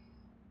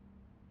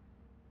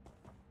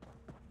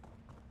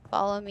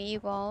 Follow me, you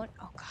won't.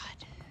 Oh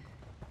god.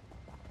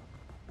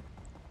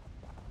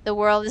 The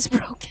world is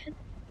broken.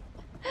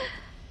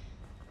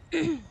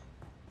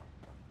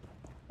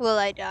 Will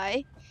I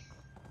die?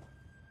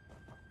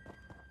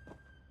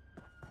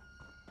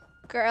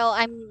 Girl,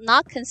 I'm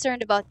not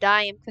concerned about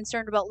dying. I'm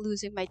concerned about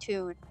losing my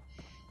tune.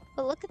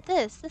 But look at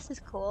this. This is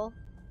cool.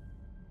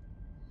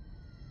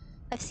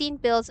 I've seen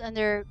builds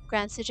under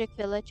Grand Sijik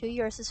Villa too.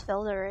 Yours is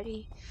filled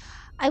already.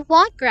 I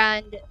want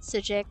Grand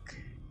Sijik.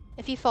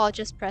 If you fall,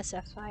 just press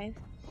F5.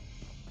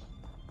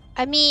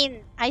 I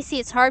mean, I see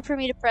it's hard for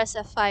me to press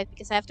F5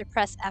 because I have to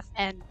press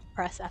FN to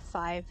press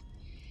F5.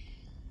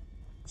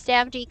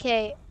 Stam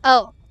DK.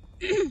 Oh.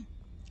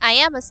 I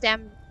am a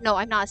Stam. No,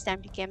 I'm not a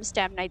Stam DK. I'm a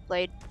Stam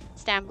Nightblade.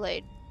 Stam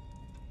Blade.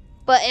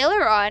 But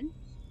Aileron,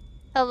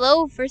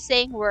 hello for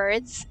saying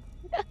words.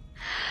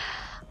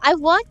 I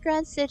want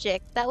Grand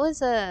Sijik. That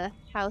was a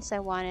house I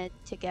wanted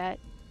to get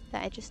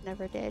that I just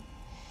never did.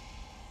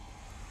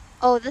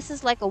 Oh, this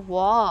is like a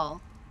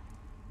wall.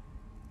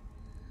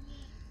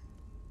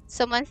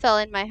 Someone fell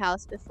in my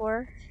house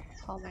before.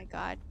 Oh my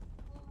god.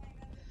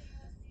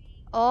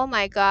 Oh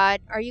my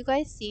god. Are you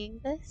guys seeing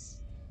this?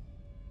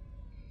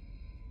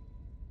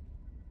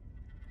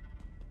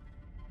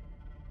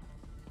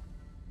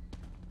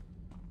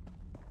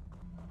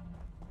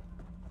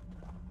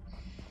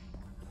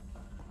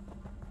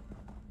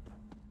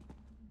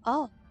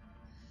 Oh.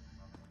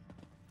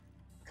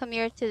 Come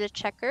here to the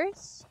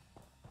checkers.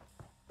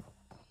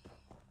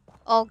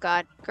 Oh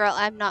god. Girl,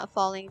 I'm not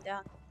falling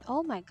down.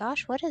 Oh my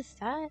gosh, what is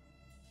that?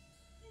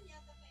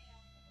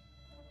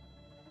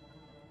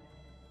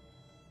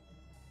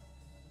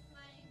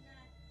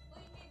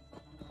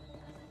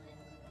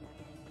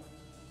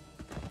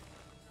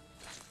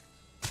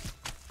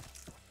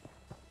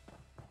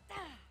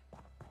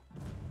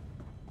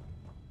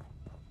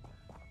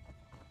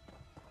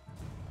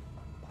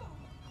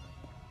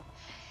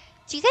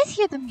 Do you guys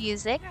hear the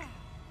music?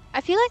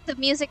 I feel like the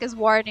music is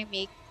warning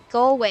me.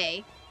 Go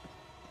away.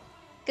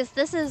 Because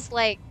this is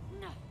like...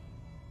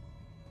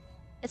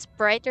 It's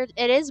brighter.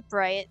 It is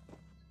bright.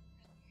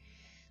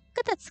 Look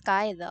at that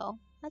sky though.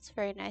 That's a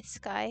very nice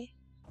sky.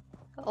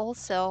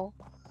 Also...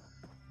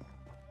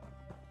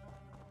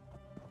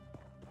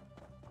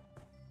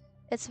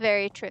 It's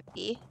very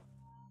trippy.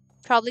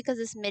 Probably because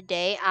it's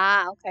midday.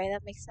 Ah, okay,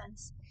 that makes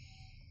sense.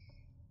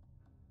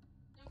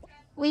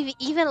 We've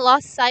even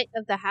lost sight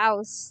of the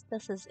house.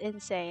 This is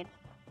insane.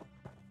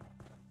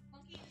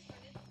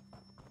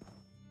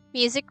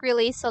 Music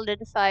really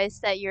solidifies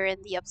that you're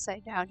in the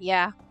upside down.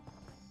 Yeah.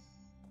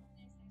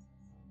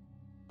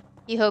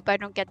 You hope I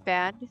don't get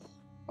banned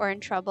or in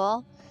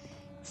trouble.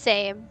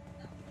 Same.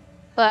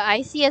 But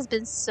Icy has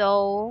been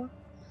so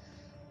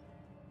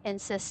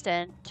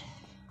insistent.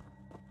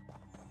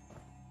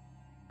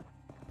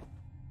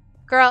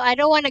 Girl, I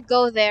don't want to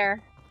go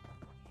there.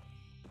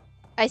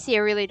 Icy, I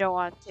really don't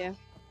want to.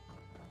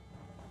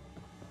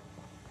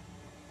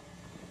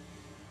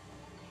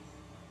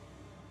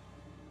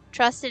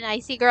 Trust in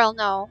Icy, girl,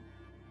 no.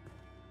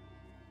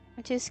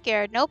 I'm too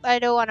scared. Nope, I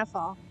don't want to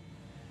fall.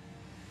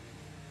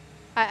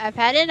 I've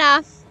had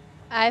enough.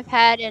 I've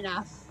had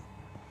enough.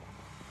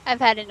 I've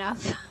had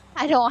enough.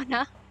 I don't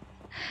wanna.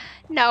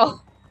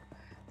 No.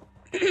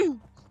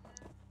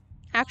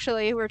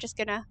 Actually, we're just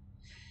gonna...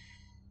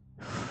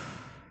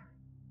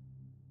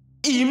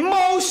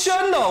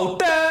 Emotional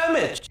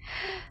damage!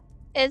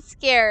 It's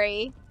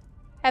scary.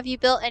 Have you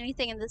built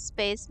anything in this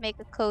space? Make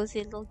a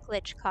cozy little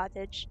glitch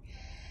cottage.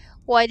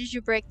 Why did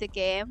you break the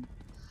game?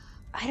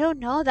 I don't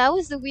know. That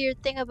was the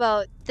weird thing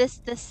about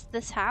this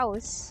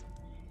house.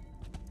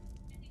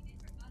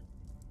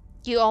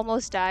 You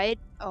almost died?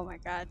 Oh my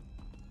god.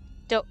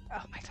 Don't...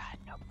 Oh my god,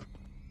 nope.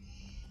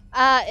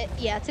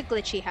 Yeah, it's a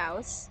glitchy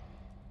house.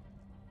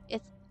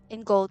 It's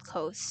in Gold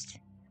Coast.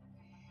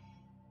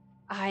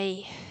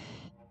 I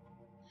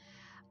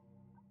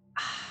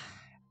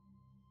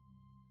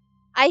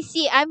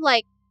see, I'm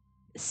like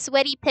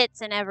sweaty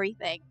pits and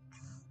everything.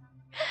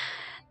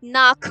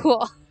 Not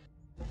cool.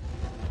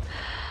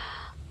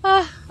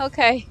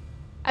 Okay.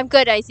 I'm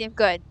good, Icy, I'm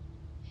good.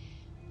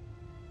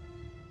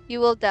 You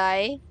will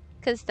die,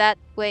 because that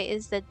way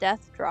is the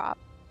death drop.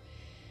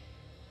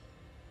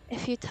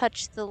 If you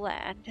touch the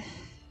land,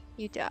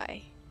 you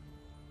die.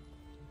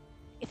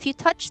 If you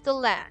touch the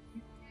land,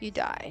 you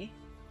die.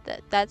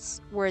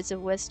 That's words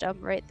of wisdom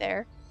right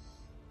there.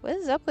 What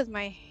is up with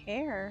my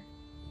hair?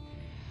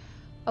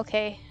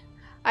 Okay.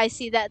 I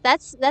see that.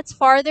 That's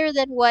farther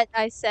than what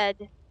I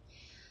said.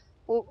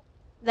 Well,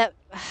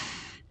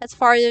 that's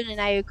farther than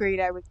I agreed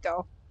I would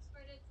go.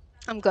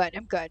 I'm good.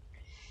 I'm good.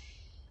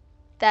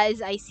 That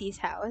is Icy's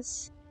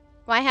house.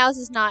 My house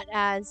is not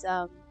as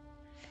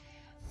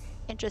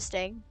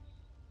interesting.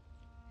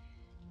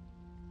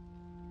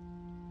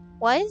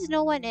 Why is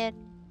no one in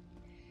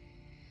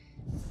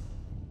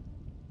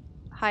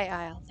High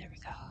Isle? There we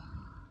go.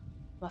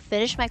 I'm gonna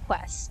finish my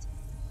quest.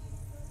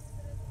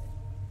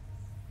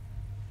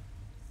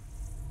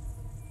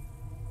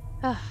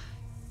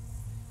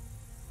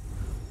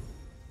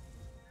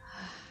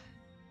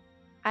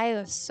 I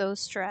was so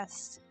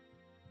stressed.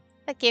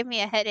 That gave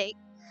me a headache.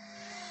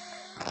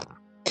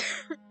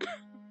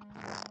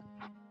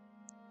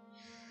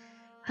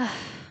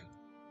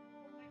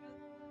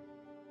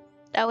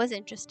 That was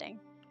interesting.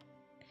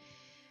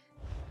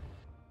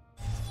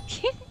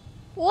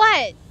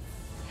 What?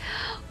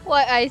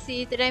 What,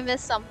 Icy? Did I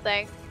miss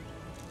something?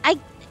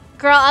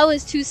 Girl, I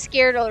was too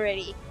scared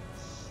already.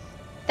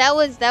 That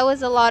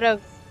was a lot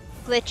of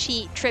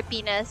glitchy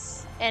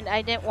trippiness, and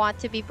I didn't want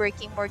to be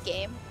breaking more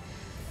game.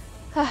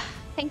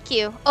 Thank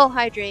you. Oh,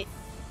 hydrate.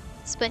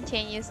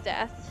 Spontaneous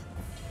death.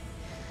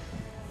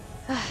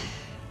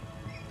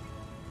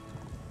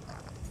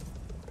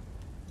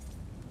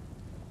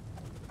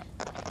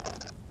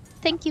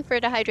 Thank you for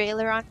the hydrate,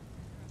 Leron.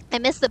 I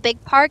missed the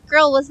big part.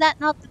 Girl, was that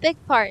not the big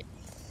part?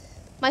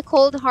 My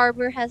cold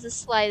harbor has a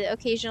slide that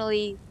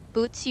occasionally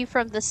boots you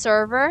from the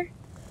server.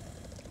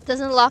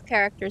 Doesn't lock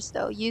characters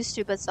though. Used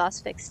to, but Sauce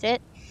fixed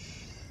it.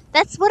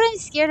 That's what I'm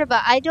scared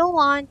about. I don't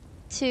want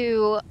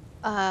to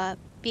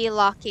be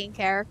locking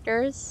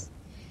characters.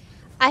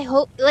 I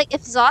hope, like,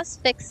 if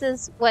Zoss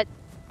fixes what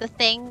the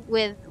thing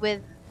with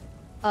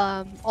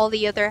all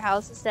the other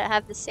houses that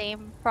have the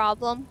same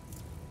problem,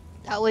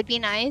 that would be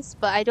nice.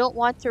 But I don't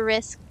want to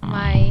risk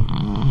my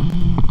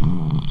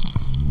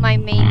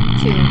main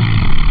too.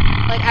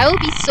 Like, I will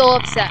be so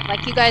upset.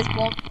 Like, you guys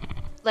won't,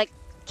 like,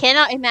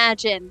 cannot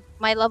imagine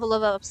my level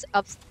of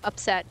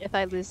upset if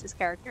I lose this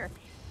character.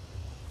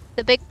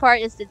 The big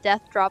part is the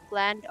death drop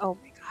land. Oh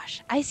my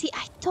gosh. I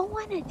don't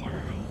want to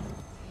die.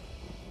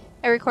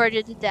 I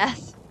recorded the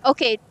death.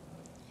 Okay.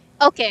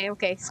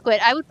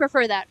 Squid. I would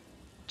prefer that.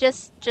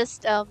 Just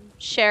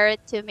share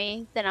it to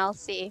me, then I'll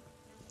see.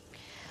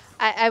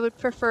 I would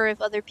prefer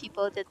if other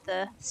people did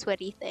the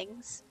sweaty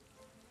things.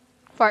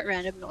 Fart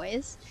random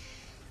noise.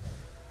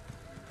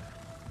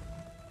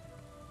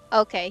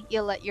 Okay,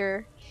 you'll let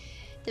your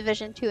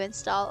Division 2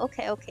 install.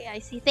 Okay, I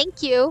see.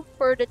 Thank you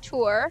for the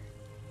tour.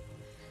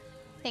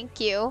 Thank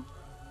you.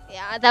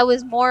 Yeah, that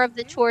was more of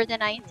the tour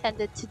than I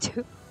intended to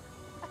do.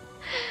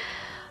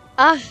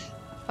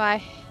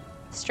 Bye.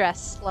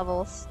 Stress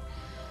levels.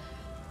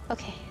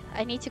 Okay,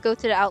 I need to go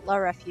to the Outlaw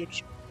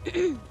Refuge.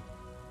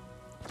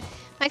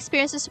 My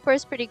experience with support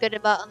is pretty good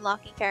about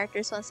unlocking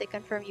characters once they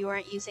confirm you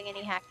aren't using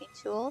any hacking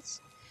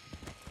tools.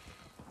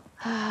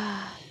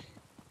 I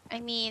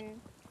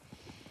mean,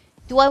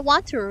 do I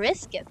want to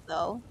risk it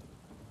though?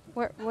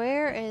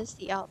 Where is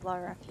the Outlaw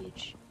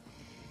Refuge?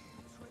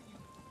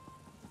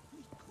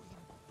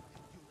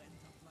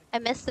 I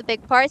missed the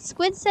big part.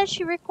 Squid said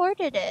she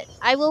recorded it.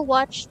 I will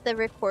watch the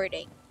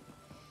recording.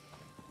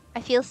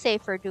 I feel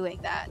safer doing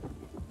that.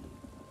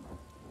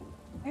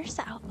 Where's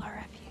the Outlaw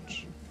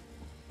Refuge?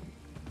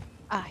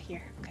 Ah,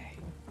 here. Okay.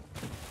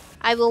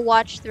 I will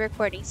watch the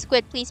recording.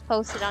 Squid, please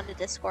post it on the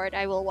Discord.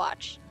 I will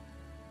watch.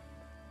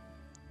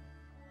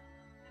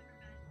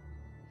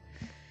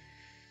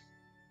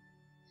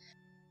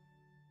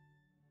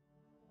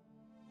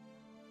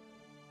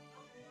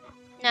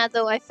 Now,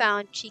 though, I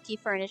found cheeky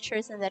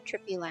furnitures in that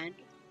trippy land.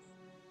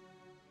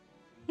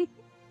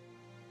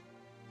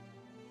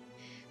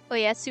 Oh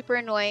yeah, super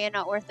annoying and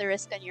not worth the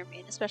risk on your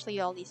main, especially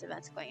all these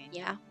events going on.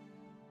 Yeah.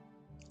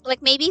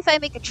 Like, maybe if I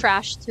make a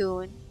trash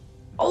tune.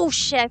 Oh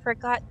shit, I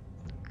forgot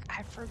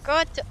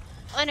to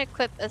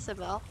unequip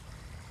Isobel.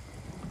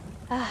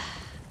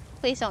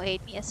 Please don't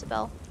hate me,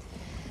 Isobel.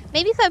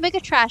 Maybe if I make a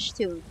trash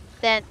tune,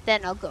 then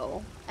I'll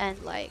go and,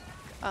 like,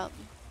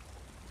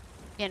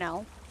 you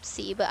know,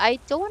 see. But I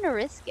don't want to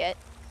risk it.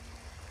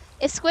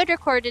 If Squid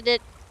recorded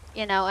it,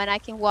 you know, and I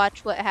can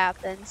watch what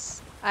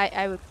happens,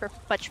 I would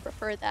much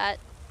prefer that.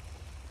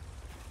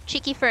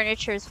 Cheeky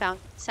furnitures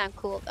sound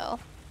cool though.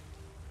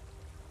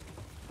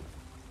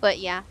 But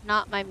yeah,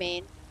 not my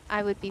main.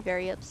 I would be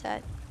very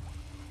upset.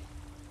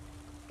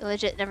 I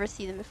legit never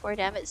see them before.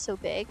 Damn, it's so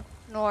big.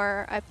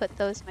 Nor I put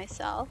those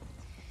myself.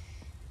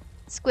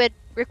 Squid,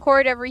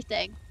 record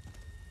everything.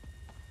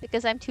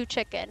 Because I'm too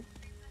chicken.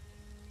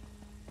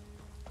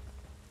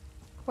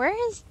 Where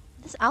is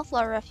this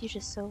Outlaw Refuge?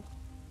 Is so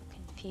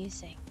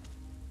confusing.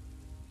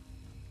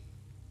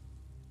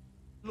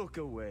 Look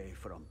away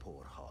from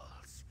poor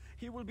Halls.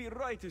 He will be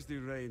right as the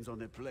rains on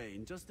the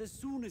plain just as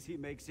soon as he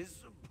makes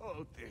his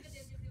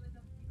poultice.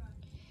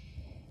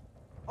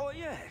 Oh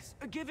yes,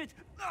 give it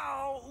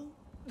now.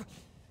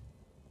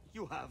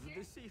 You have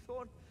the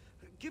Seathorn.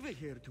 Give it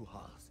here to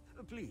Halls,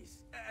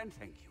 please, and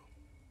thank you.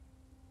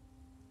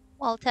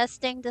 While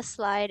testing the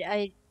slide,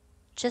 I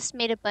just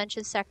made a bunch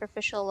of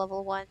sacrificial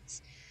level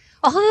 1s.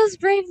 All those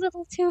brave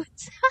little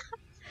tunes.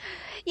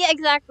 Yeah,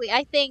 exactly.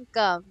 I think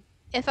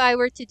if I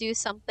were to do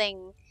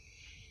something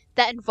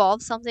that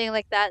involves something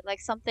like that, like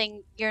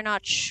something you're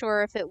not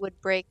sure if it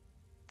would break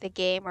the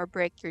game or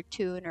break your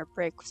tune or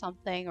break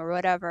something or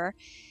whatever,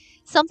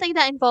 something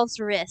that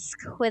involves risk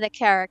with a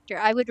character,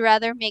 I would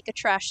rather make a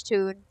trash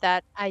tune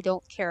that I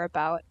don't care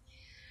about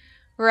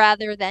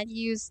rather than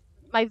use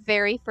my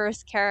very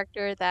first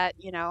character that,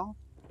 you know,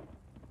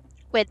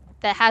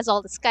 that has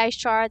all the sky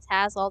shards,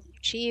 has all the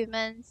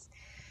achievements,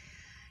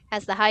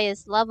 has the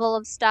highest level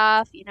of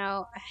stuff, you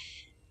know.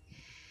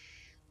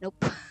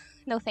 Nope.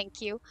 No,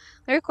 thank you.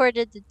 We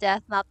recorded the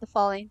death, not the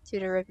falling to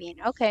the ravine.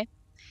 Okay.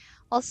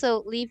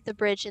 Also, leave the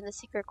bridge in the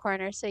secret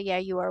corner. So yeah,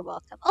 you are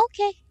welcome.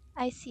 Okay.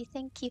 I see.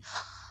 Thank you.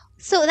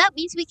 So that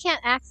means we can't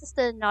access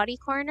the naughty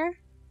corner?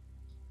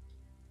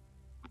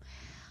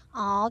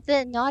 Oh,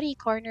 the naughty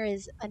corner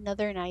is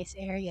another nice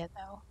area,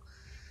 though.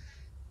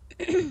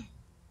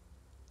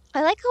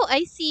 I like how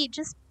Icy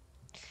just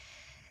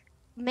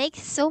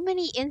makes so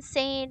many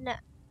insane.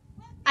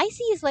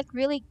 Icy is like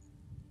really.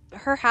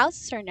 Her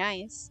houses are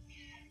nice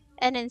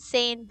and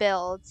insane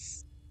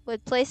builds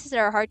with places that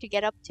are hard to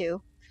get up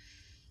to.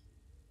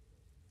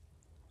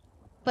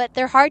 But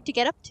they're hard to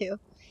get up to.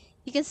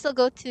 You can still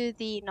go to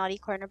the naughty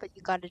corner, but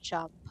you gotta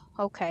jump.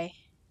 Okay.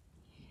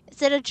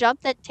 Is it a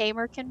jump that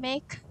Tamer can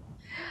make?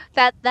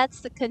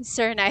 That's the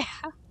concern I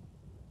have.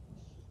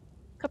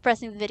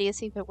 Compressing the video,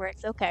 see if it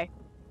works. Okay.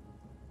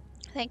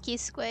 Thank you,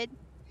 Squid.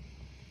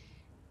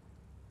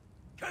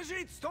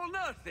 Khajiit stole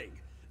nothing!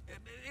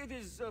 It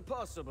is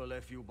possible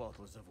a few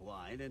bottles of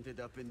wine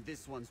ended up in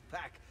this one's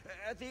pack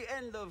at the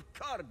end of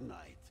card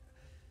night.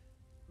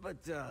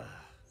 But,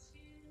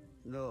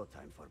 no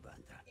time for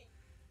banter.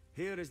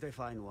 Here is the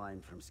fine wine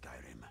from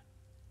Skyrim.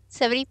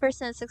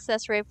 70%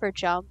 success rate for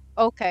jump.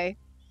 Okay.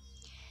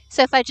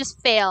 So if I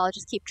just fail, I'll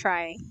just keep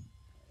trying.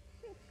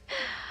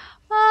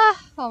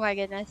 Oh my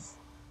goodness.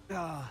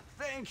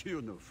 Thank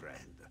you, new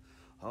friend.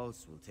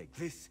 House will take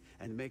this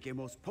and make a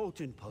most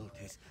potent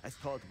poultice as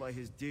taught by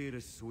his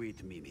dearest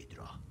sweet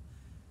Mimidra.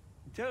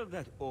 Tell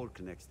that orc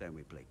next time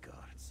we play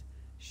cards.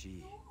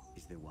 She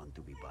is the one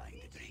to be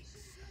buying the drinks.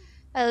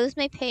 I lose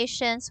my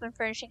patience when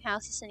furnishing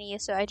houses in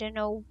ESO. So I don't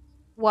know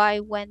why,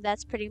 when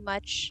that's pretty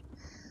much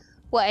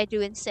what I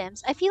do in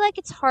Sims. I feel like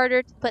it's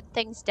harder to put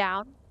things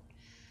down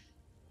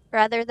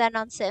rather than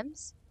on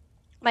Sims.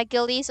 My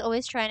guildie's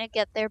always trying to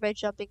get there by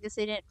jumping because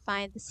they didn't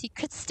find the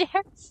secret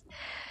stairs.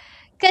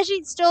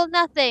 Khajiit stole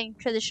nothing.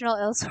 Traditional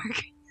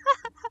Elswork.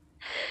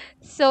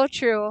 So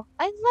true.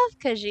 I love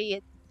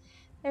Khajiit.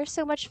 They're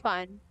so much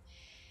fun.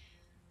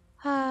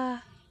 I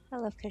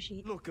love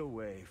Khajiit. Look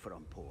away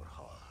from poor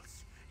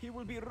Halls. He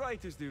will be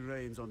right as the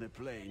reins on the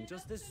plane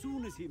just as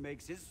soon as he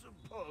makes his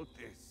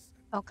poultice.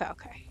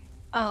 Okay.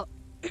 Oh.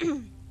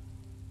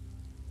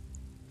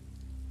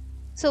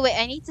 So wait,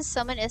 I need to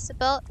summon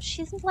Isobel.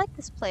 She doesn't like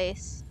this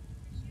place.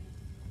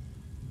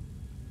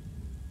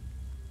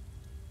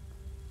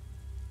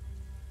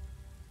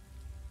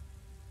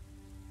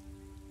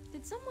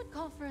 Did someone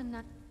call for a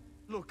nut?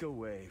 Look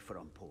away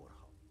from poor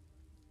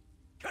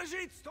Halls.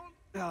 Khajiit stole...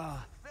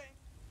 thank...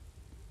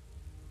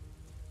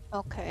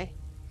 Okay.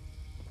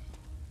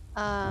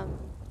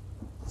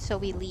 So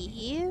we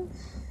leave.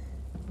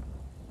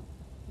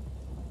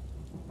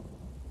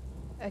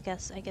 I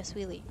guess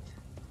we leave.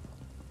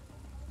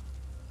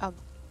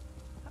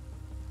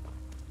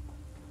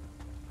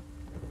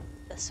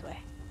 This way.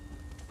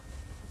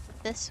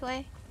 This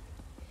way?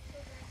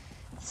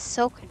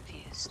 So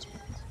confused.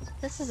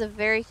 This is a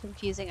very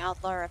confusing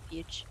outlaw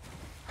refuge.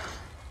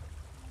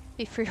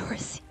 Be free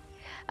horsey.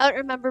 I don't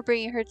remember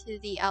bringing her to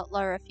the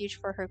outlaw refuge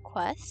for her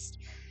quest.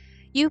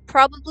 You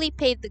probably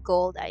paid the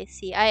gold, I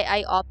see.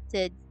 I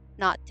opted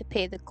not to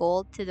pay the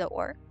gold to the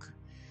orc.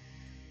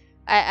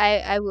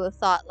 I would have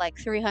thought like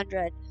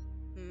 300.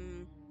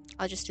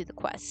 I'll just do the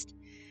quest.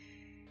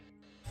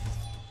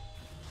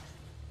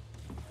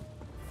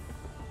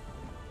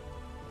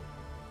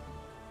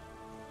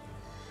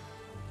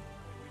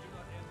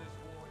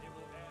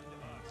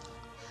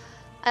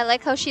 I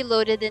like how she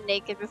loaded in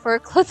naked before her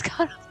clothes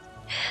got off.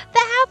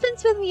 That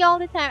happens with me all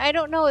the time. I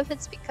don't know if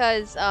it's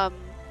because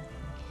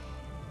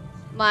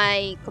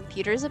my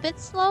computer's a bit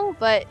slow,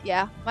 but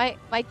yeah,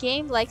 my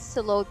game likes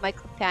to load my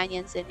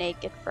companions in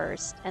naked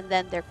first, and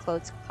then their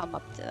clothes come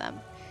up to them,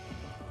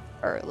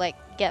 or like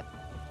get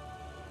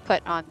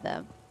put on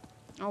them.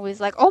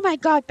 Always like, oh my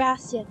god,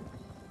 Bastion,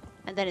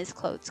 and then his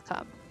clothes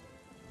come.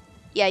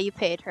 Yeah, you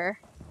paid her.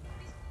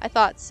 I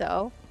thought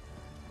so.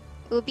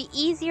 It would be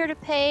easier to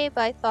pay,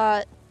 but I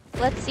thought,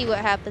 let's see what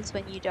happens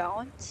when you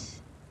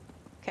don't.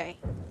 Okay.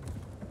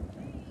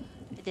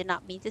 I did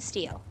not mean to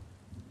steal.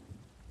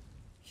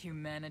 You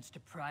managed to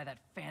pry that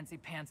fancy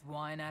pants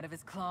wine out of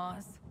his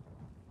claws?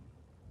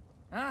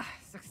 Ah,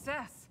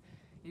 success!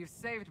 You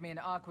saved me an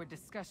awkward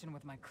discussion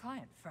with my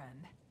client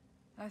friend.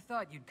 I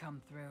thought you'd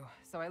come through,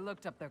 so I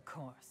looked up their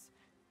course.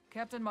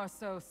 Captain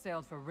Marceau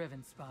sailed for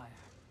Rivenspire.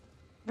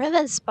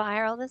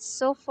 Rivenspire? Oh, that's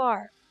so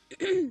far.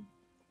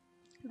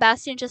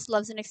 Bastion just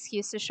loves an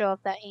excuse to show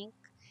off that ink.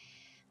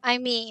 I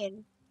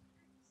mean,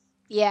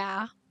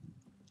 yeah.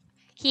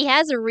 He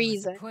has a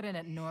reason. I was put in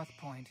at North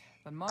Point,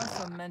 but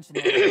Marceau mentioned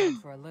they were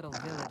headed for a little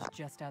village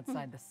just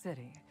outside the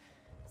city.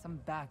 Some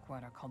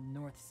backwater called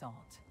North Salt.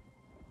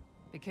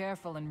 Be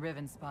careful in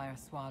Rivenspire,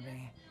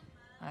 Swabby.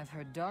 I've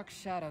heard dark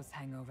shadows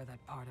hang over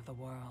that part of the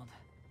world.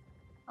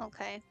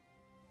 Okay.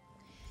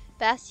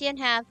 Bastion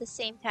have the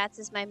same tats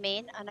as my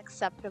main.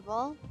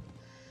 Unacceptable.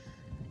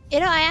 You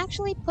know, I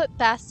actually put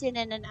Bastion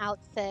in an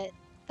outfit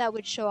that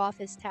would show off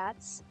his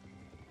tats.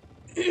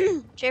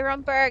 J.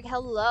 Rumberg,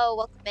 hello,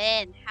 welcome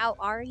in. How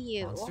are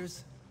you?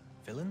 Monsters?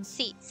 Villains?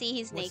 See,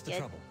 he's What's the naked.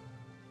 trouble?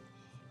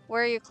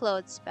 Where are your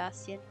clothes,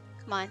 Sebastian?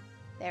 Come on.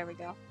 There we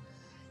go.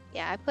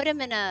 Yeah, I put him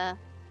in an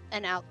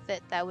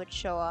outfit that would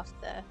show off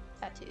the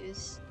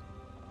tattoos.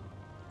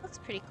 Looks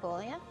pretty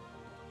cool, yeah?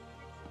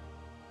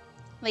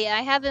 But yeah,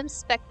 I have him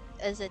spec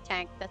as a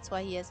tank. That's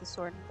why he has a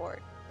sword and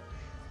board.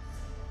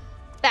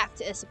 Back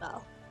to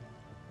Isobel.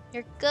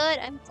 You're good.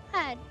 I'm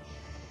glad.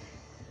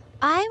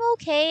 I'm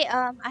okay.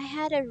 I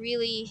had a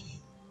really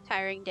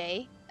tiring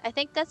day. I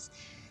think that's,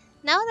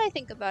 now that I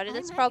think about it, I'm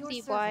that's at your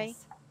probably why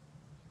service.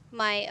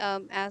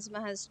 my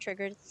asthma has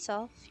triggered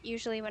itself.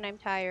 Usually when I'm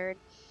tired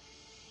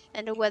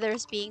and the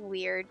weather's being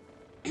weird,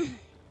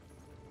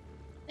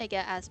 I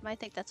get asthma. I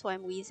think that's why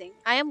I'm wheezing.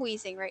 I am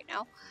wheezing right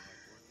now.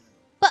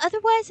 But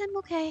otherwise, I'm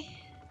okay.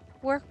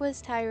 Work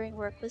was tiring,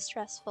 work was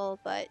stressful,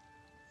 but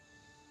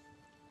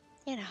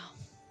you know,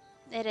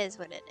 it is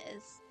what it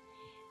is.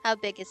 How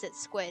big is it,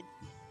 Squid?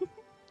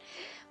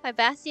 My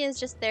Bastion is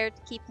just there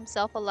to keep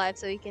himself alive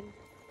so he can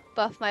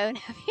buff my own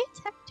heavy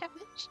attack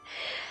damage.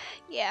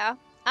 Yeah.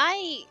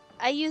 I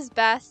use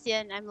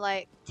Bastion. I'm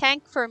like,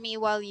 tank for me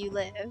while you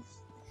live.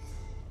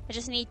 I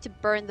just need to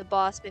burn the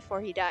boss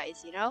before he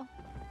dies, you know?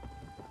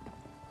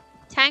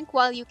 Tank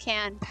while you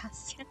can,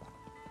 Bastion.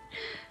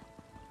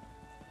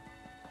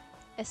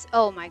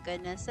 Oh my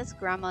goodness, that's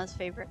Grandma's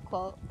favorite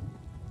quote.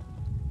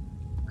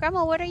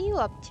 Grandma, what are you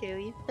up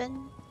to?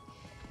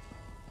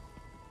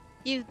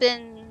 You've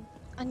been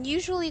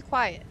unusually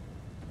quiet.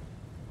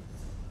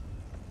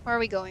 Where are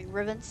we going?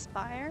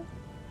 Rivenspire?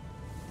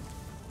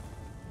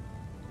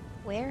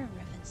 Where in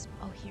Rivenspire?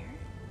 Oh, here?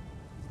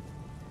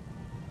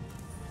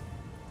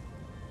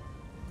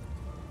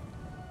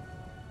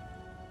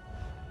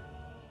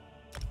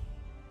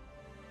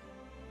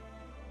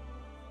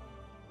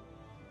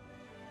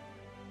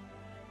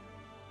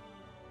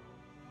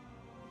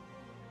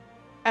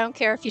 I don't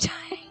care if you die.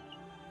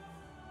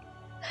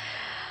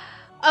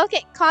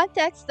 Okay,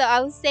 context though,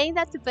 I was saying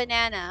that to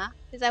Banana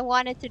because I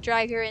wanted to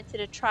drag her into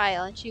the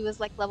trial and she was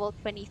like level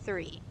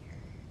 23.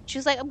 She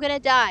was like, I'm gonna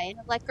die. And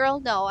I'm like, girl,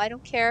 no, I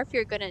don't care if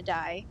you're gonna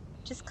die.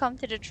 Just come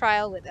to the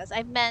trial with us.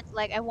 I meant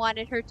like I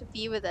wanted her to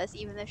be with us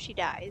even if she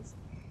dies.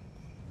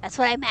 That's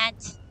what I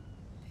meant.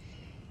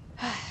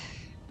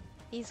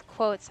 These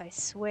quotes, I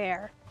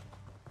swear.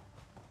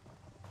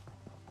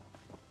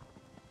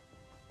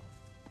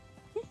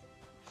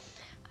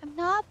 I'm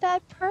not a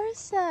bad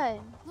person.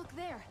 Look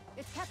there.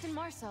 It's Captain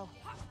Marceau.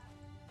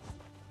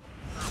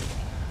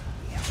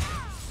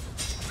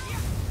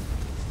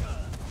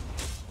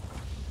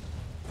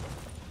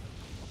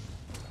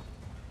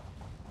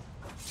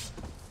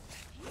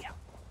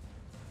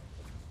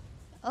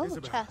 Oh,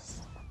 Isobel.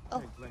 chest.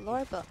 Oh,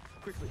 lore book.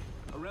 Quickly,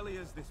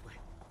 Aurelia's this way.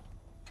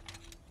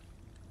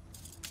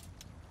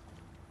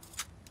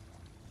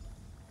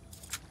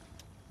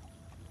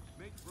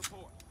 Make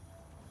report.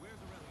 Where's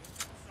Aurelia?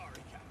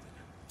 Sorry, Captain.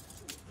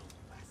 Two of those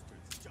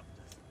bastards jumped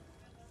us.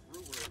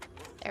 Threw her in the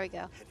road. There we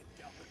go. Headed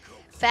down the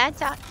coast.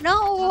 Fanta.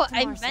 No, Captain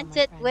I Marceau, meant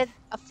my it friend. with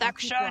I'll keep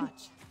affection.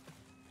 watch.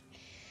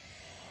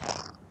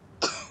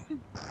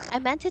 I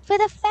meant it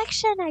with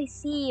affection, I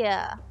see.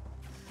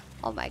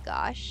 Oh my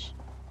gosh.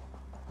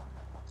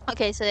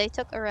 Okay, so they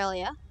took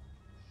Aurelia.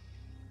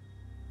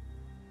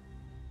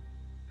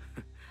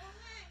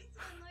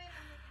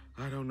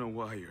 I don't know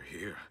why you're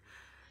here,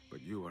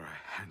 but you are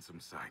a handsome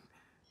sight.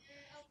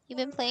 You've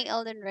been playing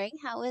Elden Ring?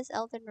 How is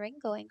Elden Ring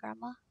going,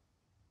 Grandma?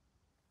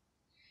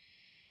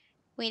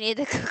 We need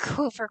the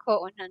quote for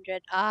quote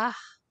 100. Ah.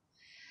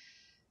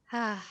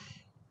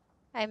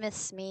 I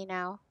miss me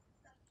now.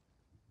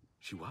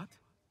 She what?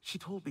 She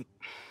told me...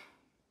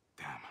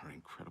 Damn, her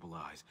incredible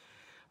eyes.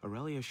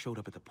 Aurelia showed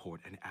up at the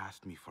port and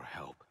asked me for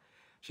help.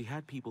 She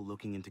had people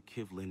looking into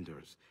Kiv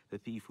Linders, the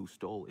thief who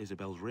stole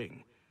Isabel's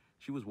ring.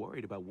 She was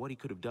worried about what he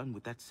could have done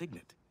with that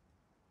signet.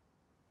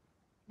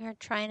 You're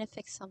trying to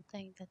fix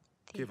something that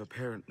Kiv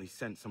apparently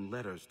sent some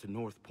letters to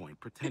North Point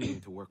pretending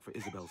to work for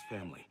Isabel's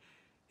family.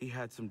 He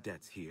had some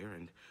debts here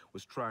and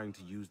was trying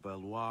to use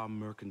Valois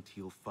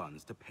mercantile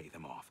funds to pay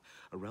them off.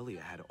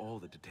 Aurelia had all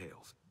the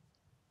details.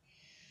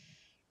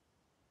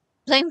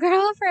 blame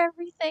Grandma for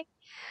everything.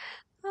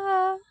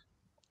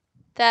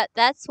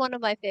 That's one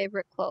of my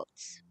favorite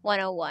quotes.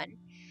 101.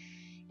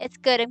 It's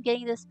good. I'm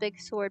getting this big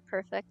sword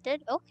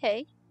perfected.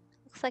 Okay.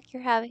 Looks like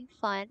you're having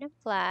fun. I'm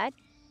glad.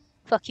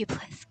 Fuck you,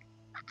 Plisk.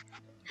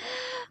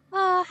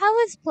 How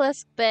has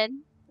Plisk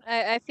been?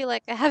 I feel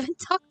like I haven't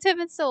talked to him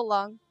in so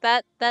long.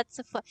 That's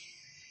a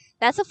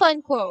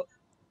fun quote.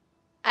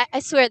 I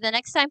swear the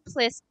next time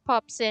Plisk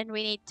pops in,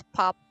 we need to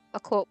pop a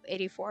quote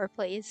 84,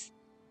 please.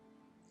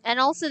 And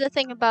also the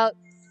thing about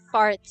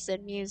farts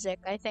and music.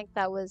 I think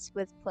that was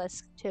with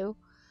Plisk too,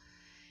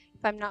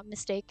 if I'm not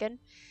mistaken.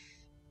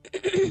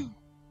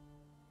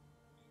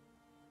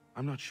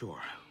 I'm not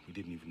sure. We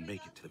didn't even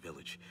make it to the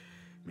village.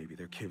 Maybe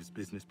they're Kiv's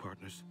business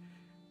partners.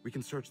 We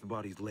can search the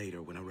bodies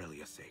later when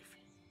Aurelia's safe.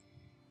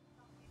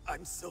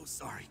 I'm so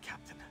sorry,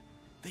 Captain.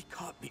 They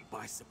caught me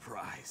by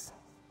surprise.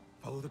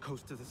 Follow the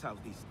coast to the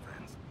southeast,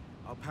 friends.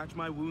 I'll patch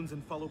my wounds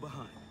and follow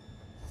behind.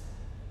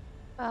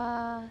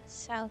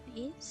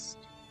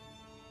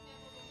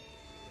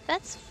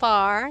 That's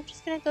far. I'm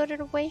just gonna go to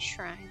the Way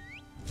Shrine.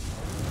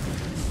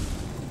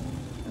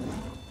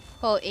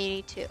 Oh,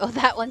 82. Oh,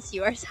 that one's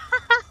yours.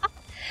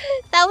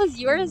 That was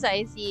yours,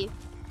 Icy.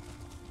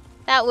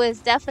 That was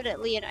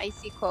definitely an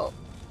Icy quote.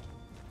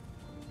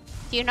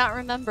 Do you not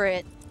remember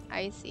it,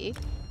 Icy?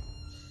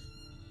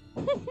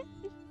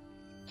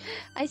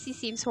 Icy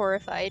seems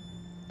horrified,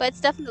 but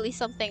it's definitely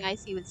something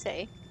Icy would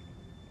say.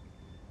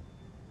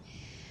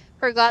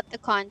 Forgot the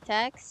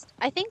context.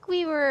 I think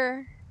we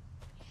were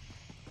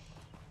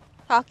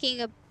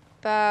talking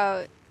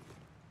about...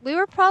 We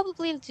were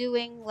probably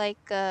doing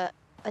like a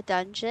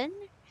dungeon.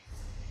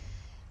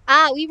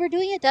 We were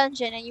doing a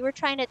dungeon and you were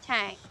trying to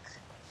tank.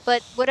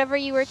 But whatever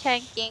you were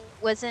tanking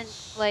wasn't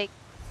like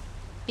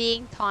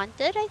being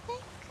taunted, I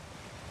think.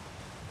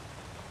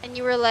 And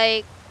you were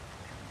like,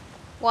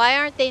 why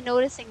aren't they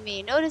noticing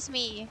me? Notice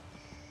me.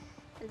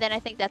 And then I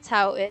think that's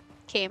how it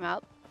came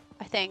up.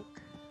 I think.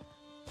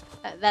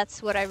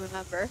 That's what I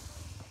remember.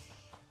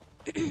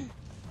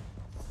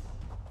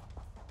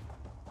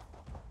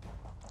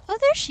 Oh,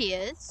 there she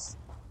is.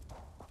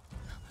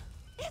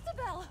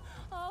 Isobel!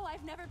 Oh,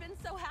 I've never been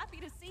so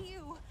happy to see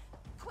you.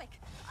 Quick,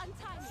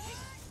 untie me.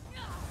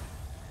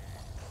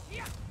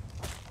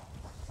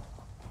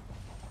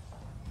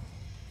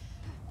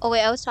 Oh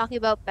wait, I was talking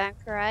about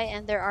Bankarai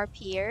and there are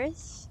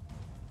peers.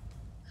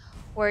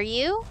 Were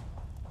you?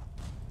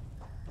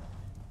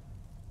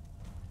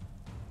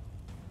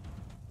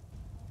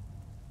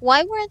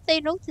 Why weren't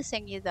they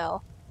noticing you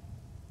though?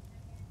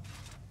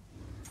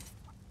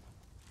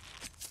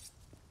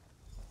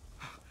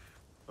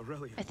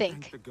 Aurelia, I think.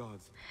 thank the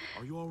gods.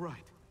 Are you all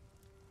right?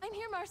 I'm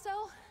here,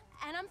 Marceau,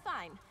 and I'm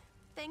fine.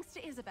 Thanks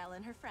to Isobel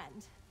and her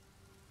friend.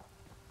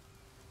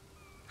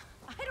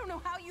 I don't know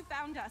how you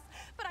found us,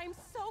 but I'm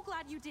so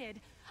glad you did.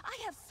 I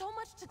have so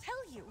much to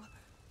tell you.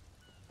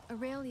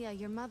 Aurelia,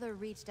 your mother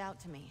reached out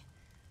to me.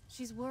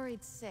 She's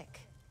worried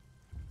sick.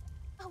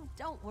 Oh,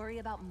 don't worry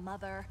about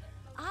Mother.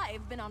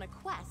 I've been on a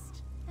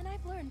quest, and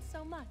I've learned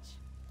so much.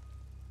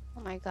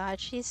 Oh my god,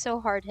 she's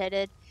so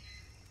hard-headed.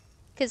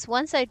 Because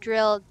once I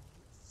drilled...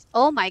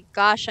 Oh my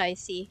gosh, I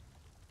see.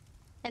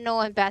 And no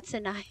one bats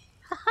an eye.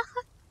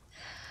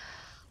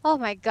 Oh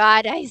my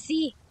god, I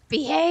see.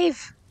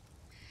 Behave!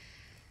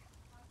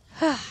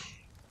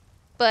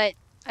 But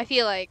I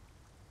feel like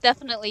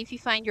definitely if you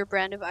find your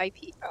brand of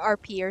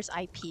RPers,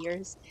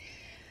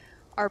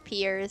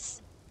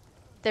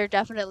 they're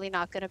definitely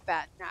not gonna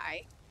bat an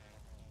eye.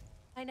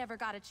 I never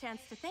got a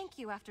chance to thank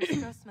you after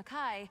Stros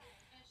Mackay,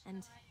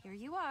 and here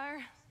you are,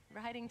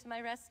 riding to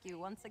my rescue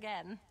once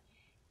again.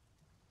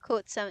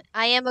 Quote some.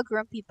 I am a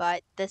grumpy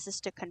butt. This is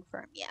to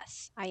confirm.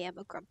 Yes, I am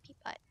a grumpy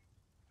butt.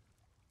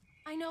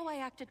 I know I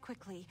acted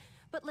quickly,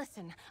 but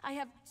listen, I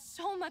have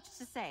so much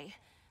to say.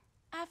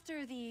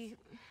 After the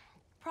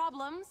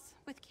problems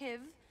with Kiv,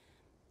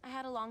 I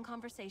had a long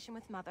conversation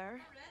with Mother.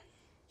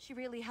 She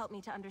really helped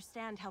me to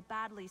understand how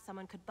badly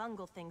someone could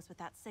bungle things with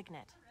that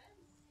signet.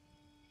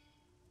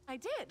 I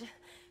did.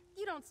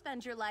 You don't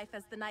spend your life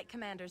as the Knight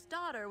Commander's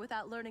daughter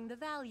without learning the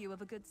value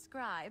of a good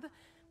scribe.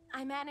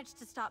 I managed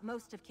to stop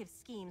most of Kiv's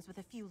schemes with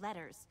a few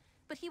letters,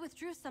 but he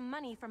withdrew some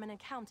money from an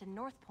account in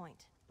North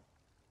Point.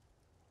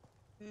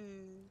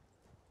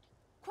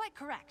 Quite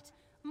correct.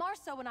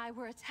 Marceau and I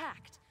were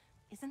attacked.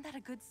 Isn't that a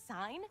good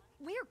sign?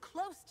 We're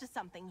close to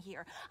something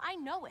here. I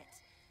know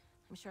it.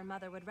 I'm sure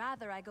Mother would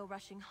rather I go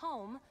rushing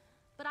home,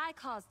 but I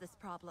caused this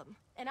problem,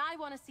 and I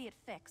want to see it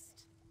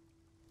fixed.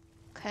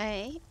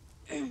 Okay.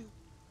 I'm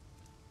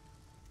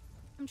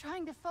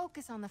trying to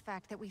focus on the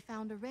fact that we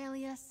found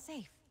Aurelia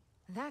safe.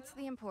 That's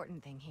the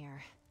important thing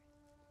here.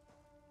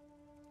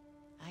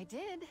 I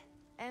did,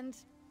 and...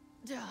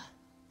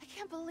 I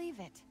can't believe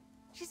it.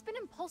 She's been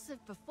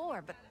impulsive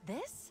before, but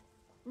this?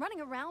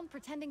 Running around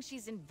pretending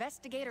she's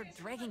investigator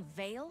dragging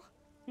Veil?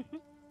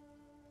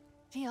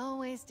 She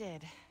always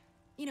did.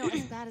 You know,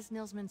 as bad as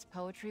Nilsman's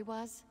poetry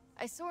was,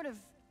 I sort of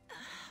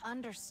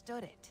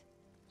understood it.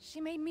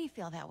 She made me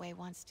feel that way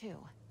once, too.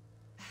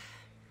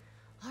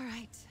 All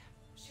right,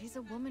 she's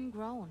a woman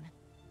grown.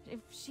 If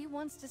she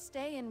wants to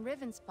stay in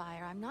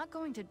Rivenspire, I'm not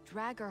going to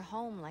drag her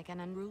home like an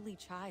unruly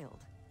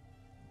child.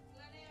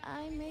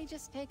 I may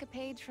just take a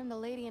page from the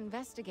Lady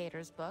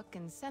Investigator's book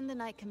and send the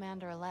Knight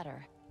Commander a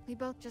letter. We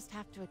both just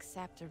have to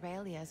accept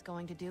Aurelia is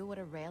going to do what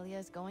Aurelia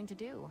is going to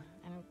do,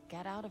 and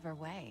get out of her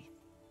way.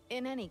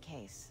 In any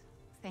case,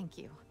 thank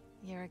you.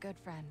 You're a good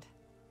friend.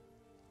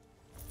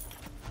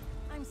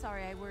 I'm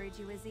sorry I worried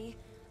you, Izzy.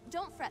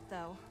 Don't fret,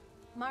 though.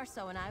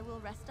 Marceau and I will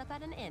rest up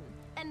at an inn,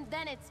 and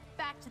then it's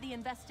back to the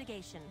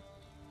investigation.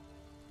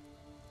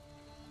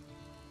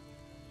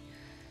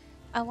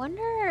 I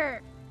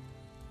wonder...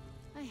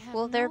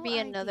 Will there be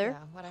another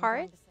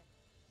part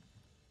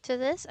to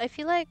this? I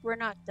feel like we're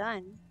not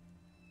done.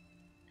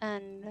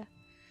 And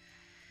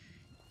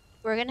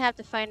we're gonna have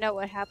to find out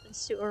what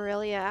happens to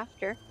Aurelia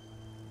after.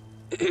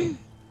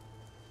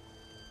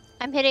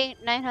 I'm hitting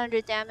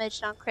 900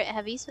 damage non-crit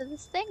heavies with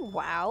this thing?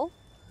 Wow.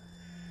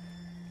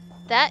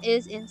 That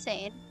is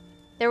insane.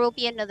 There will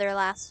be another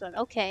last one.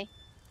 Okay.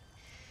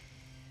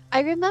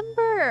 I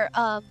remember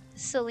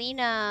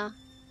Selena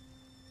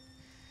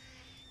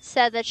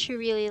said that she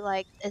really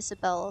liked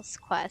Isabel's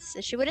quest.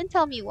 And she wouldn't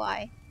tell me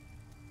why,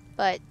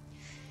 but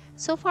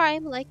so far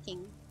I'm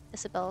liking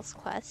Isabel's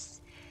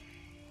quest.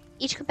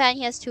 Each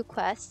companion has 2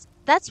 quests.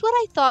 That's what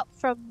I thought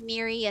from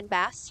Miri and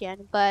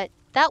Bastian, but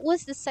that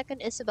was the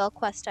second Isabel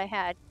quest I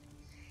had.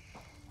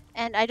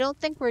 And I don't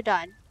think we're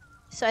done.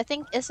 So I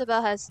think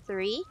Isabel has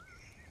 3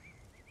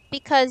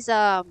 because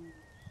no,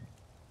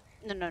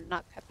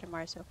 not Captain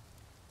Marzo.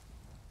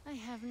 I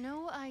have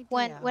no When idea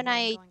when what I'm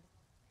I going to...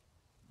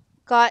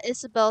 got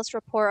Isabel's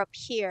report up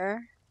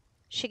here,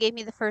 she gave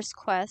me the first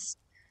quest.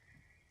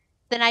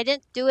 Then I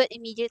didn't do it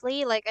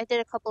immediately. Like I did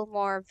a couple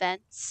more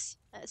vents.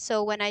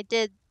 So when I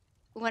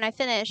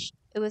finished,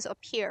 it was up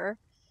here.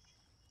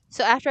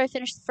 So after I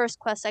finished the first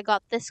quest, I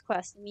got this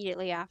quest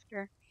immediately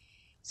after.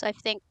 So I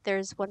think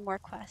there's one more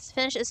quest.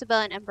 Finished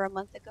Isabel and Ember a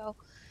month ago.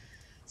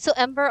 So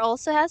Ember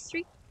also has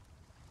 3.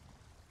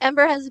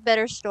 Ember has a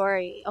better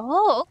story.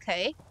 Oh,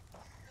 okay.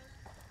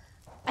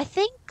 I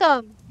think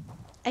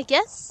I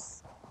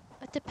guess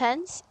it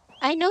depends.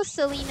 I know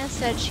Selena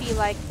said she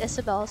liked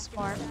Isabel's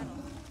more.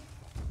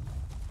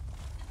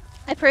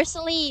 I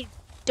personally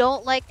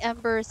don't like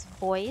Ember's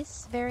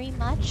voice very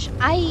much.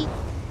 I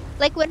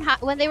like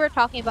when they were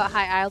talking about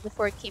High Isle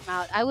before it came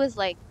out. I was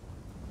like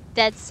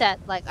dead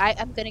set. Like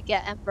I'm gonna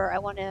get Ember. I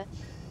want to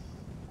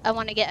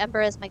get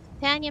Ember as my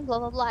companion. Blah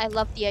blah blah. I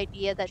love the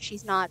idea that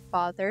she's not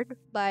bothered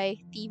by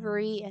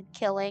thievery and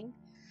killing.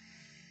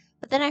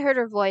 But then I heard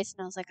her voice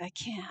and I was like, I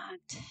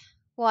can't.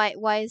 Why?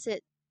 Why is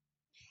it?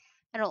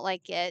 I don't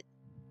like it.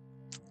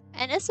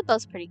 And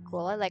Isabel's pretty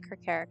cool. I like her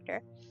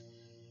character.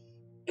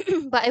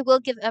 But I will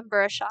give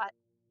Ember a shot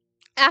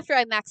after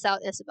I max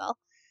out Isabel.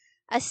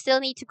 I still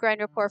need to grind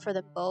rapport for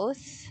them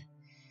both.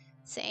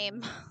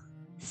 Same.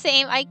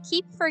 Same. I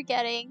keep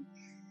forgetting.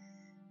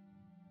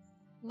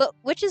 But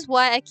which is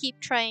why I keep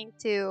trying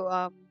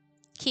to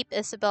keep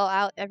Isabel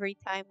out every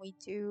time we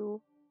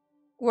do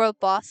world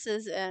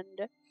bosses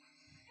and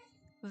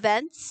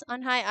vents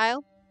on High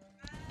Isle.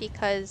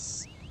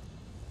 Because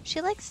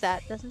she likes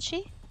that, doesn't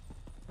she?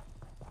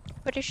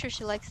 Pretty sure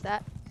she likes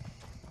that.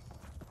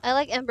 I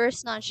like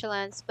Ember's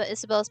nonchalance, but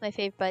Isabel's my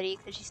favorite buddy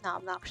because she's not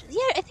obnoxious.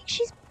 Yeah, I think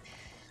she's.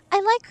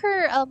 I like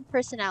her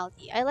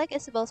personality. I like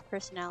Isabel's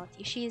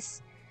personality.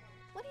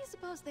 What do you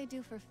suppose they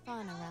do for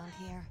fun around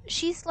here?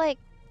 She's like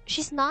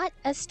she's not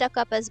as stuck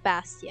up as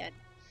Bastian,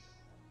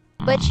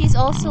 but she's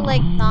also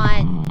like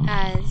not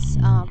as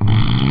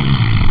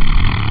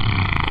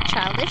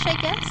childish. I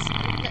guess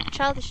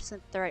childish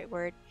isn't the right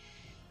word,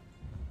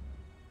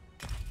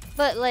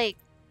 but like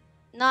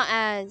not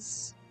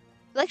as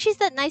like she's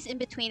that nice in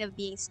between of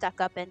being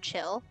stuck up and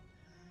chill.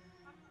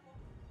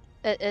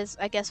 Is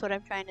I guess what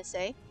I'm trying to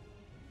say.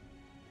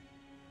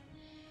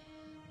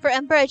 For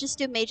Ember, I just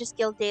do Mage's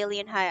Guild daily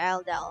and High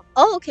Isle Dell.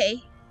 Oh,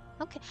 okay.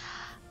 Okay.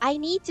 I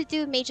need to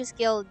do Mage's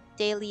Guild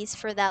dailies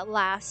for that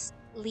last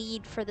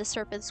lead for the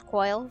Serpent's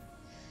Coil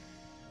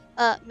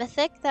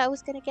mythic that I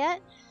was gonna get.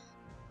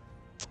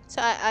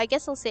 So I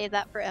guess I'll save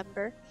that for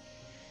Ember.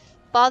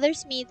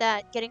 Bothers me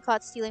that getting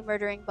caught stealing,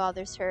 murdering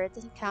bothers her. It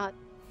doesn't count.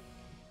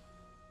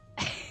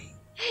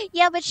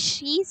 Yeah, but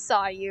she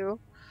saw you.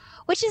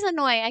 Which is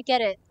annoying, I get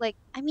it. Like,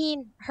 I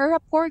mean, her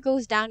rapport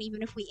goes down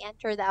even if we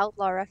enter the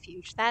Outlaw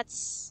Refuge.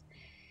 That's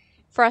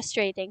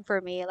frustrating for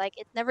me. Like,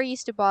 it never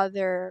used to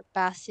bother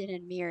Bastian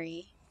and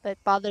Miri,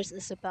 but bothers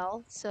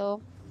Isabel.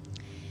 So,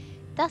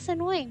 that's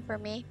annoying for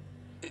me.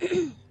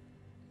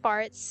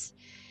 Parts.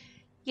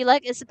 You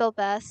like Isabel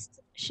best.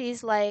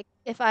 She's like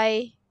if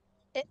Bastian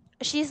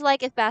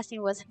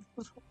wasn't a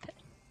little bit.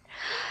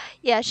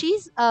 Yeah,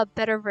 she's a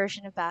better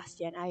version of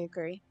Bastian, I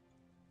agree.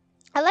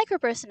 I like her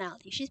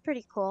personality. She's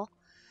pretty cool.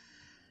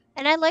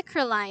 And I like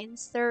her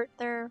lines.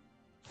 They're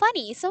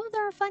funny. Some of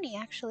them are funny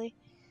actually.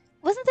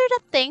 Wasn't there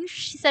that thing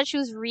she said she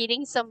was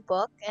reading some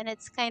book and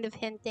it's kind of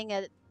hinting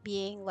at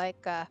being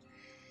like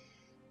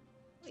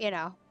you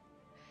know.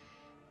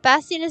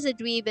 Bastian is a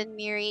dweeb and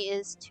Miri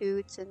is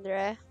too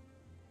tsundere.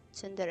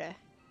 Tsundere.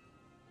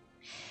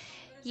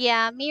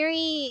 Yeah,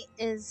 Miri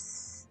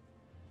is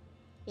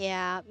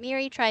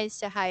Miri tries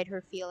to hide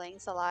her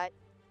feelings a lot.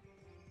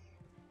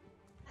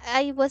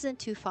 I wasn't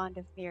too fond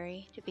of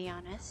Miri, to be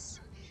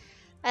honest.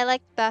 I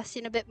liked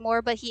Bastian a bit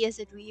more, but he is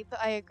a dweeb,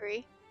 I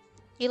agree.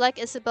 You like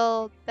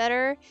Isabel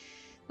better,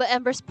 but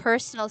Ember's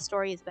personal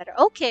story is better.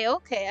 Okay,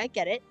 I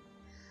get it.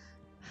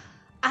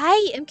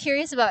 I am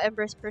curious about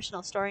Ember's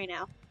personal story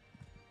now.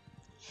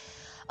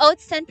 Oh,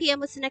 it's 10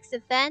 p.m. What's the next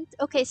event?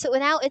 Okay, so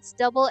now it's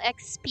double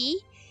XP,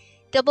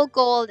 double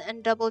gold,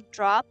 and double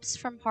drops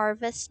from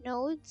harvest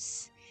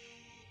nodes.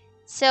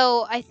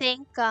 So I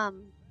think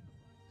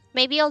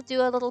maybe I'll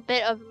do a little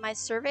bit of my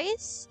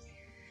surveys,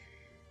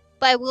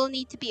 but I will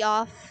need to be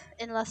off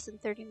in less than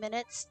 30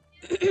 minutes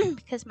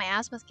because my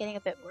asthma's getting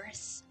a bit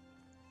worse.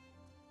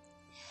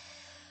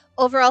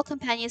 Overall,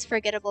 companion is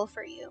forgettable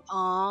for you.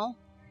 Aww.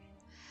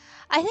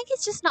 I think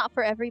it's just not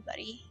for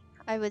everybody,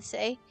 I would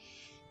say.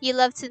 You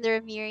love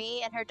Tsundere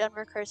Miri and her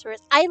Dunmer curse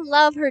words. I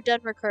love her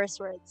Dunmer curse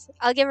words.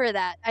 I'll give her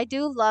that. I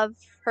do love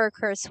her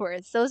curse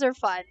words. Those are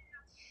fun.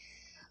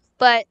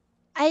 But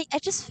I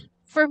just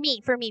For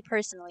me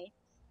personally,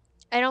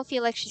 I don't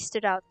feel like she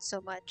stood out so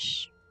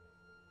much.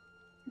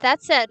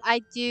 That said,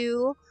 I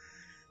do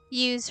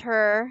use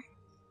her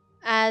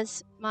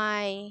as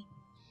my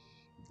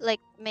like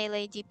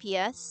melee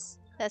DPS.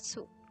 That's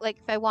like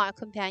if I want a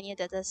companion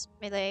that does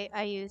melee,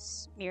 I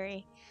use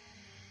Miri.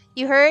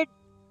 You heard?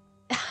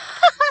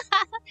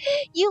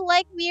 You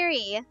like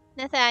Miri,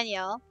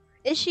 Nathaniel.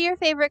 Is she your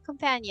favorite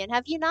companion?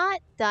 Have you not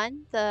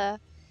done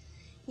the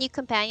new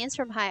companions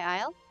from High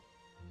Isle?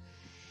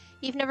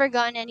 You've never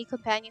gotten any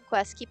companion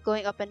quests, keep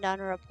going up and down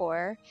a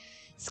rapport.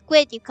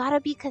 Squid, you gotta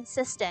be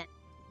consistent.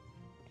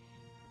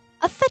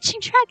 A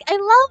fetching track, I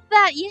love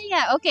that!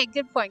 Yeah, okay,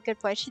 good point.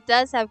 She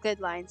does have good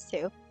lines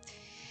too.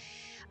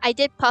 I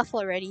did puff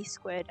already,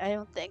 Squid. I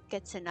don't think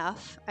it's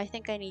enough. I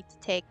think I need to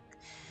take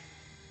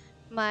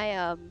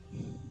my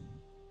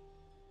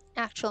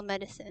actual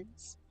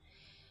medicines.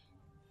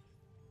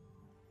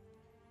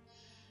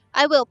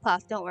 I will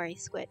puff, don't worry,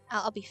 Squid.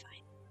 I'll be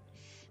fine.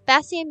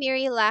 Bassie and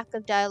Miri lack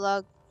of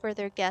dialogue for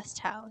their guest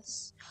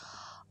house.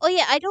 Oh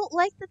yeah, I don't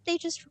like that they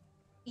just...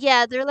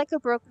 Yeah, they're like a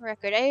broken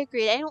record. I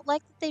agree. I don't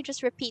like that they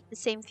just repeat the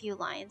same few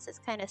lines. It's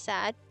kind of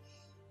sad.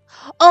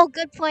 Oh,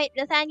 good point,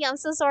 Nathaniel. I'm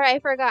so sorry. I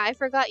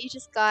forgot you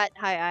just got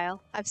High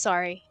Isle. I'm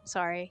sorry.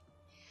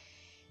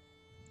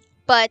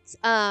 But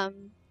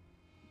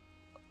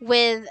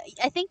with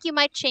I think you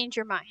might change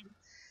your mind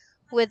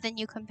with the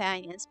new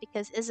companions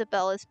because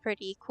Isobel is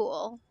pretty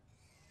cool.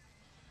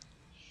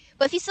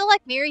 But if you still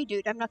like Miri,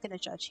 dude, I'm not gonna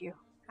judge you.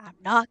 I'm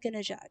not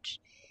gonna judge.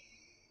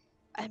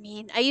 I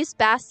mean, I used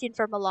Bastion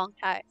for a long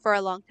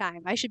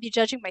time. I should be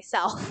judging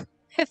myself,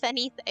 if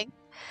anything.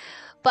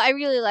 But I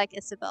really like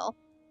Isobel.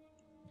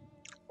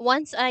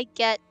 Once I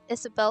get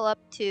Isobel up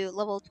to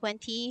level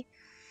 20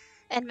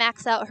 and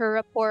max out her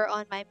rapport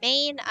on my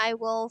main, I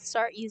will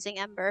start using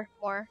Ember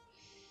more.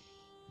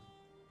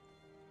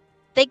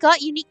 They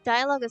got unique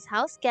dialogue as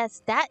house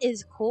guests. That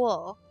is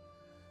cool.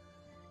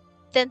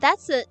 Then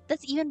that's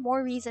even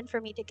more reason for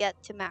me to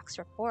get to max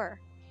rapport.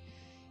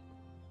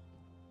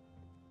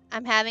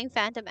 I'm having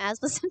phantom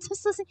asthma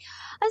symptoms.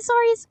 I'm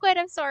sorry, Squid.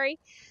 I'm sorry.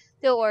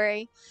 Don't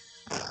worry.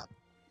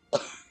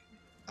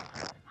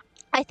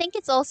 I think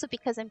it's also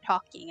because I'm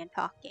talking and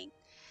talking.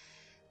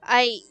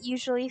 I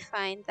usually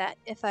find that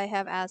if I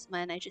have asthma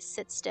and I just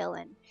sit still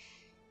and,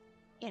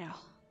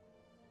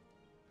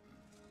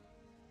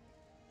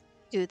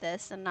 do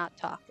this and not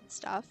talk and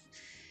stuff,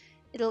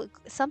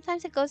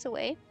 sometimes it goes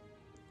away.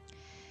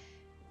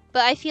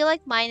 But I feel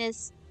like mine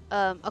is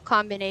a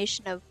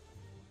combination of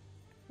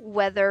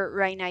weather,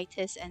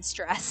 rhinitis, and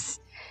stress.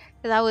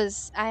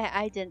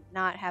 I did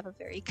not have a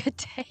very good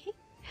day.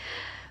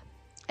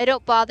 I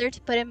don't bother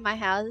to put in my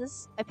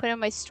houses. I put in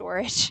my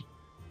storage.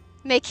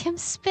 Make him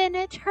spin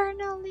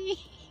eternally.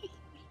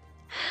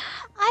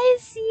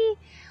 Icy.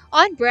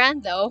 On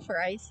brand though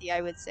for Icy,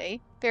 I would say.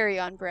 Very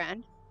on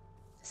brand.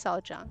 Sell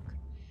junk.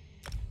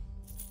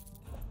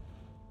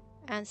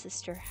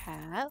 Ancestor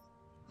hat.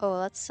 Oh,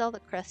 let's sell the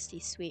crusty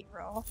sweet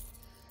roll.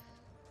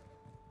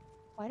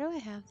 Why do I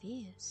have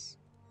these?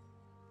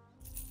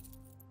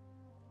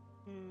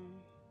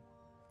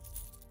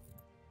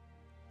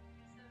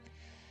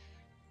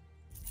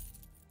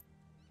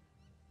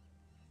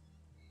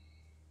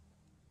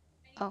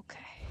 Okay.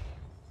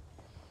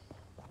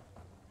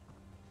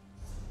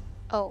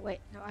 Oh, wait.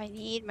 No, I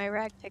need my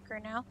rag picker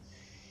now.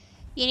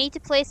 You need to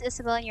place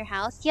Isobel in your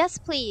house? Yes,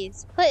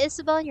 please. Put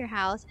Isobel in your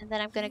house, and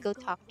then I'm gonna go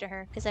talk to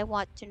her, because I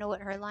want to know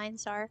what her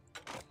lines are.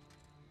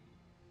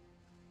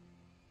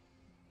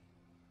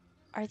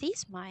 Are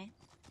these mine?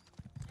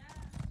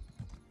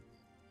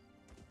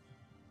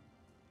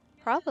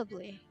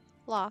 Probably.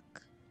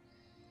 Lock.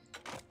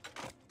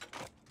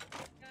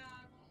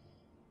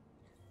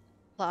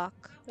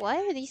 Lock. Why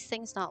are these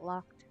things not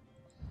locked?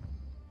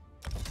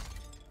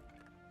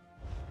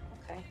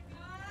 Okay.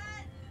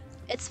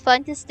 It's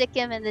fun to stick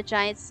him in the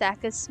giant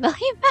sack of smelly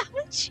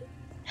mountain.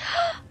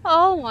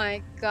 Oh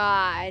my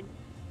god.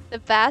 The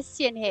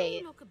Bastion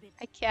hate.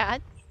 I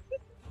can't.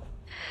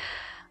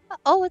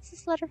 Oh, what's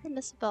this letter from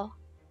Isobel?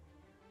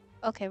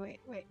 Okay, wait.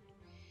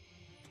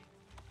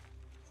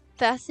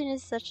 Bastion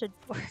is such a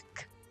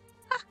dork.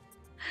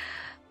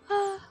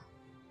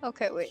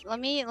 Okay, wait. Let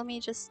me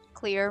just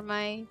clear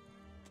my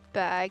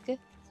bag.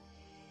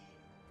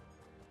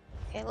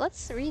 Okay,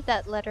 let's read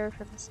that letter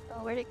from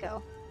Isobel. Where'd it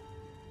go?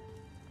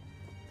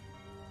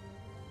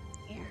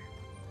 Here.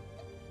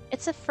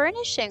 It's a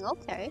furnishing,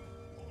 okay.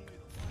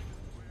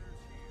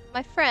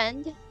 My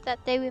friend,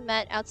 that day we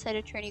met outside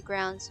Attorney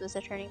Grounds was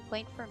a turning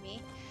point for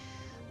me.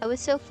 I was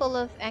so full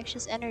of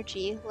anxious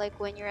energy, like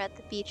when you're at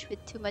the beach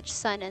with too much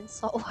sun and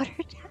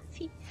saltwater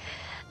taffy.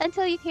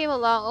 Until you came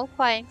along, all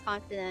quiet and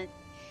confident.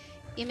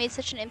 You made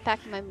such an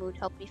impact on my mood,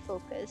 helped me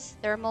focus.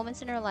 There are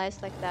moments in our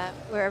lives like that,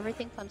 where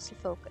everything comes to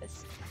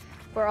focus.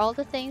 Where all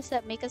the things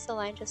that make us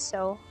align just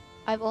so.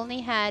 I've only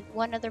had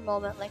one other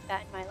moment like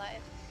that in my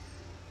life.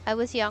 I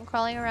was young,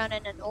 crawling around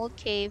in an old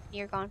cave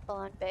near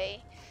Gonfalon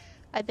Bay.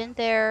 I've been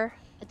there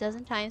a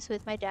dozen times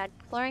with my dad,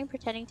 exploring,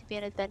 pretending to be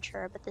an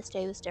adventurer, but this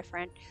day was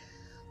different.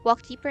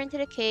 Walked deeper into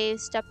the cave,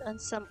 stepped on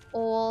some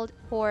old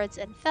boards,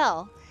 and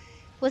fell.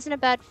 It wasn't a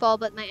bad fall,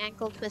 but my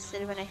ankle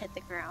twisted when I hit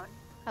the ground.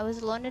 I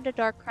was alone in the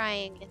dark,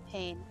 crying in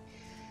pain.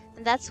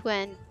 And that's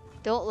when,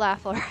 don't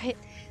laugh, alright?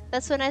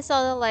 That's when I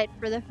saw the light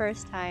for the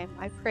first time.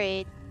 I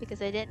prayed,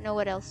 because I didn't know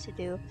what else to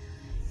do,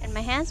 and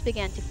my hands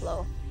began to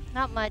glow.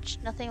 Not much,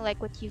 nothing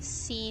like what you've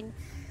seen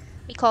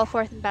me call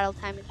forth in battle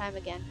time and time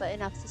again, but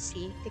enough to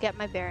see, to get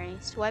my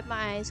bearings, to wipe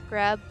my eyes,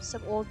 grab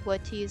some old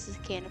wood to use as a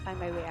cane to find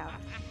my way out.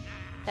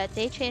 That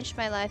day changed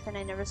my life and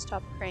I never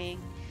stopped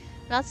praying.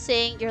 I'm not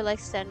saying you're like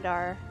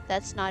Stendar,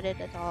 that's not it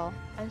at all.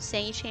 I'm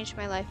saying you changed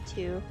my life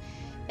too,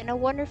 in a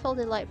wonderful,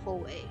 delightful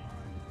way.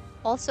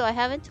 Also, I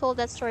haven't told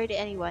that story to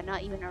anyone,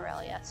 not even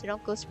Aurelia, so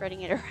don't go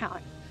spreading it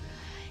around.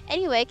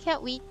 Anyway,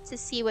 can't wait to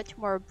see what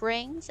tomorrow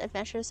brings.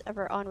 Adventures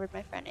ever onward,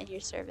 my friend, in your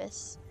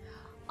service.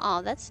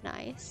 Oh, that's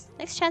nice.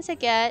 Next chance I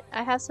get,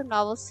 I have some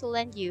novels to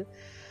lend you.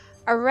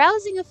 A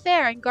Rousing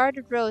Affair and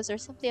Guarded Rose are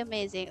simply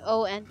amazing.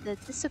 Oh, and The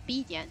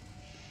Disobedient.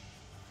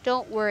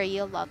 Don't worry,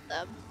 you'll love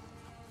them.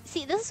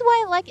 See, this is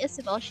why I like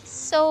Isobel. She's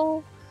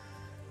so...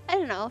 I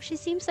don't know, she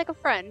seems like a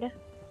friend.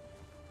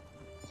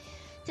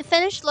 To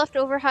finish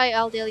leftover High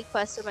Isle daily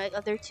quests or my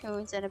other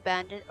tunes and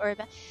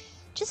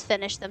just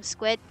finish them,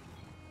 Squid.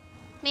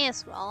 May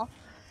as well.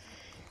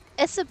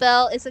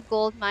 Isobel is a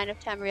gold mine of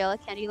Tamriel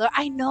candy lore.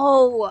 I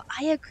know!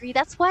 I agree.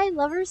 That's why I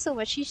love her so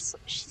much. She's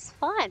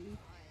fun.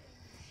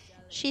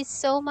 She's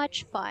so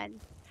much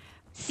fun.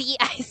 See,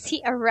 I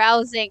see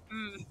arousing.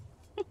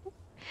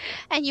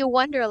 And you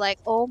wonder, like,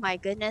 oh my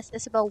goodness,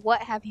 Isobel,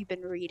 what have you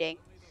been reading?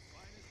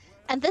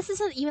 And this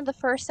isn't even the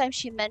first time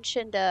she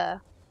mentioned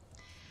a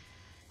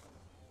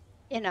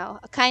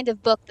kind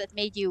of book that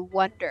made you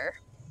wonder.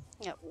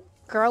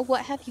 Girl,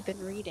 what have you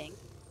been reading?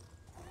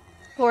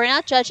 We're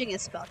not judging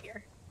Isobel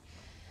here.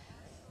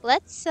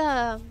 That's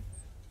a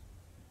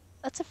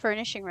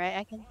furnishing, right?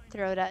 I can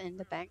throw that in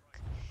the bank.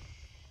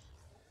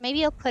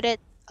 Maybe I'll put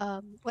it,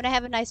 when I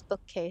have a nice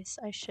bookcase,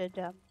 I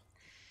should,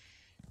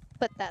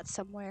 put that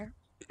somewhere.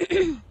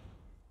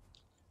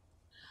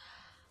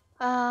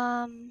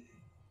 I'm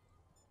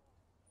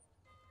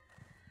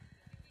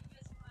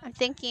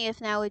thinking if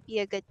now would be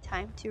a good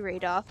time to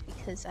raid off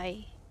because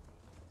I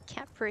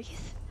can't breathe.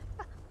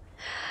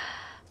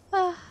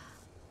 Oh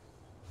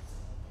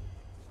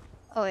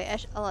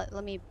wait,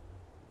 let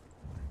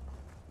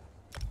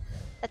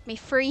me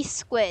free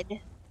Squid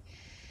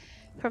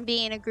from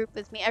being in a group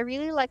with me. I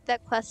really like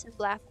that quest in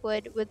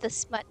Blackwood with the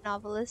smut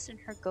novelist and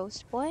her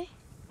ghost boy.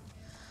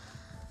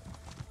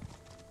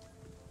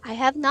 I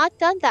have not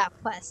done that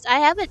quest. I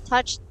haven't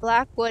touched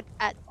Blackwood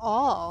at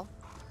all.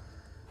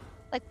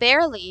 Like,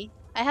 barely.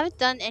 I haven't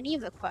done any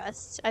of the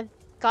quests. I've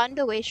gotten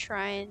to Way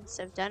Shrines.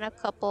 I've done a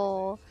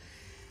couple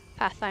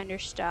Pathfinder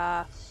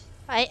stuff.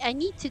 I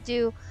need to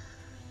do...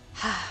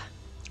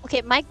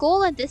 Okay, my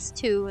goal in this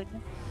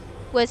tune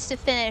was to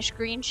finish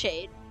Green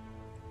Shade,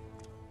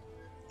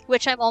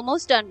 which I'm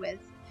almost done with.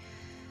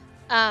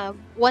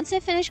 Once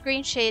I finish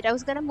Green Shade, I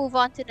was gonna move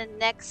on to the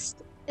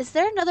next... Is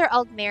there another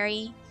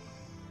Aldmeri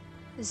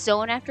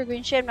zone after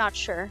Green Shade? I'm not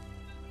sure.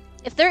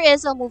 If there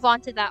is, I'll move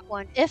on to that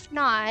one. If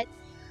not,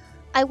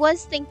 I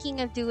was thinking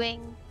of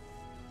doing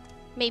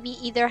maybe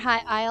either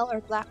High Isle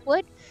or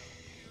Blackwood.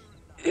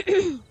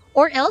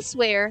 Or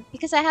elsewhere,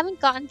 because I haven't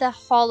gotten the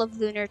Hall of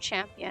Lunar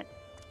Champion.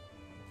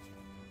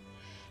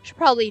 Should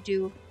probably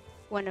do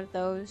one of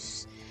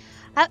those.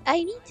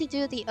 I need to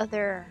do the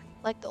other,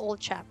 like the old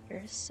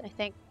chapters. I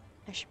think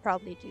I should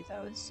probably do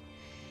those.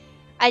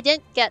 I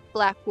didn't get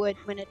Blackwood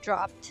when it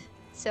dropped,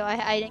 so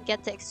I didn't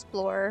get to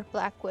explore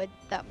Blackwood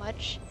that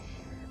much.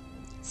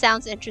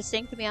 Sounds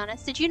interesting, to be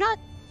honest. Did you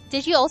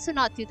also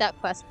not do that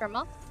quest,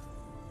 Grandma?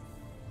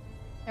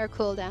 Or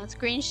cooldowns?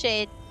 Green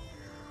Shade.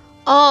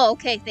 Oh,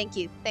 okay, thank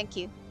you.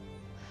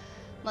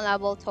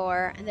 Malabo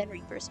Tor, and then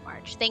Reaper's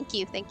March. Thank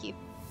you.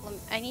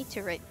 I need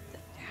to write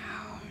that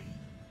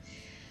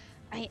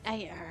down.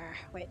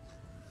 Wait.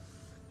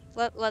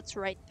 Let's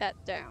write that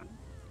down.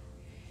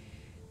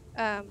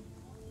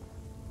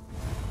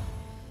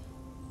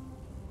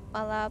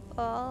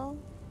 Malabo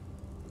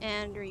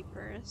and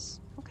Reapers.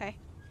 Okay.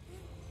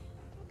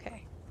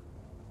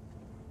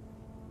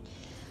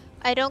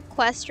 I don't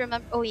quest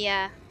remember. Oh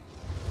yeah.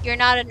 You're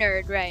not a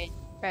nerd, right?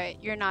 Right,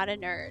 you're not a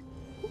nerd.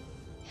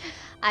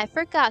 I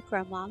forgot,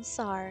 Grandma. I'm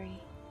sorry.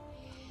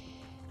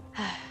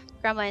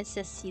 Grandma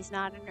insists he's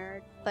not a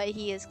nerd, but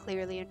he is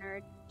clearly a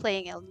nerd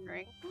playing Elden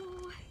Ring.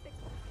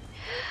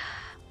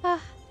 I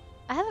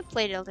haven't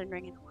played Elden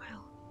Ring in a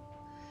while.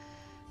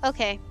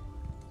 Okay.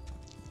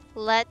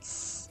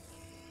 Let's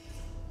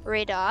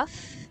raid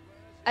off.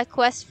 I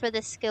quest for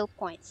the skill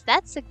points.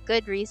 That's a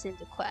good reason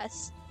to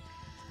quest.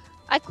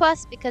 I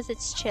quest because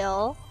it's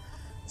chill.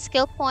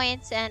 Skill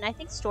points and I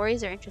think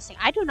stories are interesting.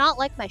 I do not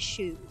like my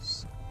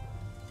shoes.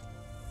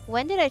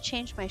 When did I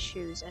change my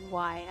shoes and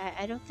why?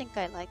 I don't think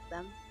I like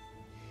them.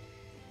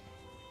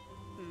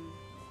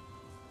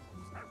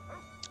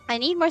 I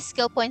need more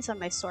skill points on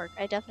my sword.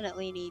 I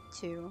definitely need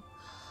to.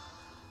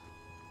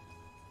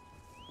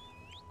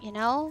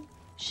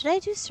 Should I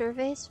do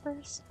surveys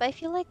first? But I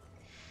feel like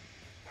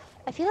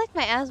I feel like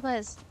my asthma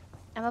is...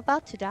 I'm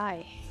about to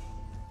die.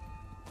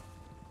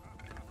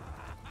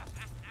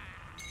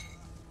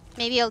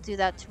 Maybe I'll do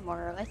that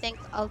tomorrow. I think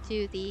I'll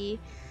do the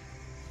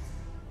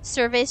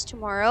surveys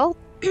tomorrow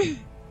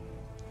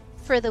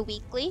for the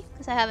weekly,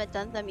 because I haven't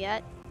done them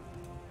yet.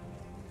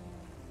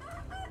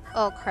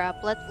 Oh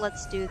crap,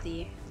 let's do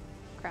the...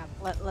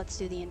 let's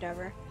do the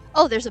endeavor.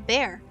 Oh, there's a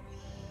bear!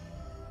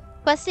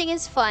 Questing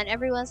is fun.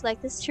 Everyone's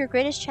like, this is your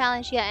greatest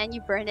challenge yet, and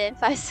you burned it in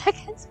 5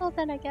 seconds. Well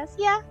then, I guess.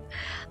 Yeah,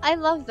 I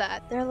love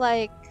that. They're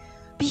like,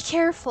 be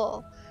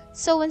careful.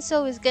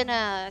 So-and-so is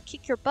gonna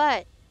kick your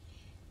butt.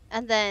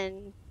 And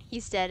then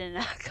he's dead in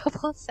a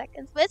couple of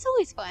seconds. But it's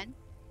always fun.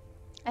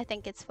 I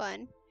think it's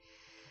fun.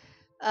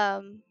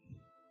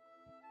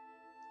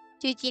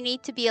 Dude, you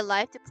need to be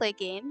alive to play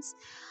games.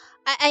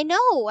 I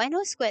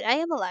know, Squid. I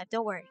am alive.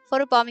 Don't worry.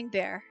 Photobombing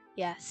bear.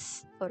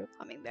 Yes,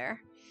 photobombing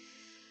bear.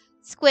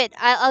 Squid,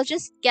 I'll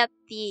just get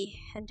the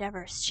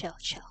endeavors. Chill.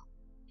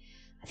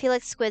 I feel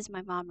like Squid's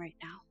my mom right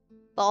now.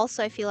 But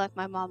also I feel like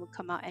my mom would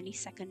come out any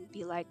second and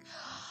be like,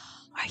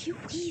 are you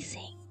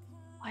wheezing?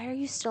 Why are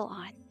you still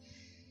on?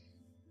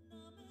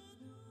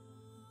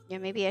 Yeah,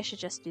 maybe I should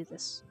just do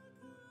this.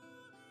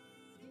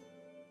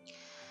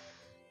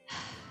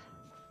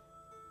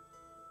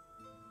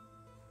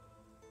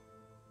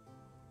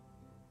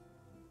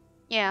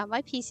 Yeah,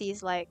 my PC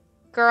is like,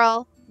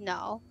 girl,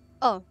 no.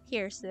 Oh,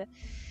 here's the...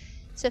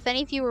 So if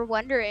any of you were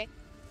wondering,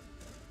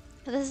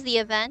 this is the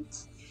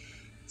event.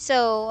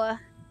 So,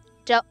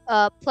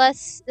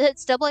 plus,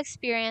 it's double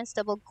experience,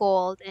 double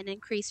gold, and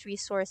increased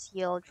resource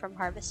yield from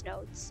harvest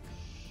nodes.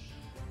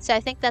 So I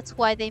think that's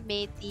why they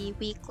made the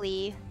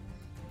weekly,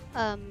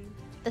 the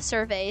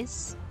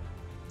surveys.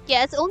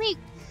 Yeah, it's only...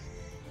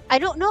 I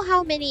don't know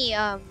how many,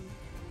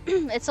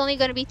 it's only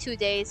gonna be 2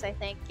 days, I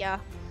think, yeah.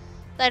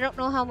 I don't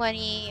know how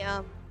many,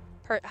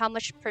 how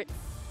much?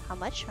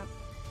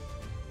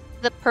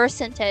 The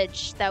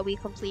percentage that we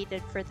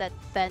completed for that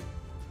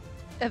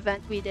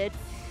event we did.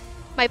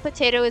 My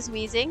potato is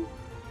wheezing.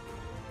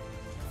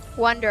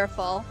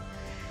 Wonderful.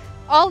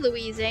 All the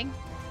wheezing.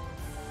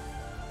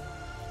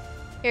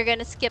 You're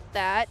gonna skip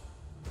that.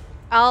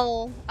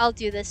 I'll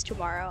do this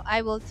tomorrow.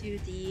 I will do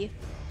the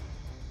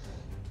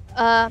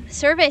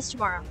surveys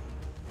tomorrow.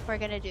 We're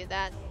gonna do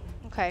that.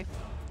 Okay.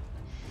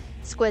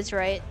 Squid's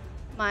right.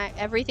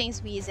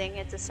 Everything's wheezing.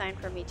 It's a sign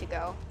for me to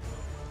go.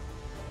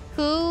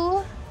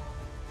 Who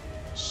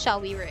shall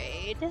we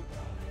raid?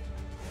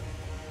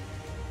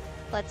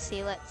 Let's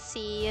see.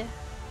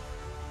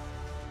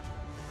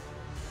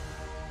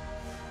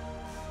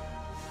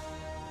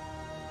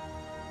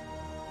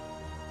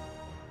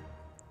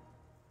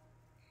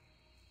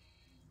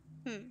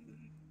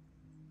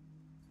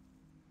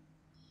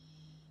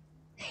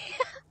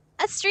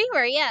 A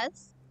streamer,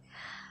 yes.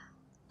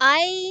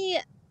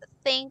 I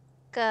think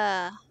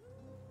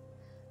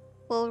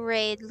we'll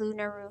raid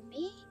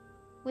Lunarumi.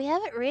 We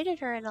haven't raided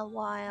her in a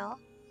while.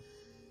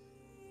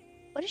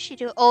 What does she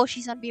do? Oh,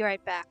 she's on Be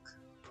Right Back.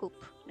 Poop.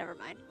 Never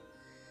mind.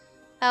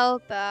 How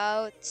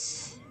about...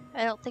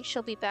 I don't think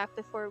she'll be back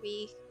before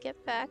we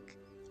get back.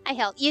 I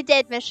helped. You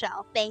did,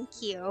 Michelle.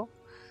 Thank you.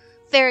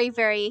 Very,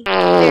 very,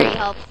 very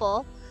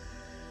helpful.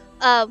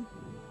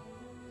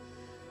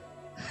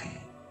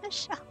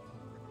 Michelle.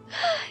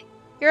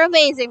 You're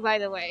amazing, by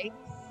the way.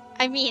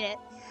 I mean it.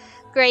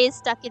 Gray is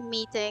stuck in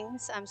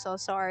meetings. I'm so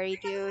sorry,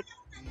 dude.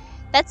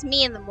 That's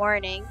me in the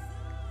morning.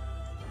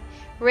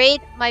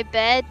 Raid my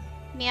bed.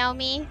 Meow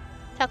me.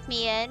 Tuck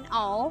me in.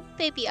 Oh,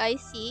 baby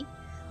Icy.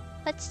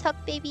 Let's tuck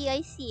baby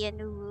Icy in.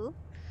 Ooh.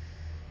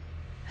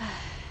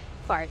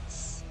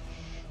 Farts.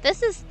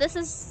 This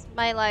is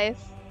my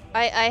life.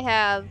 I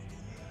have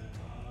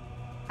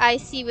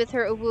Icy with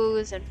her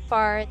woos and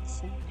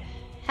farts. And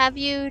have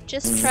you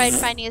just tried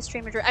finding a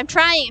streamer? I'm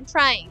trying.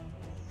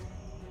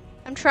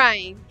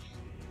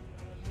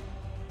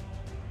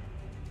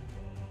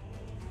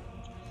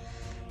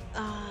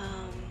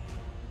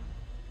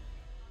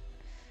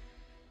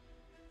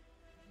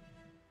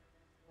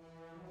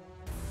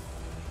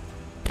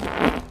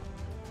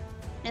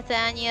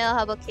 Nathaniel,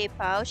 how about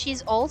K-Pow?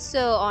 She's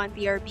also on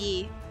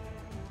BRB.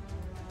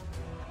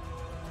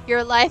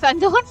 Your life, I'm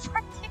the one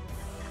farting.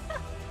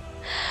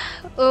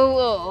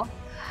 Oh,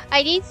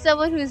 I need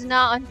someone who's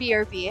not on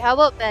BRB. How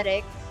about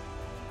Medic?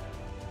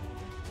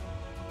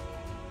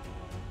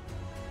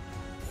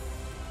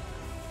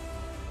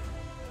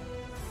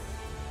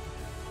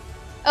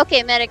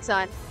 Okay, Medic's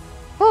on.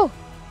 Whew.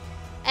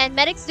 And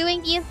Medic's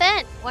doing the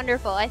event.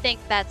 Wonderful. I think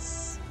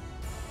that's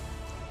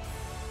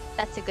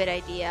a good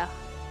idea.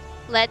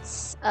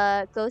 Let's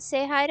go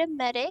say hi to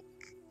Medic.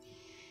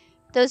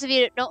 Those of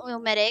you that don't know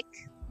Medic,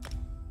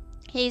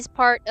 he's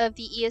part of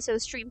the ESO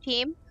stream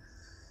team.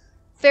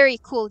 Very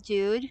cool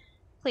dude.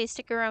 Please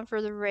stick around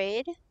for the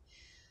raid.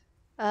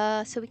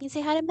 So we can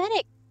say hi to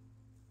Medic.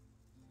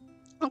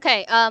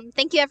 Okay,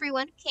 thank you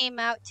everyone who came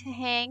out to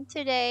hang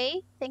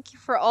today. Thank you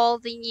for all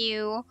the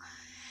new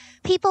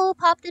people who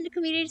popped into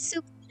community.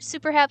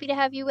 Super happy to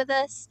have you with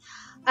us.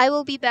 I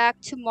will be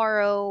back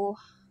tomorrow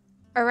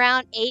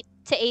around 8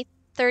 to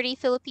 8:30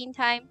 Philippine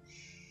time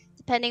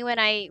depending when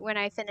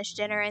I finish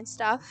dinner and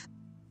stuff.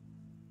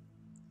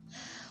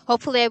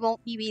 Hopefully I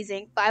won't be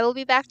wheezing, but I will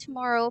be back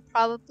tomorrow,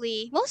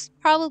 most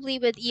probably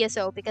with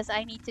ESO because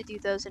I need to do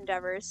those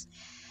endeavors.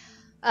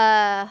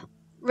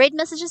 Raid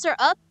messages are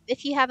up.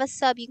 If you have a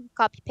sub, you can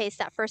copy paste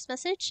that first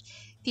message.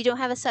 If you don't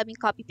have a sub, you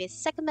can copy paste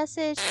the second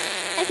message.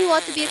 And if you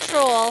want to be a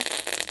troll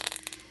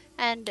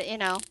and,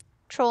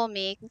 troll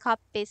me, you can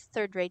copy paste the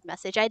third raid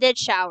message. I did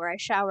shower. I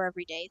shower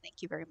every day.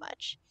 Thank you very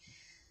much.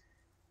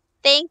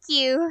 Thank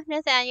you,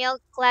 Nathaniel.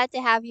 Glad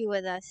to have you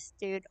with us,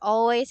 dude.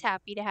 Always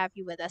happy to have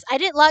you with us. I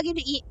didn't log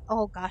into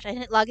Oh gosh, I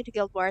didn't log into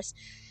Guild Wars.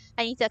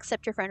 I need to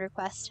accept your friend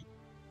request.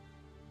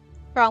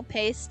 Wrong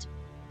paste.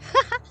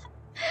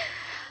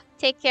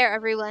 Take care,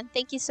 everyone.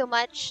 Thank you so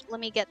much. Let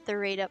me get the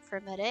raid up for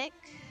Medic.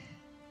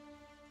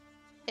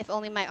 If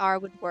only my R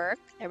would work.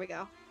 There we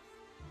go.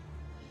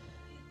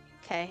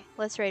 Okay,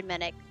 let's raid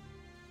Medic.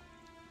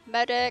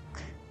 Medic.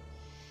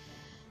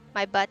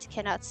 My butt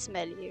cannot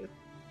smell you.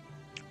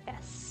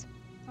 Yes.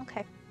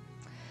 Okay.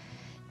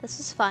 This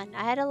was fun.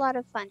 I had a lot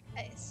of fun,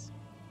 guys.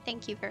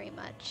 Thank you very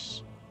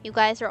much. You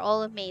guys are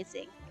all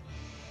amazing.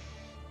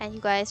 And you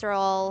guys are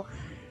all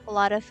a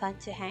lot of fun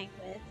to hang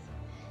with.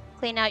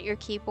 Clean out your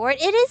keyboard.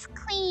 It is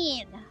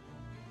clean!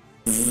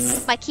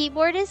 My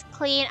keyboard is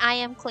clean. I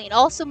am clean.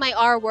 Also, my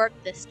R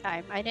worked this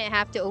time. I didn't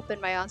have to open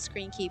my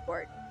on-screen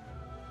keyboard.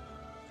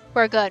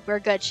 We're good. We're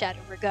good, Shadow.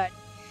 We're good.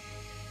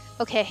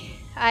 Okay.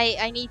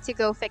 I need to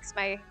go fix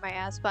my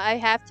asthma. I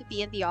have to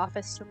be in the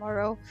office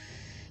tomorrow.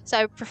 So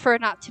I prefer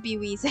not to be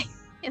wheezing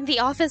in the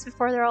office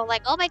before they're all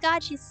like, oh my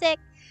god, she's sick.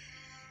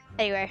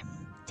 Anyway,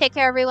 take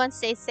care, everyone.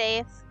 Stay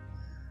safe.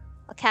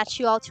 I'll catch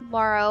you all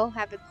tomorrow.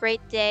 Have a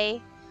great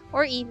day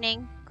or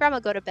evening. Grandma,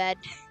 go to bed.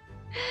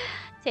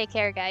 Take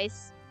care,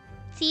 guys.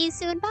 See you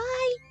soon.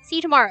 Bye. See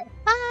you tomorrow.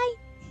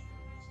 Bye.